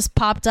arm just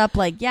popped up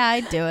like, yeah,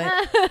 I'd do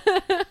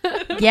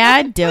it. Yeah,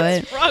 I'd do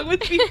it. What's wrong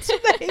with me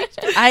today?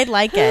 I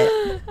like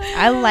it.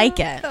 I like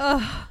it.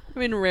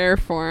 I'm in rare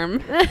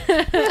form.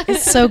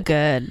 It's so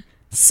good.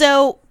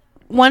 So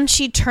once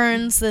she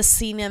turns this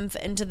sea nymph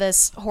into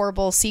this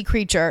horrible sea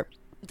creature,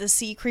 the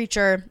sea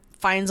creature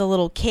finds a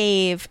little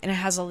cave and it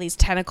has all these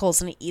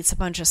tentacles and it eats a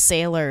bunch of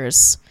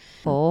sailors.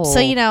 Oh. So,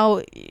 you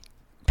know,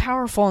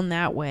 powerful in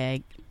that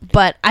way.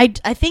 But I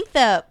think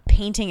the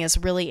painting is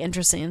really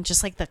interesting.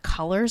 Just like the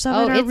colors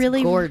of it are it's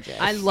really gorgeous.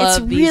 I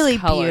love It's these really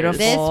colors.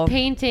 beautiful. This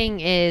painting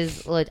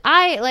is I'm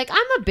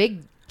a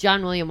big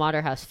John William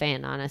Waterhouse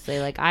fan, honestly.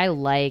 Like, I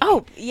like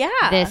Oh, yeah.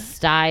 this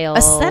style.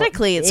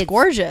 Aesthetically, it's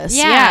gorgeous.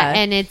 Yeah.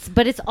 And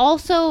it's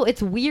also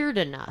weird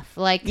enough.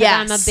 Like, 'cause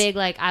I'm a Yes. big,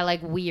 like, I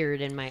like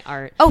weird in my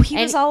art. Oh, he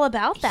And was all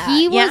about that.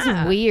 He was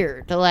Yeah.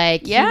 weird.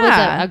 Like, he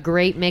Yeah. was a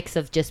great mix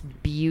of just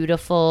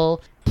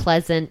beautiful,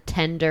 pleasant,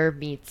 tender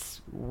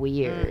meets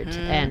weird.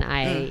 And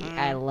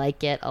I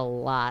like it a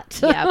lot.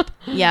 Yep.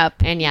 Yep.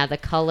 And yeah, the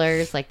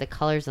colors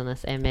in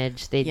this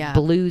image, the Yeah.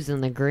 blues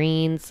and the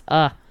greens.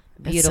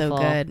 Beautiful. It's so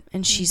good.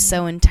 And she's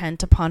so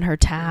intent upon her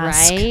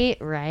task.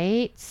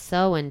 Right.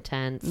 So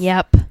intense.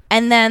 Yep.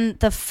 And then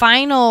the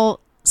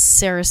final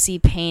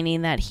Cersei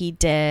painting that he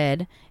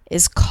did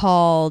is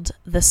called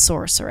The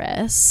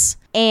Sorceress.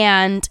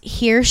 And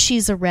here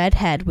she's a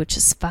redhead, which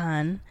is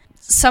fun.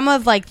 Some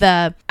of like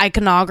the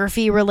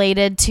iconography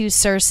related to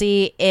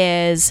Cersei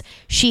is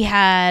she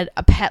had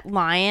a pet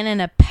lion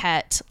and a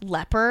pet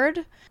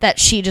leopard that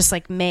she just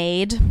like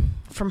made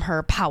from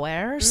her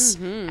powers.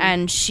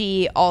 And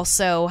she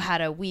also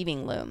had a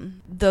weaving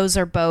loom. Those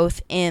are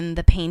both in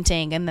the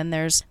painting. And then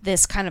there's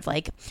this kind of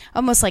like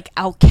almost like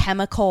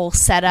alchemical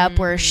setup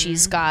where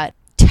she's got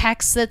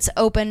text that's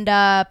opened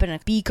up and a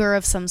beaker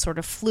of some sort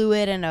of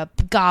fluid and a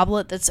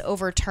goblet that's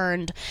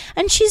overturned,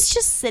 and she's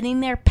just sitting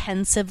there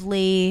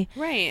pensively,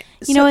 Right.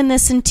 you know, in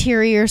this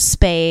interior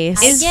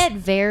space. I get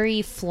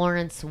very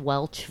Florence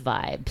Welch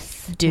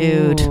vibes.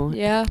 Dude. Ooh.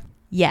 Yeah.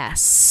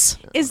 Yes.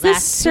 Is That's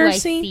this who I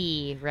Cersei?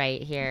 see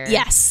right here.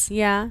 Yes.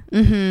 Yeah.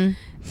 Mm-hmm.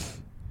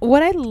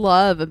 What I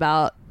love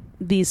about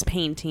these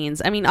paintings,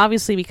 I mean,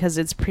 obviously because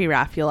it's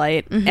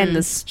pre-Raphaelite, and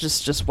this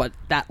is just what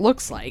that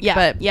looks like. Yeah.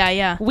 But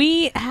Yeah.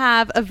 we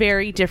have a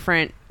very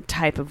different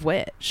type of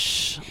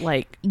witch.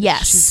 Like,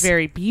 Yes. she's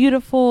very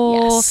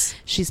beautiful. Yes.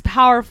 She's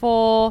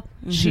powerful.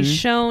 She's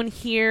shown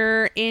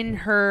here in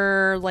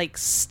her like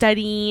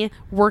study,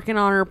 working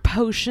on her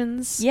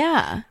potions.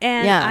 Yeah.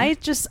 And yeah.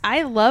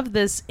 I love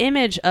this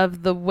image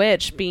of the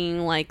witch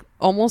being like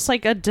almost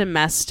like a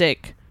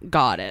domestic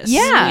goddess.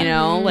 Yeah. You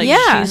know, like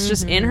Yeah. she's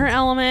just in her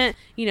element.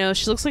 You know,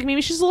 she looks like maybe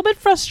she's a little bit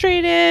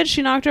frustrated.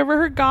 She knocked over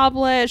her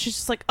goblet. She's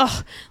just like,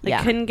 ugh, like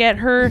Yeah. couldn't get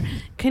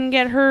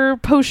her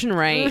potion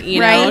right. You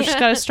know, Right. she's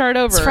got to start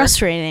over. It's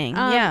frustrating.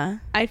 Um, yeah.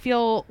 I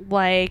feel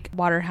like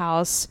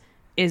Waterhouse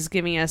is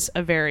giving us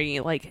a very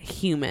like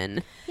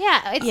human.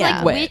 Yeah, it's Yeah.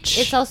 like Witch.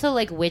 It's also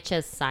like witch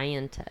as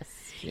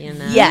scientists, you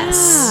know?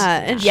 Yes. Yeah,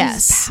 and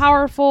Yes. she's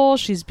powerful.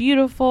 She's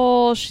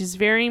beautiful. She's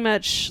very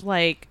much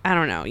like, I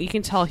don't know. You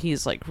can tell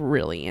he's like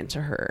really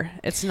into her.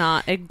 It's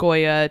not a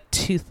Goya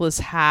toothless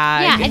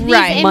hag, Yeah, and these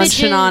Right.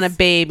 munching images- on a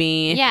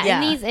baby. Yeah,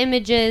 Yeah. and these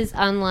images,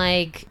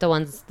 unlike the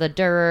ones, the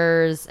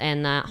Durers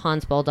and the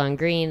Hans Baldon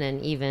Green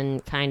and even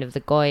kind of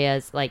the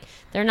Goyas, like,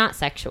 they're not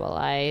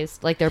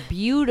sexualized. Like, they're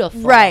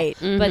beautiful. Right.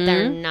 But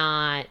they're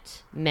not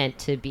meant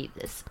to be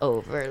this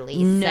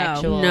overly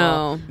sexual.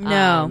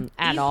 No.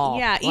 At all.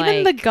 Yeah,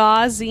 even the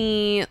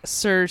gauzy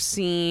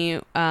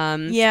Cersei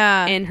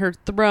in her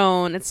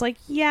throne, it's like,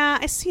 yeah,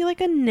 I see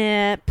like a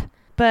nip,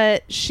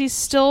 but she's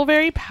still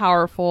very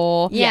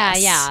powerful. Yeah,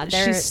 Yes.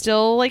 yeah. She's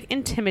still like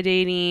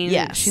intimidating.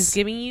 Yes. She's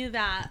giving you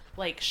that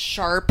like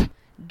sharp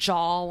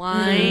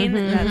jawline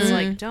that's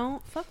like,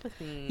 don't fuck with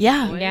me.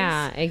 Yeah. boys.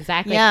 Yeah,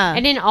 exactly. Yeah.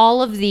 And in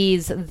all of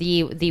these,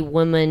 the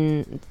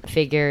woman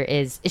figure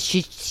is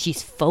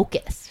she's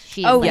focused.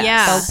 She's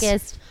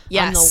focused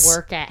on the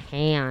work at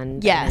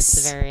hand. Yes. And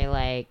it's very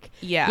like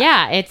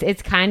Yeah.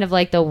 it's kind of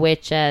like the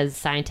witch as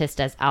scientist,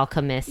 as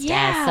alchemist,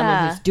 as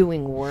someone who's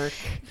doing work.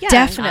 Yeah.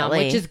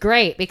 Definitely. Which is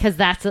great because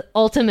that's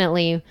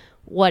ultimately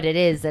what it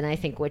is. And I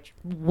think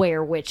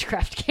where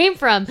witchcraft came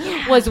from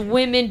was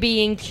women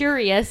being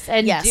curious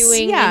and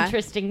doing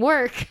interesting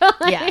work.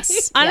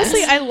 Yes.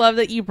 Honestly, I love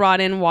that you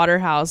brought in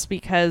Waterhouse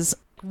because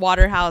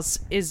Waterhouse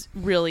is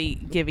really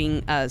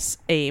giving us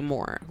a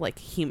more like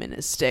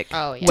humanistic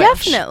Oh, yeah. witch,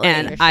 Definitely.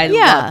 and For I sure.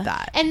 love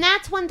that. And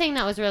that's one thing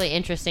that was really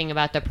interesting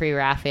about the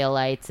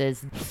pre-Raphaelites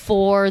is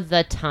for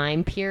the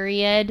time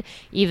period,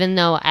 even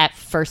though at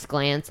first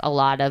glance a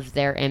lot of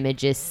their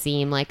images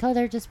seem like, oh,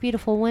 they're just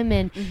beautiful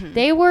women,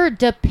 they were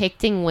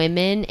depicting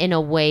women in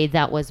a way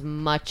that was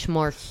much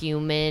more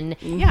human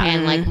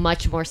and like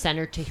much more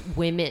centered to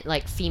women,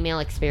 like female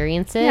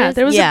experiences. Yeah,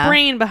 there was a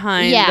brain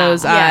behind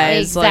those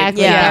eyes.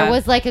 Exactly. Like, There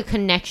was like a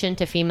connection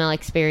to female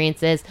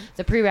experiences.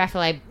 The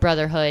pre-Raphaelite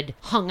Brotherhood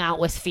hung out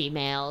with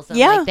females. And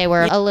like they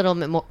were a little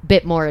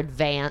bit more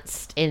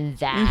advanced in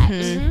that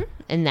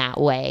in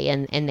that way,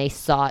 and they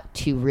sought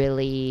to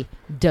really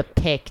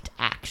depict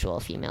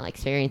actual female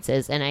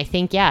experiences. And I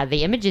think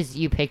the images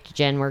you picked,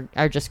 Jen,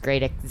 are just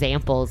great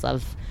examples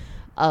of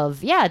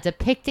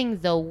depicting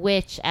the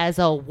witch as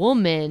a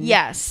woman.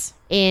 Yes.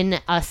 In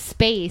a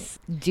space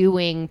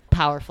doing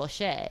powerful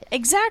shit.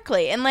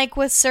 Exactly. And like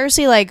with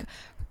Cersei, like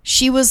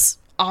she was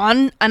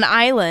on an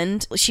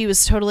island. She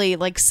was totally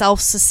like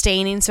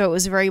self-sustaining, so it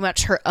was very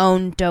much her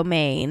own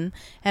domain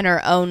and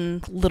her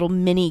own little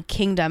mini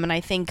kingdom. And I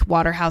think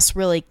Waterhouse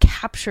really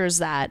captures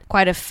that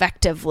quite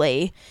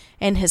effectively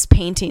in his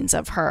paintings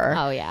of her.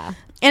 Oh yeah.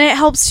 And it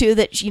helps too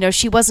that, you know,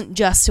 she wasn't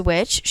just a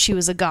witch, she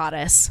was a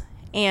goddess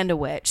and a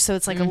witch. So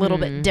it's like a little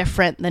bit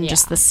different than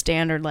just the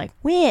standard like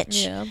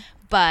witch. Yeah.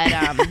 But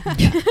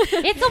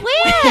It's a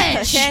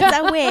witch. it's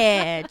a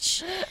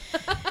witch.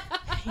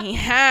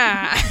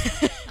 Yeah.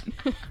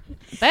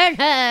 Burn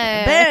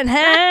her. Burn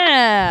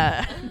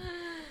her.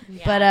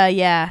 But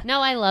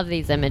No, I love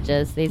these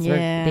images. These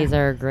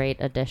are a great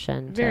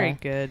addition. Very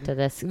good. To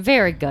this.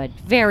 Very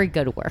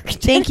good work.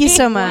 Thank you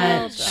so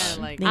much.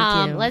 Like,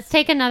 Thank you. Let's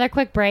take another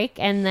quick break,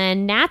 and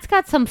then Nat's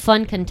got some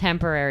fun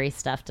contemporary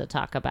stuff to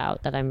talk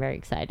about that I'm very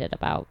excited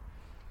about.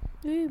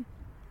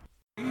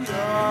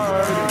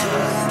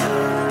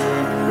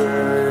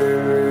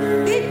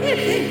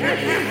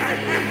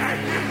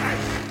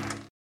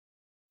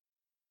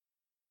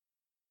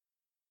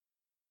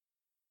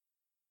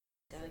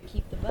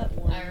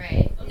 All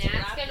right,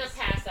 Nat's gonna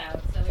pass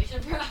out, so we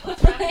should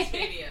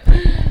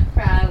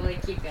probably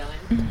keep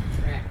going.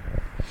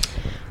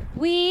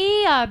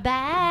 We are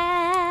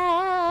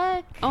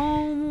back.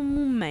 oh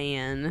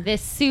man,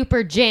 This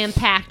super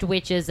jam-packed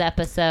witches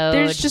episode.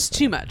 there's just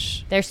too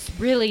much. There's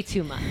really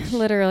too much.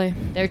 Literally.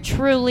 There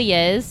truly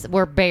is.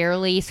 We're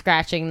barely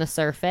scratching the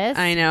surface.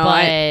 I know.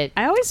 But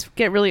I always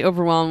get really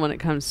overwhelmed when it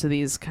comes to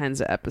these kinds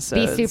of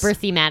episodes. these super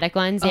thematic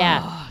ones,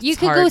 yeah. Oh, You it's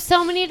could go hard.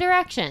 so many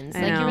directions.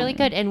 I Like, you know. really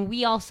could. And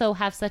we also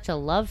have such a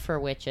love for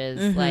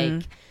witches.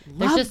 Like,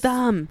 there's Love just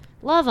them.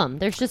 love them.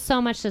 There's just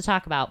so much to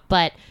talk about.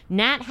 But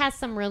Nat has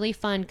some really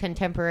fun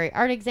contemporary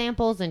art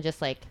examples and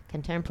just like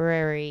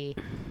contemporary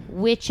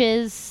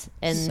witches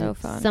and So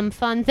fun. some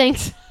fun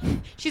things.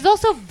 She's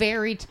also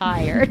very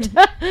tired,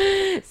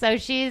 so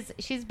she's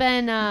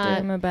been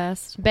Doing my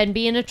best. been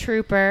being a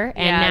trooper,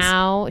 and Yes.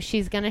 now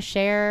she's gonna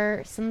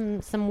share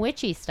some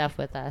witchy stuff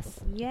with us.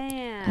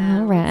 Yeah.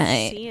 All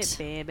right. Let's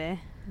see it, baby.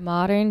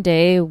 Modern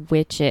day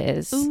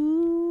witches.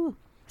 Ooh.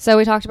 So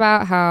we talked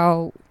about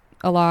how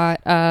a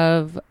lot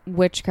of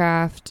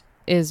witchcraft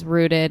is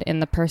rooted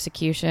in the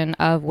persecution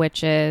of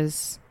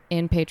witches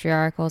in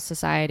patriarchal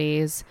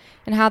societies,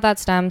 and how that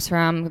stems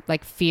from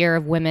like fear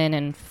of women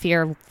and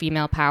fear of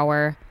female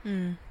power.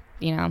 You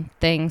know,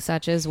 things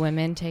such as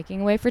women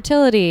taking away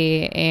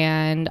fertility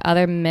and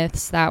other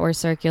myths that were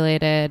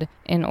circulated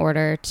in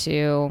order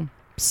to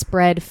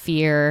spread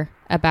fear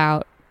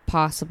about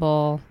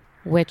possible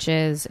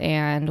witches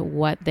and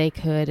what they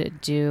could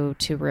do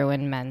to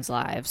ruin men's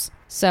lives.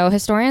 So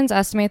historians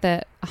estimate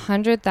that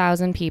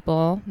 100,000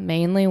 people,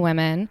 mainly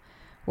women,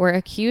 were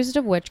accused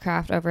of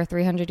witchcraft over a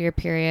 300-year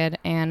period,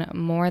 and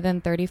more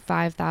than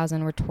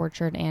 35,000 were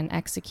tortured and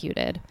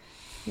executed,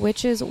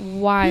 which is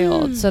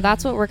wild. So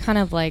that's what we're kind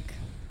of like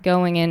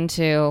going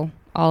into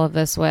all of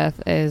this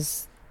with,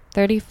 is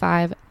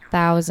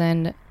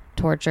 35,000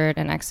 tortured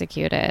and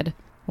executed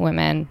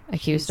women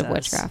accused of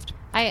Jesus. I witchcraft.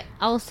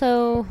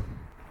 also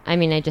I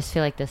mean, I just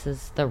feel like this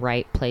is the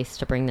right place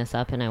to bring this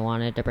up, and I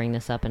wanted to bring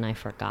this up and I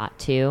forgot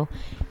to,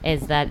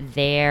 is that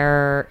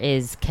there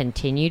is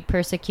continued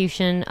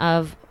persecution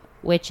of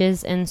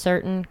witches in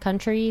certain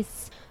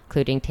countries,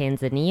 including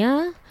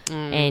Tanzania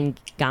and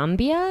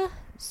Gambia.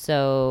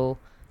 So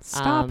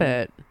Stop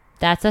it.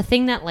 That's a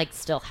thing that like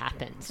still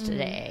happens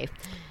today.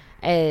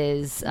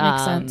 Is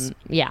Makes sense.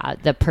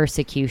 The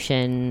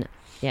persecution,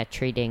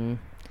 treating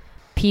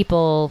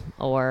people,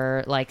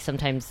 or like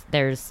sometimes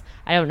there's,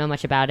 I don't know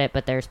much about it,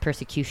 but there's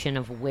persecution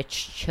of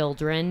witch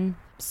children.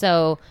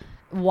 So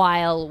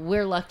while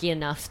we're lucky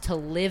enough to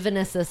live in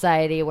a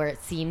society where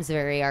it seems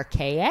very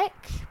archaic,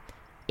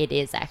 it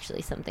is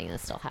actually something that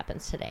still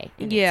happens today.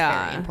 And it's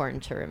very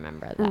important to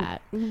remember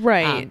that.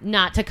 Right.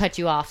 Not to cut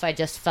you off, I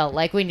just felt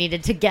like we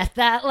needed to get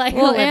that. Like,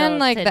 well, and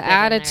like the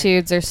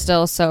attitudes are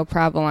still so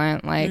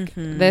prevalent. Like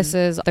this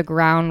is the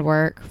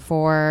groundwork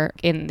for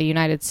in the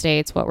United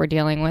States what we're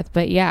dealing with.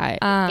 But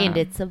and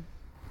it's a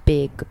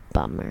big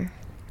bummer.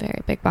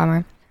 Very big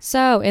bummer.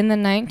 So in the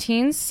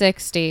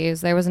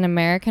 1960s, there was an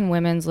American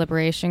women's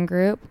liberation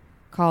group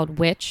called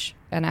WITCH,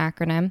 an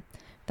acronym,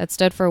 that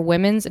stood for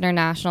Women's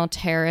International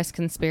Terrorist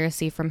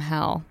Conspiracy from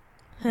Hell.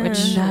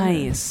 Which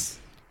nice.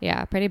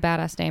 Yeah, pretty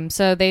badass name.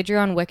 So they drew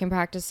on Wiccan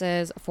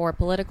practices for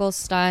political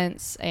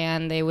stunts,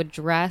 and they would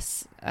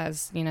dress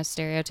as,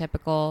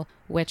 stereotypical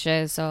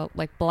witches, so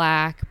like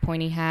black,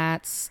 pointy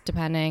hats,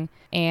 depending.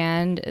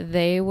 And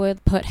they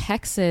would put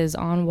hexes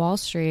on Wall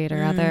Street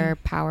or other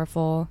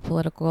powerful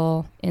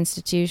political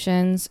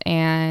institutions.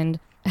 And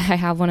I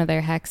have one of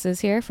their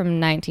hexes here from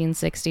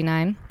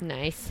 1969.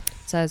 Nice.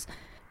 It says,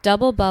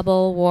 "Double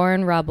bubble, war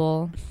and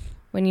rubble.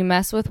 When you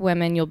mess with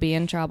women, you'll be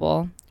in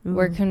trouble.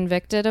 We're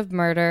convicted of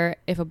murder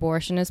if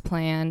abortion is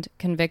planned,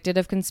 convicted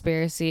of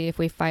conspiracy if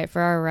we fight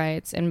for our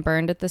rights, and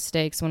burned at the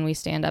stakes when we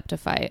stand up to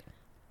fight."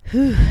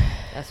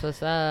 That's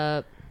what's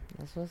up.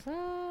 That's what's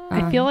up.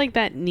 I feel like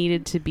that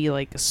needed to be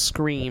like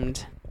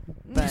screamed.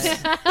 But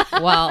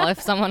Well, if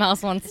someone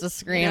else wants to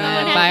scream No it,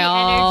 one has by the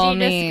all energy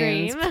to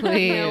means, scream.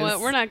 please. you know what?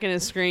 We're not going to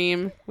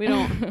scream. We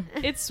don't.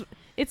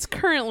 It's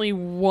currently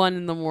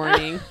 1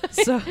 a.m.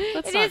 So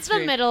let's It not is the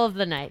scream. middle of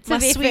the night. My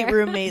To be sweet fair.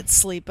 roommate's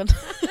sleeping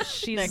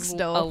She's next a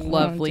door.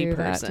 lovely Don't do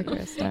that to person.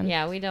 Kristen.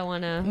 Yeah, we don't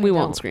want to. We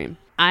won't scream.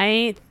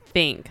 I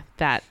think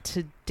that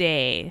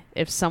today,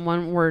 if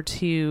someone were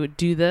to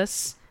do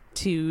this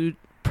to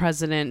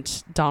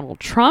President Donald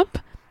Trump,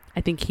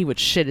 I think he would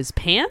shit his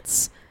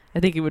pants. I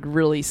think it would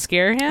really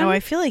scare him. Oh, I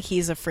feel like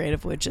he's afraid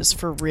of witches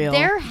for real.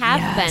 There have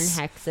Yes.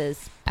 been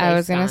hexes. I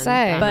was placed gonna on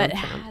say. Donald but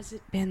Trump. has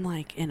it been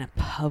like in a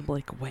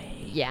public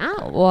way? Yeah.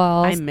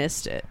 Well, I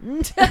missed it.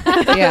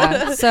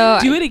 yeah. So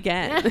Do it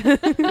again.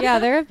 yeah,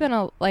 there have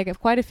been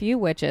quite a few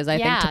witches. I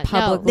Yeah, think to no.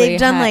 publicly They've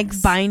done hex.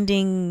 like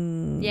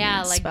binding.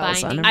 Yeah, like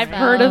spells on binding him. I've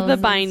heard of the spells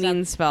and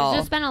binding stuff. spell.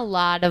 There's just been a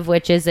lot of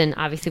witches, and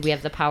obviously we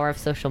have the power of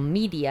social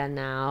media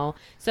now.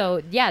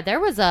 So yeah, there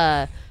was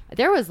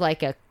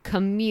like a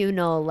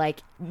communal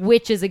like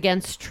witches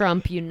against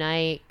Trump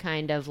unite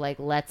kind of like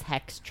let's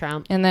hex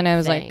Trump. And then it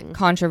was thing. like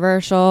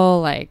controversial,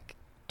 like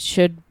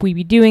should we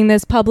be doing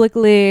this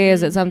publicly?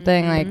 Is it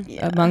something like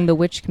among the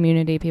witch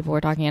community people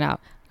were talking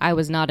about? I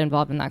was not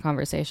involved in that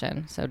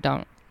conversation, so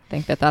don't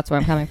think that that's where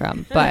I'm coming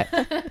from. But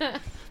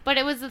But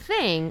it was a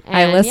thing.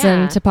 I and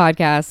listen yeah. to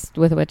podcasts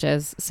with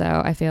witches,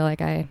 so I feel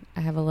like I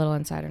have a little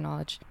insider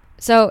knowledge.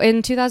 So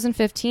in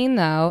 2015,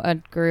 though, a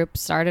group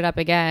started up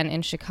again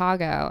in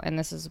Chicago, and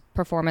this is a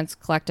performance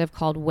collective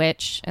called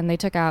Witch, and they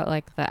took out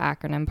like the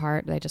acronym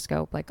part. They just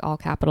go like all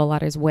capital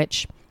letters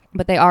Witch.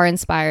 But they are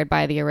inspired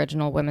by the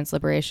original women's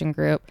liberation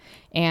group,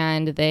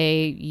 and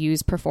they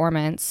use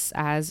performance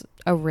as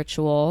a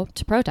ritual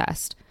to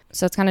protest.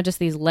 So it's kind of just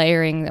these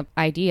layering of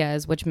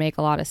ideas, which make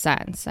a lot of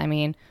sense. I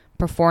mean,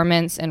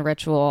 performance and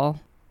ritual,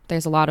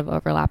 there's a lot of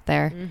overlap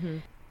there.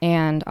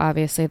 And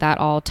obviously that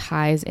all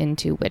ties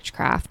into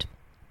witchcraft.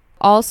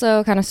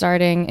 Also, kind of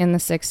starting in the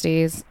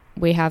 60s,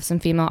 we have some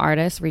female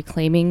artists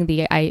reclaiming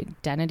the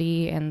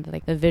identity and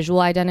like the visual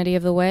identity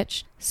of the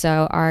witch.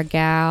 So our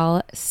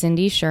gal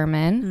Cindy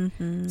Sherman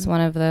is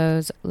one of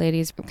those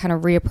ladies kind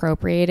of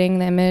reappropriating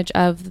the image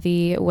of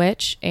the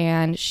witch,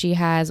 and she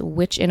has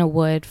Witch in a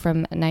Wood from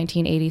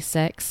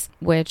 1986,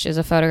 which is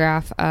a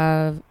photograph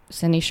of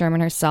Cindy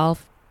Sherman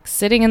herself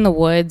sitting in the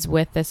woods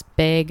with this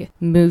big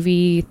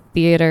movie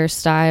theater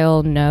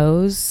style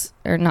nose,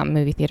 or not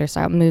movie theater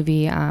style,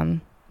 movie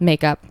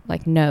makeup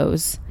like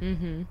nose.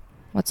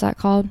 What's that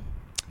called?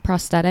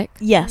 Prosthetic?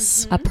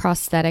 Yes. A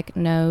prosthetic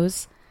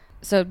nose.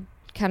 So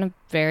kind of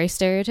very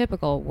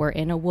stereotypical. We're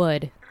in a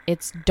wood.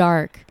 It's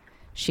dark.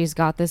 She's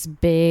got this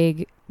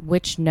big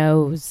witch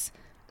nose.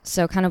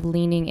 So kind of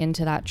leaning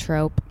into that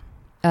trope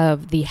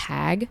of the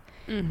hag.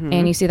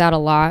 And you see that a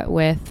lot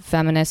with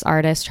feminist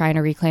artists trying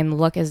to reclaim the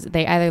look, is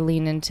they either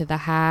lean into the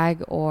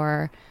hag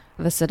or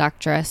the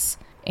seductress.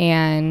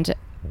 And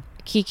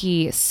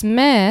Kiki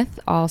Smith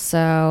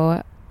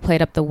also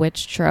played up the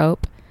witch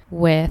trope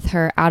with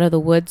her Out of the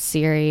Woods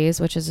series,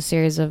 which is a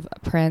series of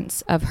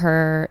prints of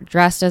her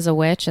dressed as a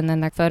witch, and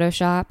then they're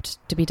photoshopped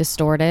to be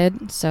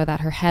distorted so that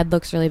her head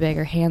looks really big,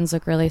 her hands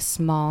look really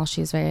small.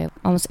 She's very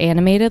almost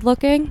animated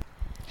looking.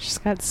 She's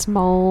got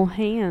small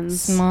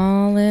hands.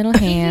 Small little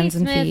hands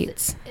and Smith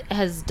feet.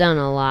 has done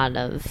a lot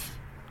of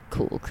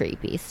cool,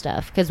 creepy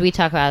stuff, because we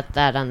talk about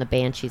that on the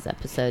Banshees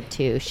episode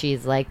too.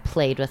 She's like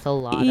played with a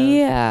lot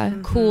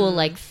of cool,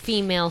 like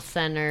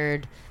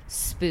female-centered,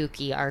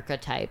 spooky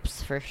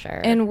archetypes for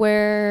sure. And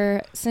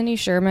where Cindy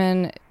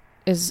Sherman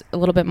is a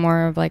little bit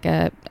more of like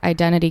a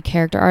identity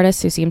character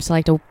artist who seems to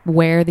like to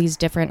wear these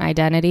different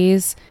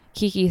identities,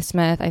 Kiki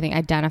Smith, I think,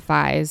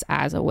 identifies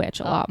as a witch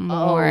a lot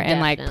more, and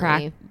like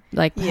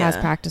has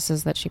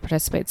practices that she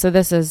participates. So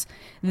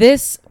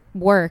this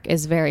work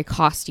is very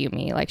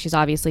costumey. Like, she's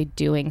obviously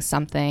doing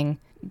something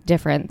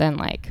different than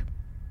like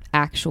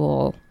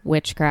actual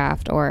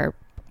witchcraft or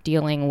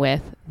dealing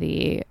with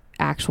the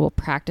actual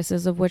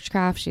practices of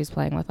witchcraft. She's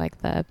playing with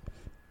like the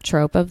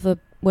trope of the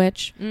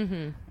witch,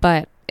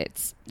 but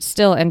it's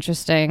still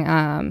interesting.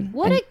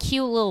 What a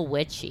cute little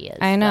witch she is.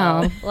 I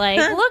know. Though. Like,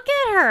 look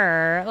at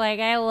her. Like,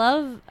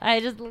 and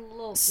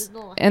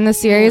the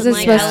series is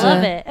supposed I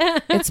love it.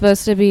 It's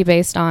supposed to be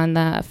based on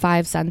the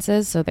 5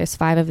 senses. So there's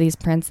 5 of these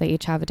prints. They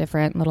each have a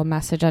different little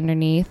message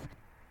underneath.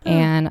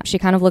 And she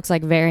kind of looks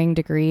like varying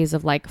degrees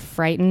of like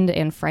frightened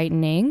and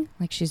frightening.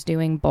 Like she's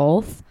doing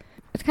both.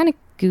 It's kind of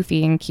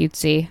goofy and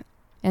cutesy.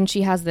 And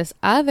she has this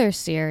other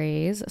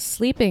series,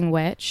 Sleeping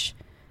Witch,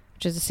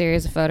 which is a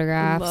series of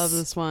photographs. I love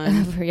this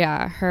one.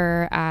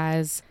 Her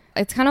as,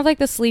 it's kind of like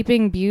the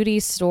Sleeping Beauty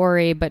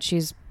story, but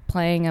she's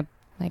playing a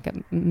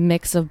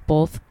mix of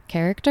both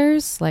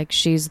characters. Like,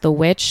 she's the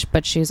witch,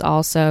 but she's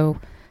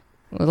also,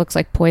 it looks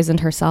like,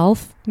 poisoned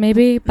herself,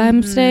 maybe by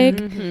mistake.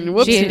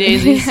 Whoopsie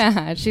daisies.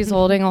 Yeah, she's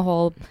holding a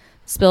whole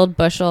spilled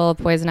bushel of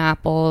poison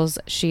apples.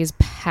 She's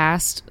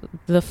passed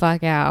the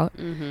fuck out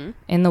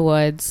in the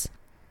woods.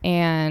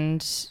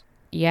 And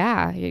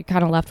yeah, you're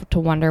kind of left to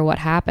wonder what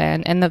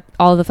happened. And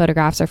all the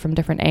photographs are from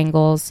different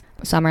angles.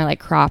 Some are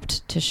like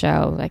cropped to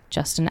show like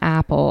just an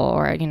apple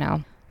or, you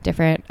know,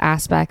 different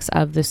aspects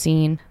of the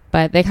scene.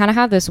 But they kind of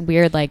have this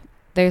weird, like,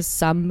 there's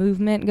some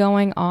movement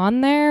going on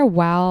there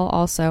while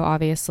also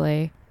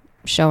obviously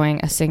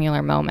showing a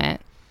singular moment.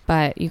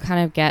 But you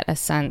kind of get a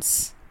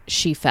sense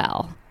she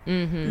fell.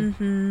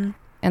 And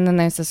then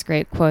there's this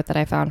great quote that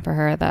I found for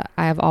her, that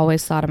I have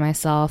always thought of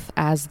myself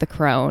as the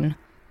crone.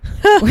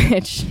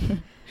 Which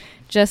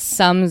just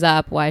sums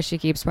up why she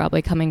keeps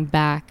probably coming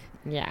back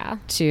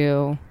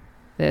to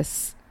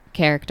this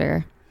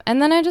character. And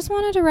then I just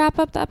wanted to wrap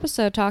up the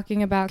episode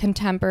talking about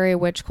contemporary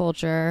witch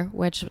culture,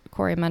 which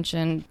Corey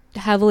mentioned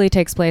heavily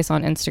takes place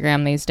on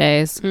Instagram these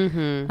days.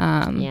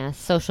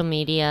 Social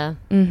media.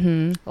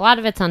 A lot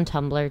of it's on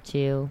Tumblr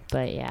too,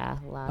 but yeah.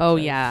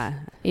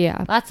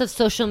 Lots of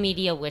social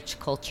media witch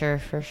culture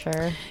for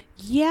sure.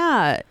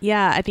 Yeah,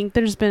 I think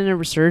there's been a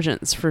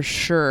resurgence for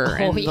sure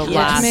in the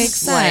last, makes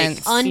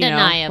sense.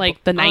 Undeniable. You know,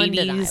 like the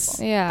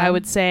 90s, I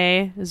would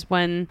say, is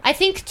when... I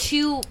think,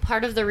 too,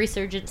 part of the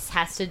resurgence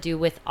has to do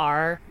with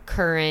our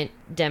current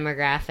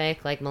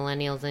demographic, like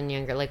millennials and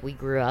younger. Like, we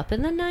grew up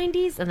in the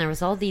 90s, and there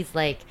was all these,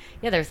 like...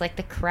 Yeah, there was, like,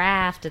 The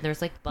Craft, and there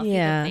was, like, Buffy the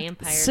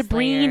Vampire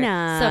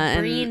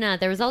Sabrina.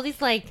 There was all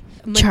these, like...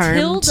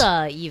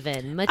 Matilda,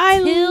 even. I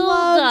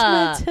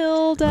loved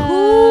Matilda.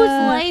 Whose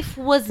life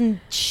was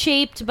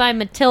shaped by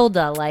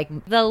Matilda? Like,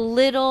 the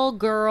little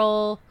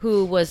girl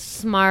who was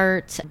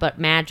smart but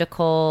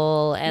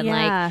magical, and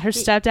like her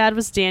stepdad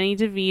was Danny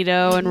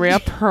DeVito, and Rhea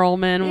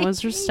Perlman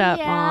was her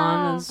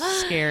stepmom. It was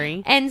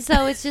scary. And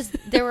so it's just,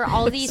 there were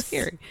all these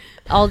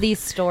all these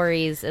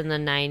stories in the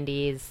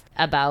 90s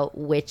about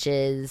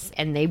witches,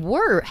 and they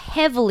were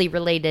heavily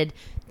related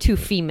to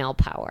female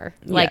power.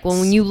 Like,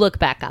 when you look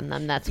back on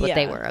them, that's what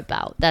they were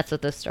about. That's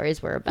what the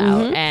stories were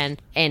about. And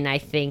I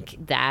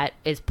think that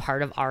is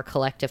part of our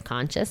collective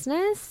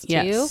consciousness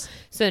too.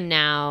 So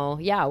now,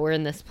 we're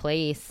in this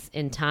place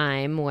in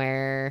time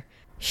where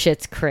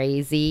shit's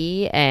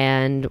crazy,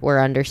 and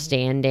we're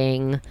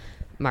understanding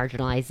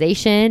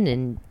marginalization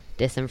and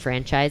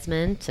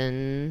disenfranchisement,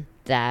 and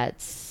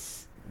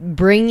that's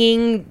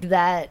bringing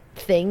that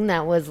thing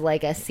that was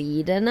like a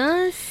seed in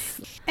us.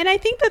 And I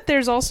think that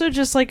there's also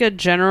just like a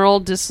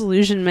general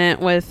disillusionment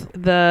with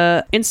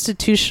the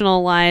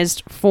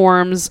institutionalized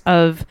forms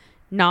of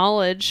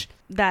knowledge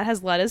that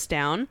has let us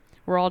down.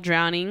 We're all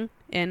drowning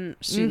in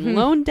student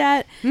loan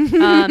debt.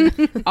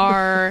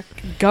 Our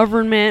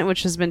government,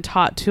 which has been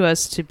taught to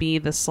us to be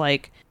this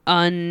like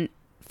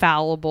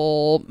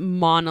unfallible,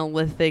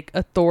 monolithic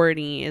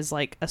authority, is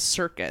like a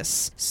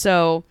circus.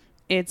 So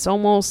it's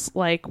almost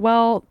like,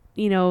 well,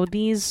 you know,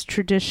 these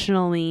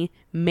traditionally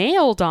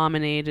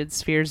male-dominated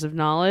spheres of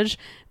knowledge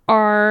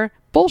are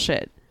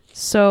bullshit.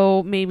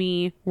 So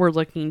maybe we're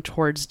looking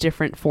towards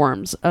different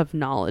forms of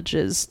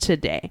knowledges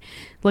today.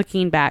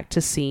 Looking back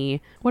to see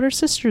what our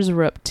sisters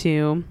were up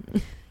to.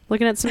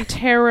 Looking at some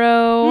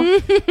tarot.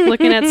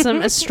 Looking at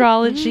some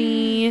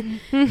astrology.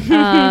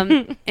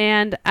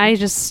 And I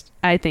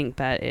think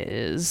that it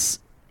is,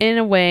 in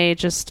a way,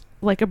 just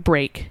like a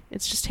break.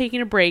 It's just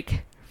taking a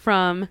break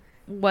from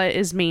what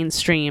is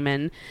mainstream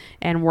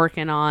and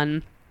working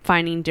on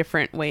finding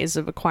different ways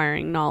of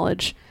acquiring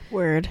knowledge.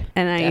 Word.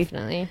 And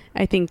Definitely.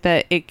 I think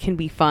that it can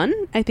be fun.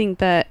 I think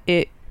that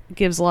it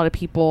gives a lot of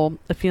people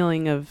a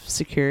feeling of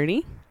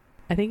security.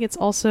 I think it's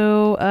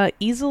also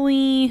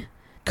easily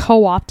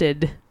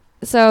co-opted.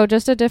 So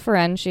just to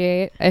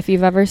differentiate, if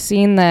you've ever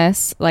seen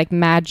this, like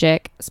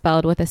magic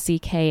spelled with a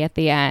CK at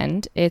the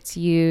end, it's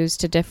used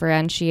to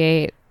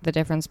differentiate the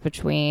difference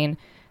between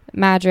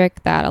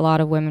magic that a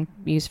lot of women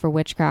use for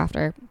witchcraft,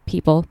 or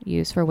people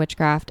use for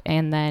witchcraft,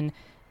 and then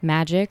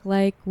magic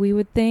like we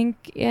would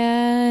think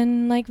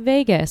in like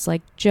Vegas,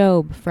 like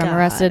Job from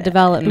Arrested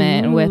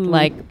Development, with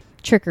like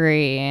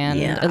trickery and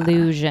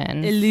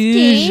illusions.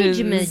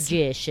 Stage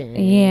magician.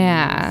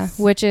 Yeah,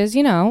 which is,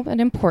 you know, an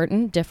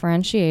important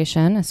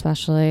differentiation,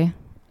 especially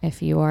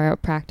if you are a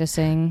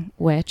practicing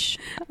witch.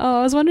 Oh,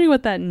 I was wondering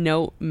what that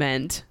note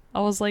meant. I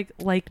was like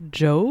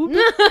Job?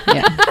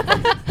 Yeah.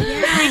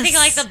 Anything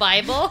like the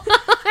Bible?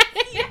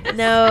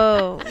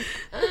 No.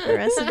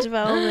 Arrested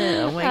Development.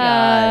 Oh my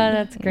God.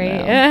 That's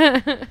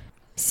great.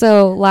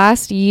 So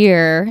last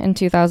year in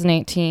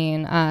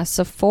 2018,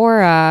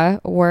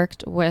 Sephora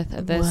worked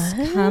with this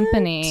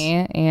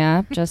company.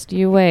 Yeah, just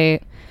you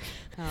wait.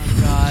 Oh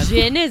God.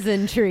 Jen is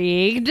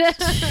intrigued.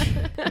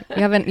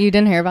 You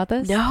didn't hear about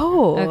this?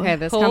 No. Okay,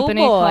 this Oh,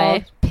 company boy.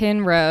 called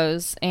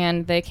Pinrose,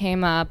 and they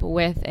came up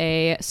with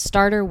a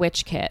starter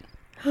witch kit.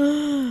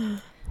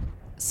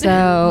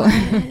 So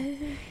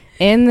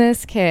in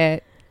this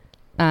kit,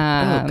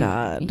 Oh,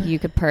 God. you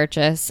could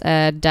purchase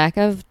a deck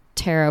of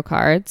tarot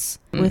cards.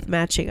 With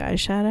matching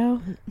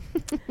eyeshadow.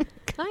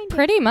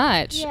 Pretty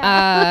much.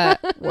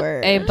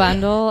 Word. A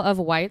bundle of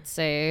white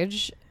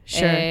sage,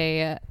 Sure.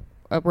 a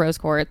rose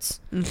quartz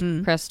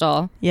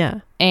crystal, Yeah.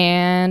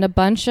 and a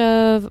bunch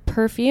of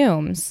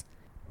perfumes.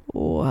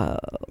 Whoa.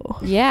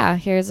 Yeah,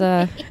 here's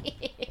a...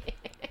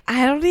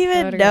 I don't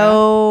even Photograph.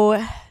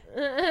 know.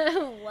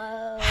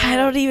 I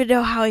don't even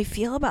know how I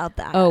feel about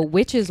that. Oh,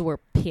 witches were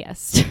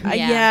pissed.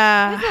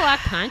 Yeah. There's a lot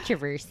of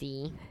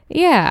controversy.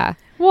 Yeah.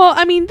 Well,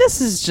 I mean,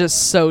 this is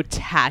just so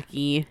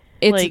tacky.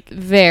 It's like,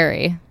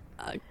 very...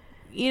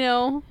 you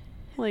know,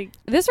 like,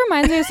 This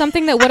reminds me of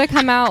something that would have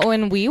come out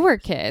when we were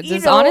kids, You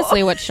is know-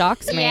 honestly what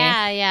shocks me.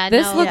 Yeah.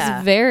 This no. looks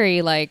Yeah.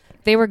 very, like,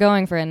 they were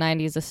going for a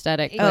 90s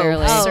aesthetic,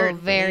 clearly. Oh,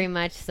 Certainly. very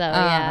much so.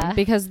 Yeah.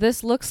 Because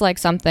this looks like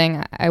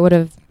something I would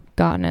have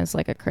gotten as,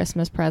 like, a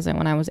Christmas present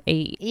when I was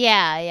 8.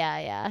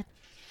 Yeah.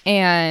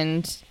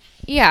 And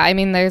yeah, I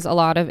mean, there's a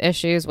lot of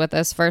issues with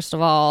this. First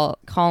of all,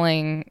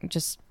 calling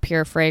just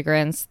pure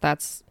fragrance,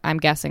 that's, I'm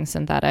guessing,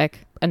 synthetic,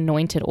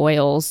 anointed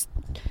oils.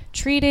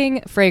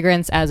 Treating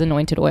fragrance as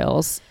anointed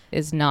oils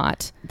is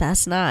not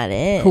That's not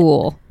it.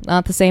 cool.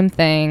 Not the same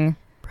thing.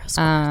 Rose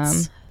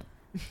quartz.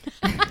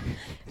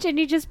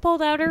 Jenny just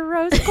pulled out her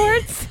rose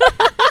quartz.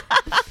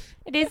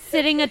 It is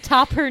sitting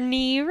atop her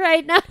knee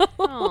right now.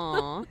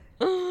 aw.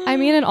 I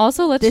mean, and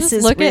also let's This just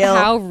is look real.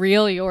 at how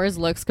real yours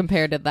looks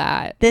compared to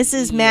that. This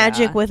is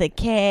magic Yeah. with a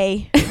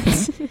K.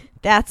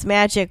 That's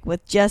magic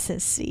with just a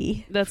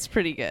C. That's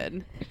pretty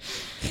good.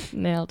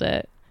 Nailed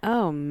it.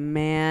 Oh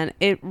man,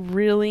 it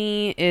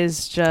really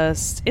is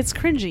just, it's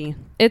cringy.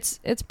 It's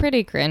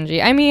pretty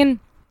cringy. I mean,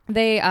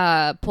 they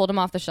pulled them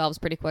off the shelves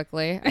pretty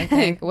quickly, I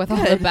think, with all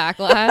the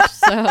backlash.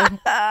 So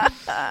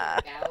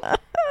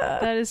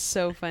That is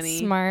so funny.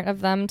 smart of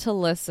them to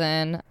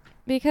listen,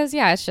 because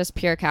yeah, it's just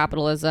pure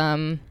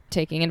capitalism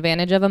taking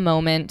advantage of a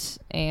moment.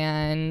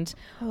 And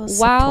Oh,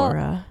 while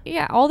Sephora.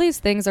 yeah, all these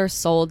things are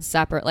sold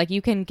separate. Like,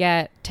 you can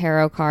get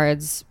tarot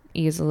cards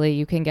easily,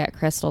 you can get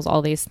crystals,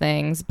 all these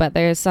things, but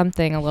there's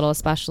something a little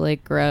especially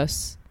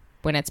gross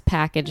when it's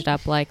packaged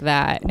up like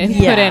that and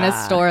put in a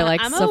Yeah. store like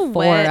I'm Sephora.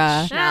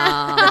 a witch.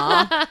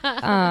 Nah.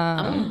 Um,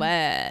 I'm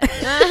wet.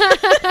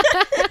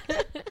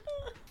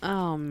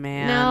 Oh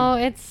man. No,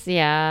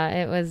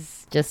 it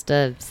was just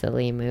a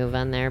silly move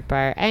on their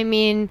part. I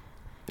mean,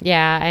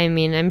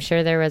 I'm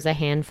sure there was a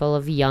handful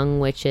of young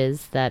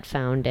witches that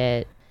found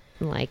it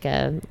like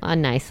a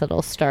nice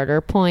little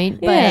starter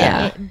point.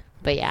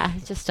 But Yeah.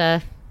 just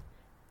a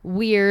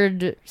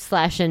weird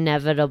 /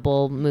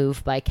 inevitable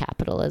move by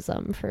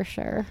capitalism for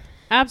sure.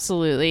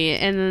 Absolutely.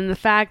 And then the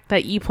fact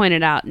that you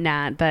pointed out,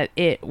 Nat, that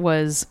it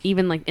was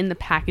even like in the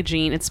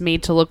packaging, it's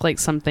made to look like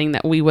something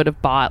that we would have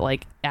bought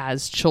like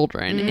as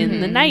children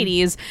in the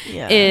 90s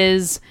Yeah.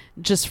 is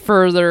just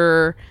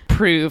further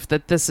proof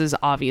that this is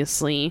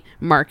obviously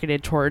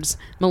marketed towards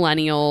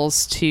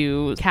millennials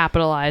to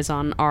capitalize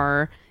on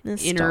our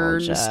inner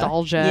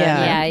nostalgia.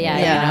 Yeah. Yeah.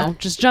 You know,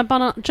 just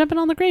jumping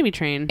on the gravy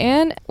train.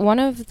 And one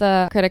of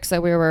the critics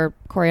that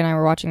Corey and I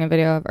were watching a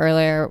video of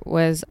earlier,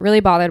 was really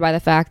bothered by the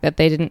fact that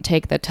they didn't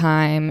take the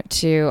time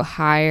to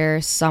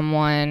hire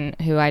someone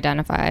who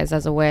identifies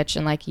as a witch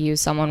and like use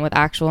someone with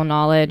actual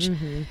knowledge.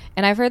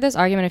 And I've heard this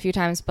argument a few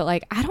times, but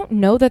like, I don't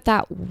know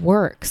that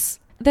works.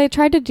 They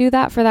tried to do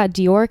that for that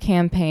Dior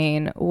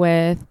campaign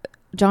with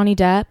Johnny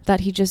Depp that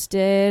he just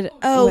did.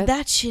 Oh,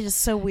 that shit is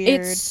so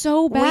weird. It's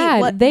so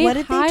bad. Wait, what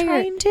did they try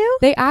and do?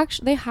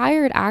 They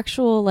hired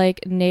actual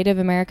like Native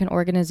American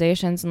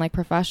organizations and like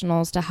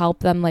professionals to help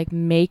them like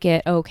make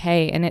it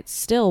okay, and it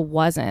still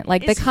wasn't.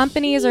 Like the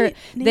companies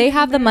they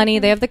have the money,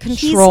 they have the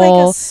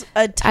control. He's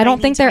like a tiny, I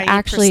don't think they're tiny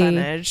actually.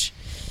 Percentage.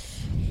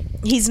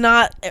 He's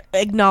not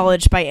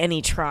acknowledged by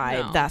any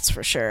tribe, that's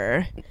for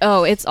sure.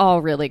 Oh, it's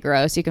all really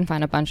gross. You can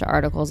find a bunch of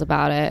articles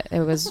about it.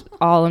 It was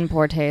all in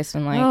poor taste,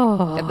 and like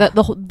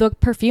the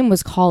perfume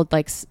was called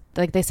like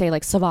they say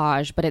like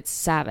Sauvage, but it's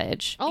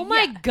savage. Oh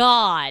my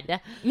god!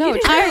 No, Are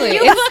truly,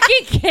 you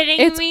fucking kidding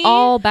it's me?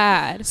 all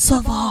bad.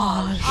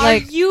 Sauvage. Are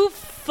you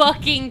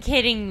fucking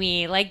kidding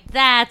me? Like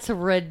that's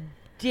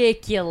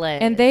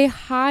ridiculous. And they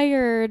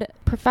hired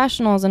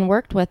professionals and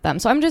worked with them.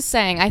 So I'm just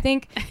saying, I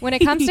think when it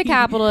comes to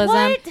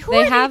capitalism,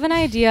 they have an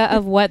idea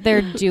of what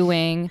they're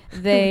doing.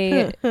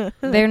 They're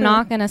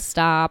not going to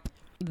stop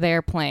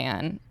their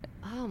plan.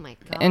 Oh my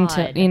god!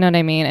 Until, you know what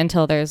I mean?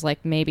 Until there's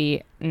like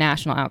maybe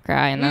national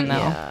outcry, and then they'll.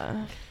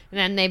 And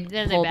then they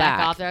pull back back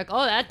off. They're like,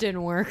 oh, that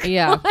didn't work.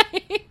 Yeah.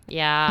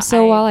 Yeah.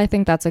 So while I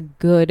think that's a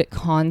good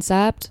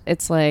concept,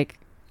 it's like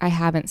I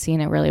haven't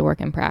seen it really work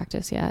in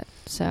practice yet.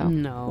 So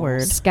No.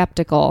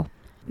 skeptical.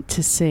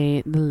 To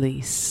say the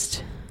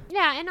least.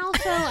 Yeah, and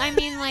also, I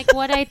mean, like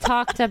what I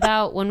talked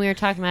about when we were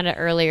talking about it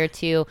earlier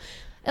too.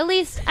 At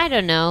least I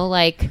don't know.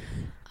 Like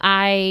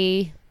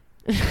I.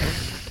 I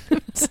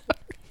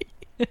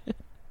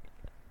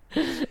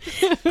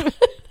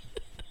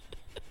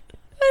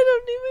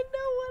don't even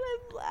know what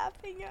I'm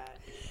laughing at.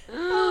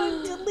 Oh,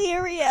 I'm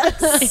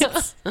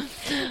delirious.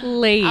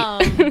 Late.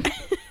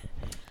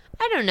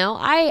 I don't know.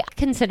 I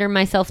consider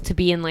myself to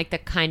be in like the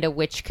kind of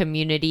witch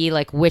community,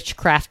 like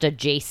witchcraft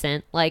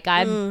adjacent. Like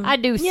I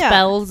do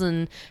spells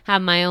and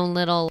have my own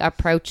little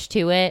approach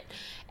to it.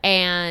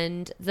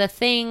 And the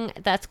thing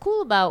that's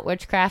cool about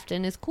witchcraft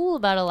and is cool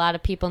about a lot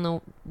of people in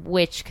the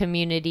witch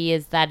community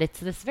is that it's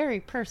this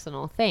very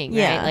personal thing,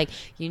 right? Like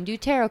you can do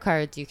tarot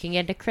cards, you can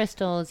get into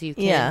crystals, you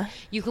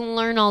can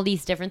learn all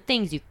these different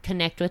things. You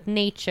connect with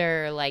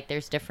nature, like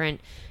there's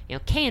different,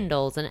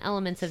 candles and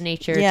elements of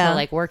nature to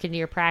like work into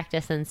your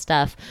practice and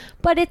stuff.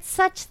 But it's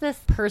such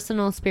this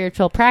personal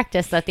spiritual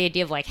practice that the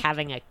idea of like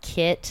having a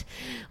kit,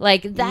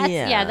 like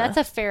that's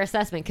a fair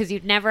assessment, because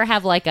you'd never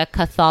have like a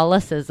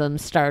Catholicism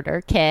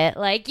starter kit.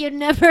 Like you'd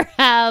never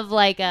have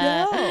like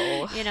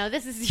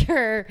this is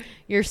your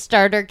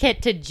starter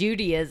kit to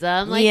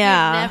Judaism. Like you'd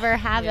never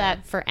have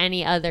that for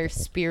any other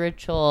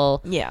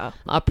spiritual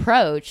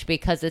approach,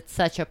 because it's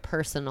such a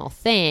personal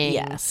thing.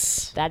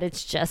 Yes. That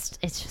it's just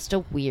a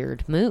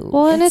weird move.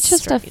 Well, and it's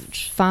just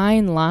strange. A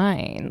fine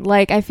line.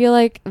 Like, I feel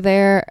like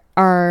there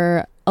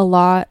are a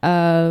lot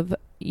of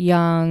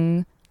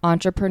young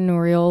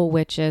entrepreneurial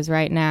witches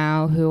right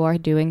now who are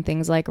doing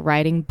things like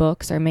writing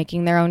books or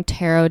making their own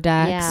tarot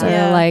decks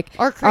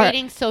or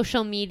creating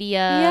social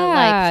media,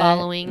 like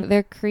following.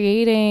 They're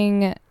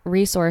creating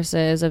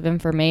resources of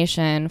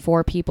information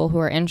for people who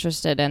are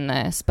interested in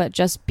this, but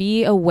just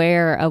be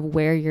aware of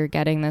where you're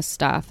getting this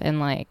stuff, and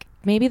like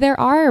maybe there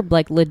are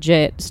like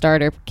legit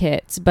starter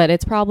kits, but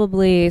it's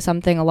probably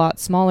something a lot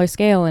smaller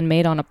scale and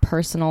made on a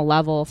personal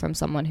level from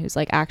someone who's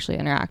like actually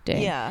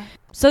interacting. Yeah.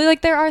 So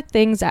like there are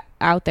things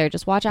out there.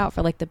 Just watch out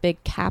for like the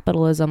big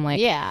capitalism,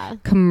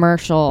 like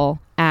commercial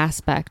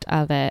aspect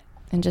of it,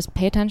 and just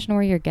pay attention to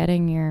where you're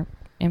getting your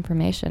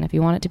information. If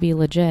you want it to be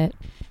legit,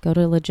 go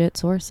to legit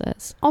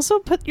sources. Also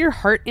put your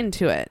heart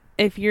into it.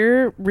 If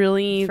you're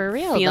really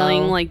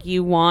feeling like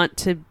you want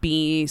to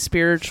be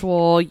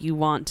spiritual, you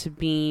want to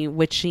be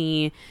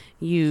witchy,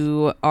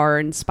 you are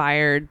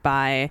inspired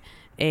by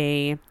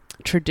a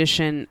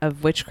tradition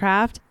of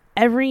witchcraft,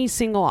 every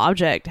single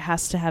object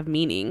has to have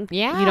meaning.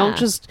 Yeah. You don't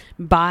just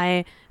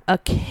buy a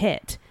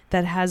kit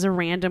that has a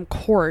random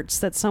quartz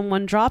that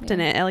someone dropped in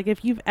it. Like,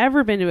 if you've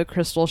ever been to a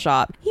crystal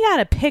shop, you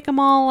gotta pick them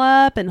all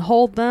up and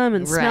hold them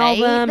and smell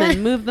them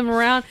and move them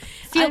around.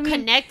 Feel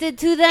connected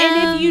to them.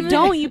 And if you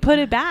don't, you put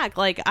it back.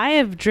 Like, I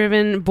have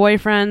driven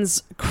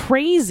boyfriends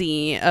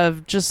crazy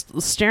of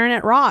just staring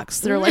at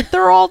rocks. They're like,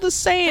 they're all the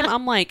same.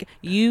 I'm like,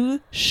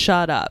 you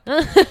shut up.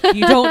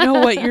 You don't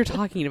know what you're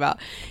talking about.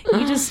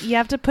 You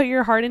have to put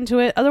your heart into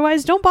it.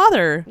 Otherwise, don't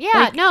bother.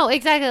 Yeah, no,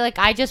 exactly. Like,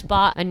 I just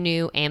bought a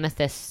new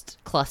amethyst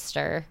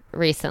cluster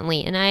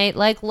recently, and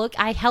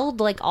I held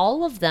like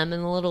all of them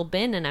in a little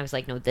bin, and I was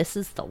like, no, this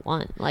is the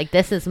one. Like,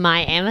 this is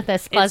my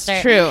amethyst cluster.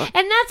 It's true.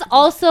 And that's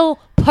also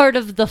part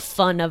of the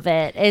fun of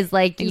it, is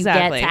like you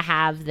get to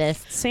have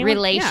this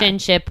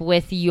relationship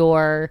with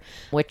your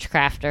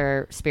witchcraft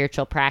or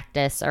spiritual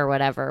practice or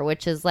whatever,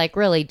 which is like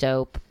really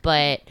dope.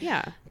 But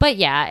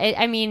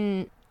I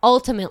mean,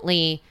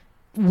 ultimately,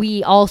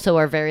 we also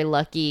are very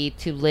lucky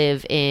to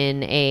live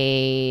in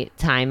a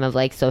time of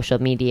like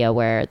social media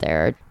where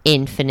there are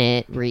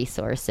infinite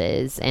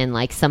resources and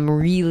like some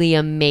really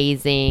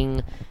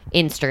amazing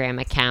Instagram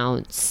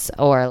accounts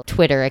or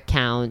Twitter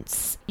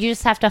accounts. You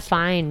just have to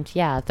find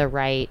the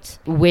right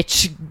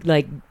witch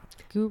like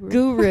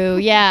guru.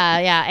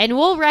 Yeah. And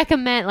we'll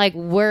recommend, like,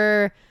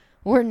 we're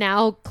we're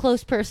now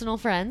close personal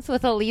friends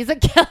with Aliza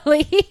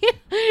Kelly.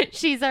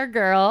 She's our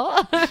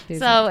girl.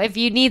 So if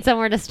you need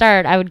somewhere to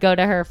start, I would go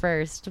to her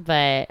first.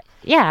 But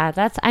yeah,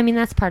 that's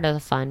part of the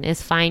fun,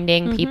 is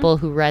finding people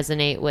who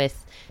resonate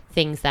with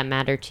things that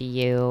matter to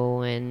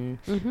you and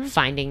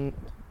finding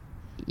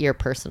your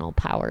personal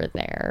power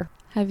there.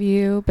 Have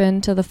you been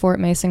to the Fort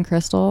Mason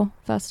Crystal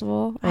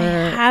Festival? I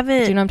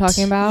haven't. Do you know what I'm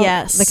talking about?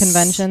 Yes. The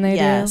convention they do?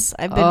 Yes.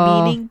 I've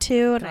been meaning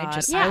to, and I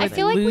just... Yeah, I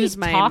feel like we've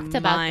talked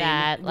about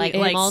that like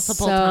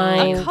multiple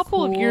times. A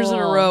couple of years in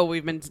a row,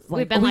 we've been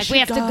like, we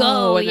have to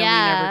go. And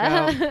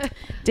yeah. then we never go.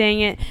 Dang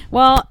it.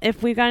 Well,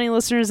 if we've got any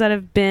listeners that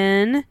have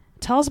been,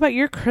 tell us about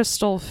your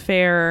Crystal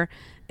Fair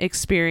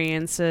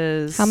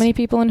experiences. How many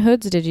people in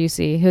hoods did you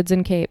see? Hoods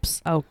and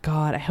capes? Oh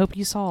God, I hope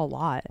you saw a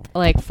lot.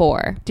 Like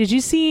 4. Did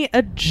you see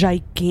a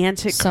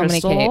gigantic so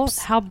crystal? Many capes.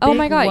 How big Oh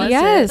my God, was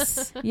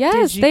yes. it?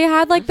 Yes, they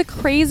had like the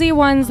crazy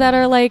ones that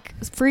are like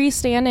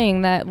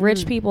freestanding that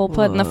rich people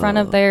put in the front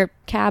of their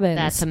cabins.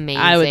 That's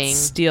amazing. I would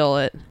steal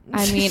it.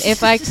 I mean,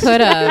 if I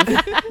could have,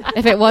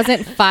 if it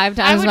wasn't 5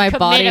 times my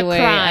body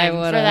weight, I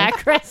would for that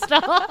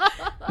crystal.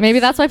 Maybe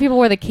that's why people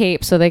wear the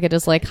cape, so they could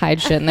just like hide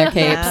shit in their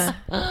capes.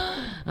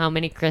 How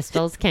many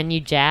crystals can you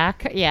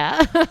jack?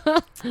 Yeah.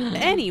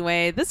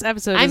 Anyway, this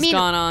episode has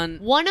gone on.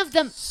 One of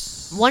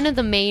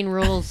the main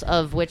rules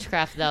of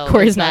witchcraft, though,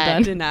 Corey's is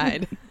not that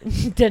done.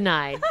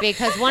 Denied.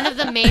 Because one of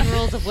the main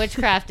rules of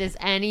witchcraft is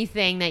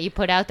anything that you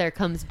put out there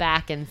comes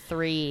back in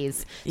 3s.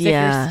 So if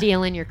you're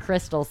stealing your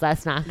crystals,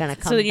 that's not going to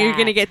come back. So you're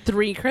going to get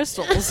 3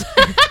 crystals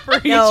for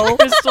each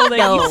crystal that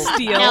you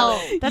steal.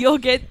 No, you'll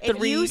get 3.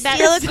 If you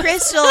steal a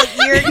crystal,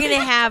 you're going to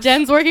have...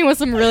 Jen's working with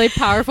some really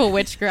powerful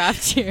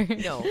witchcraft here.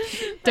 No.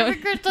 Every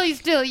crystal you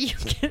steal, you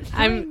get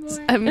 3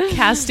 I'm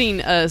casting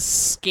a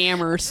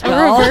scammer A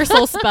spell.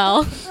 reversal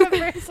spell.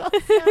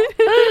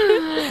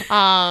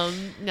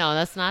 No,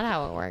 that's not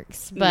how it works.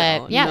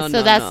 But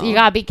No, that's you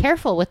gotta be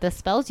careful with the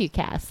spells you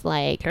cast.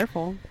 Like,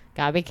 Careful.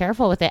 gotta be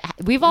careful with it.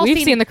 We've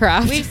seen the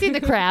craft. We've seen the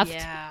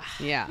craft.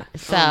 Yeah.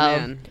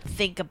 So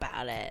think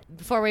about it.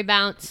 before we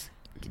bounce,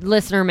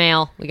 listener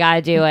mail. We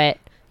gotta do it.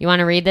 You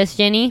want to read this,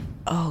 Ginny?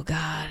 Oh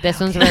God. This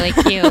one's really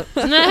cute.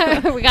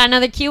 We got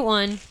another cute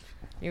one.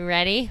 You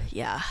ready?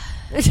 Yeah.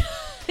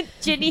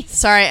 Ginny.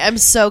 Sorry, I'm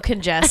so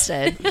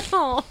congested.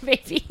 Oh,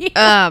 baby.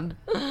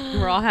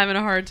 We're all having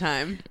a hard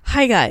time.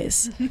 Hi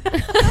guys.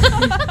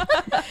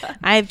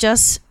 I've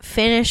just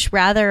finished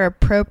rather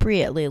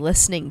appropriately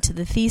listening to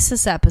the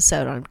thesis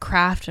episode on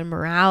craft and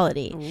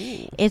morality.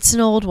 Ooh. It's an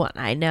old one,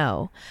 I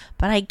know,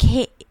 but it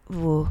came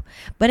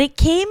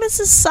as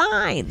a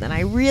sign that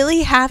I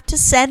really have to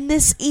send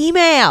this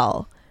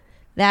email.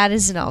 That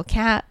is in all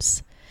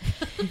caps.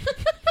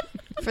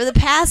 For the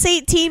past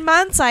 18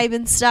 months, I've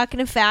been stuck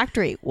in a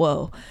factory.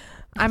 Whoa.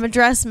 I'm a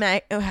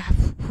dressmaker.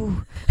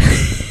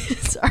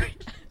 Sorry.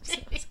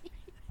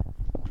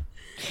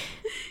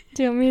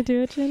 Do you want me to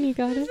do it, Jen? You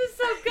got it? This is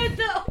so good,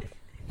 though.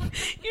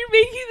 You're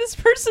making this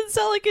person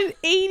sound like an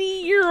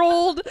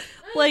 80-year-old,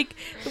 like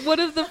one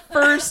of the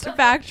first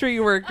factory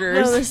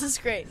workers. No, this is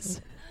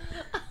great.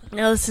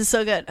 No, this is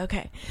so good.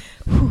 Okay.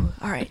 Whew.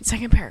 All right,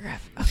 second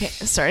paragraph. Okay,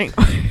 starting.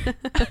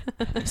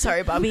 I'm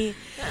sorry, Bobby.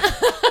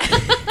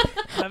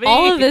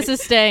 All of this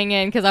is staying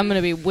in because I'm going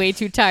to be way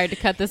too tired to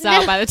cut this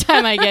out by the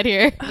time I get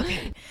here.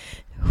 Okay.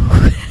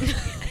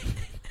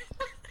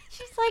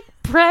 She's like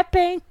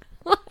prepping.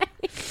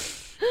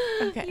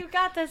 Okay. You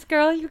got this,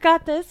 girl. You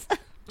got this.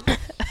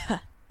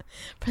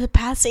 For the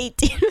past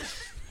 18...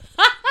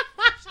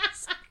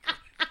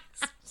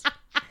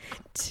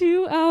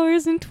 2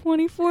 hours and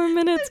 24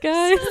 minutes,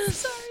 guys.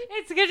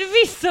 It's going to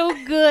be so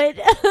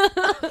good.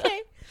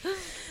 Okay.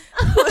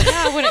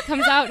 Yeah, when it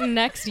comes out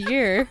next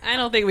year. I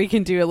don't think we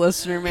can do a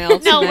listener mail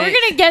tonight. No, we're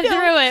going to get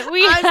through it.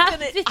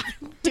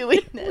 I'm doing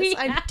this.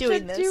 I'm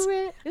doing this.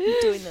 Do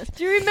I'm doing this.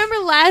 you remember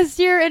last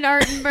year in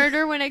Art and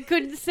Murder when I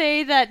couldn't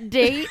say that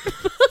date?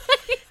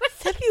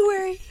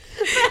 February.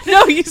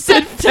 No, you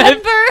said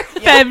September.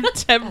 That's what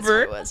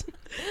September. it was.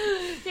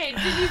 Okay,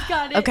 Ginny's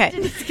got it. Okay.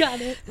 Ginny's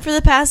got it. For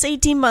the past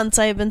 18 months,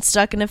 I have been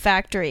stuck in a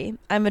factory.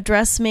 I'm a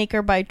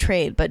dressmaker by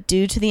trade, but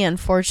due to the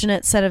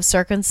unfortunate set of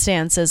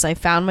circumstances, I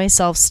found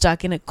myself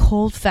stuck in a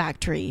cold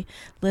factory,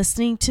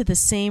 listening to the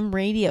same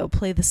radio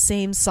play the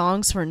same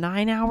songs for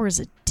 9 hours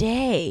a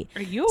day.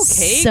 Are you okay,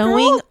 Sewing girl?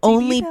 Do you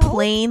only need help?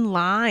 plain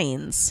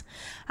lines.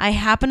 I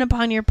happened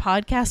upon your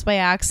podcast by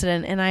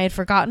accident, and I had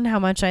forgotten how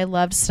much I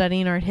loved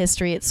studying art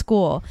history at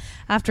school.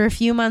 After a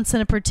few months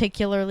in a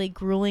particularly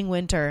grueling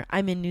winter,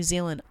 I'm in New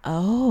Zealand.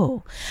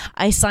 Oh,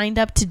 I signed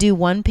up to do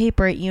one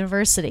paper at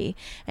university,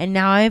 and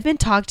now I have been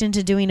talked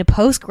into doing a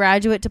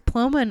postgraduate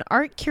diploma in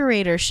art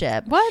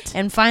curatorship. What?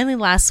 And finally,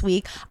 last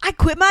week, I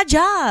quit my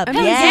job.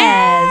 Amazing.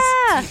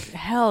 Yes.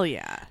 Hell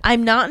yeah.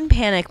 I'm not in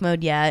panic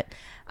mode yet.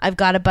 I've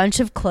got a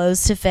bunch of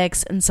clothes to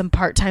fix and some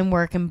part-time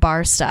work and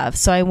bar stuff,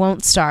 so I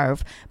won't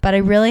starve. But I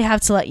really have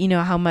to let you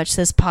know how much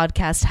this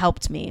podcast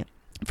helped me.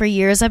 For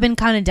years, I've been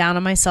kind of down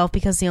on myself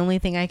because the only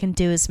thing I can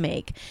do is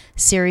make.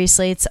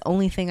 Seriously, it's the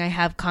only thing I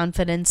have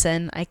confidence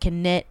in. I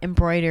can knit,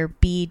 embroider,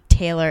 bead,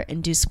 tailor,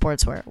 and do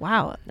sportswear.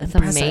 Wow, That's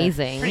impressive.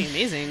 amazing. Pretty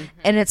amazing.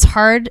 And it's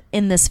hard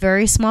in this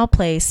very small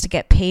place to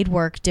get paid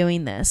work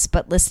doing this,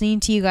 but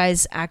listening to you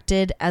guys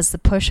acted as the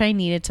push I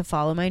needed to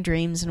follow my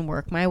dreams and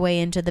work my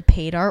way into the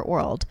paid art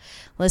world.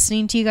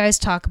 Listening to you guys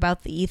talk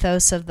about the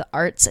ethos of the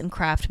arts and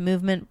craft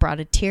movement brought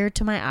a tear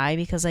to my eye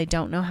because I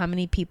don't know how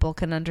many people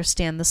can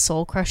understand the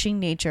soul-crushing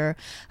nature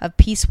of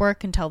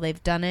piecework until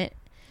they've done it,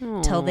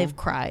 till they've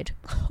cried.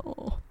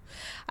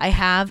 I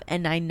have,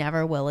 and I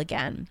never will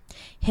again.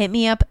 Hit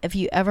me up if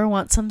you ever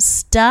want some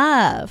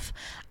stuff.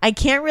 I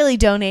can't really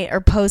donate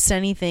or post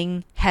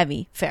anything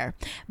heavy, fair.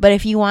 But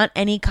if you want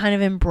any kind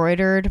of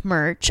embroidered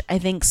merch, I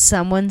think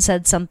someone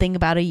said something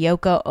about a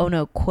Yoko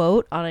Ono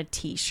quote on a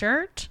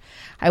t-shirt.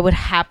 I would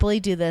happily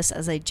do this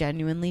as I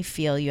genuinely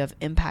feel you have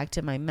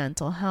impacted my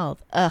mental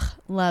health. Ugh,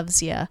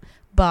 loves ya.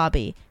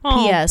 Bobby.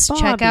 Oh, P.S.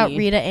 Check out Bobby.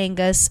 Rita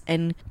Angus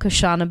and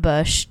Kushana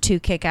Bush, two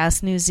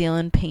kick-ass New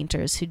Zealand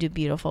painters who do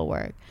beautiful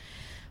work.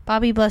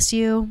 Bobby, bless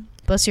you.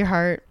 Bless your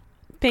heart.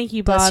 Thank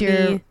you, Bless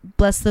Bobby.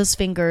 bless those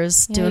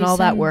fingers Yeah, doing you all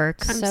that sound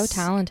work. So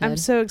talented. I'm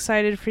so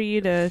excited for you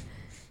to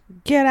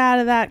get out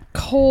of that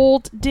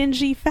cold,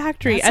 dingy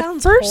factory. That At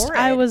sounds first, horrid.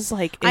 I was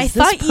like, I is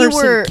thought this you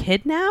person were-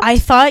 kidnapped? I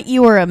thought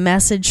you were a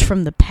message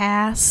from the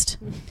past,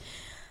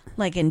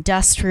 like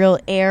industrial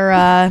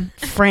era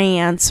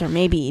France or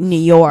maybe New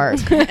York.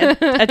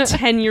 a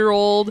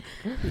 10-year-old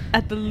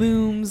at the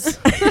looms.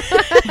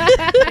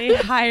 They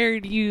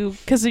hired you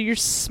because of your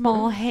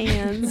small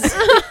hands.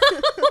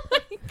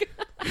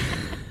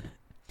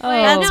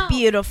 That's no,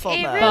 beautiful,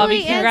 It though. really Bobby,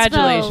 is,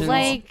 congratulations. though.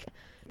 Like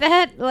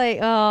that, like,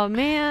 oh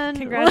man,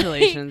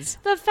 Congratulations.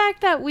 Like, the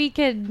fact that we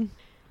could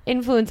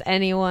influence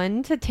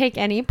anyone to take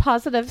any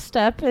positive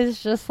step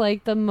is just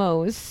like the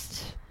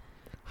most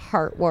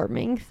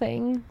heartwarming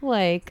thing.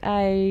 Like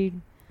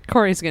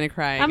Corey's gonna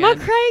cry I'm again.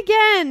 gonna cry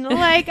again.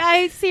 Like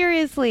I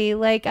seriously,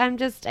 like I'm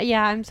just,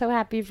 yeah, I'm so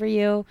happy for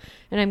you,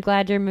 and I'm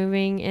glad you're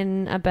moving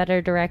in a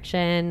better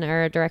direction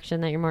or a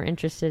direction that you're more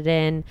interested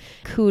in.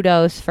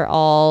 Kudos for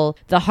all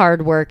the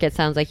hard work it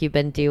sounds like you've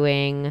been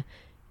doing.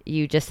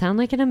 You just sound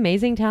like an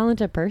amazing,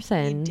 talented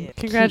person.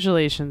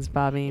 Congratulations,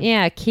 Bobby.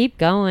 Yeah, keep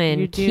going.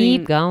 You're Keep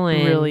doing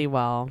going. really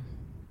well.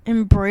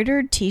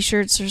 Embroidered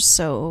t-shirts are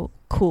so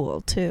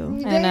cool,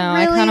 too. I know.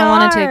 They I really kind of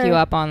want to take are. you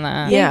up on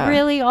that. They Yeah.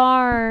 really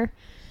are.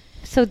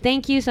 So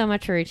thank you so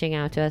much for reaching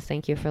out to us.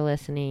 Thank you for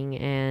listening,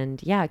 and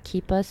yeah,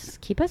 keep us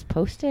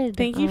posted.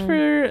 Thank you on-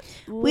 for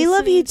We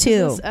love you listening to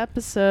too. this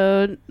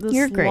episode. This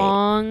You're great.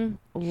 long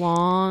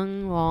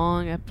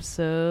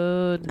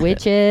episode.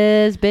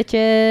 Witches,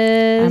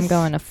 bitches. I'm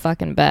going to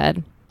fucking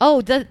bed.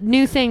 Oh, the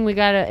new thing we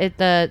got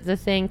the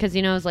thing, because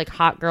you know it's like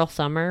Hot Girl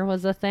Summer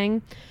was the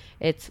thing.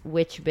 It's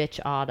Witch Bitch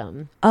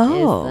Autumn.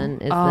 Oh. is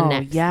the Oh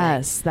next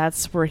yes,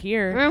 we're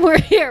here. thing. We're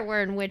here.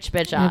 We're in Witch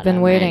Bitch Autumn. I've been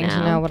waiting right to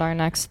now. know what our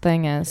next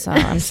thing is, so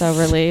I'm so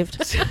relieved.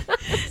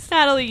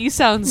 Natalie, you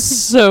sound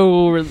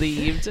so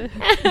relieved. Well,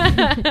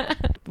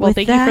 With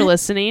thank you for that,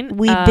 listening.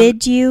 We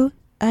bid you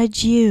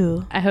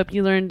adieu. I hope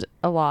you learned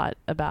a lot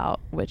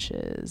about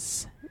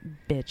witches,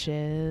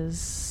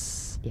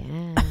 bitches.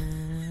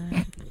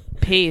 Yeah.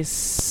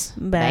 Peace.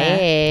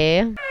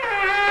 Bye. Bye.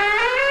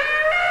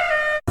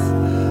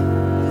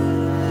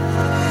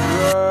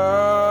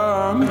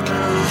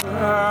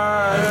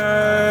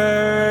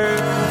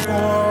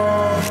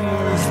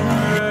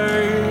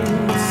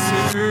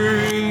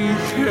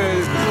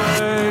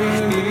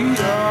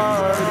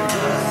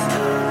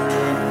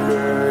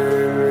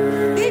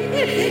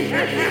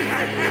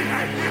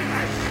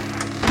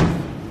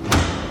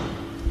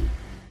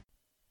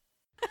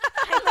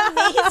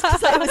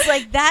 Because I was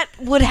like, that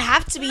would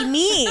have to be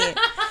me.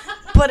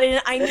 But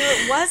I knew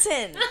it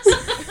wasn't.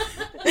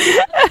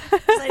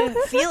 'Cause I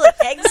didn't feel it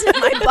exit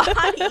my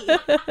body.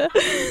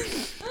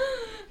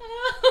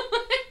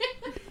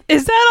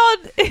 Is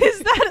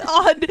that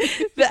on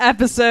the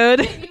episode?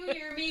 You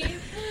hear me?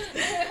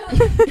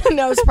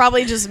 No, it's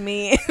probably just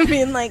me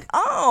being like,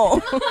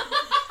 oh.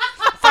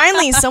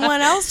 Finally,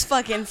 someone else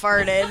fucking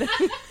farted.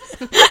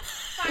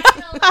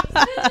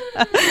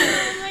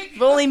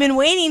 I've only been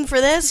waiting for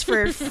this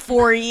for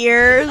 4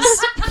 years.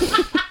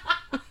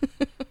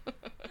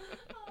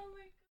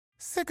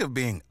 Sick of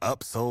being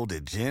upsold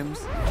at gyms?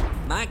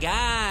 My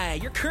guy,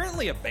 you're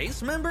currently a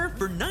base member?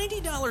 For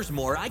 $90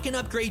 more, I can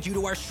upgrade you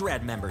to our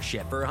Shred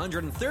membership. For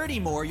 $130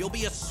 more, you'll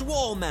be a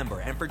Swole member.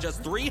 And for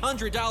just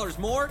 $300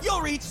 more,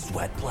 you'll reach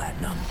Sweat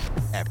Platinum.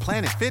 At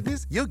Planet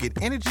Fitness, you'll get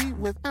energy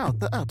without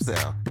the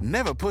upsell.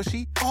 Never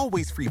pushy,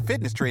 always free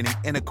fitness training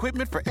and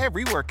equipment for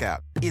every workout.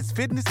 It's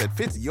fitness that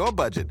fits your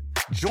budget.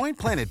 Join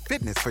Planet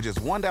Fitness for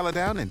just $1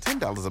 down and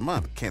 $10 a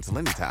month. Cancel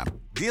anytime.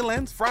 Deal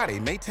ends Friday,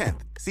 May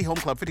 10th. See Home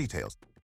Club for details.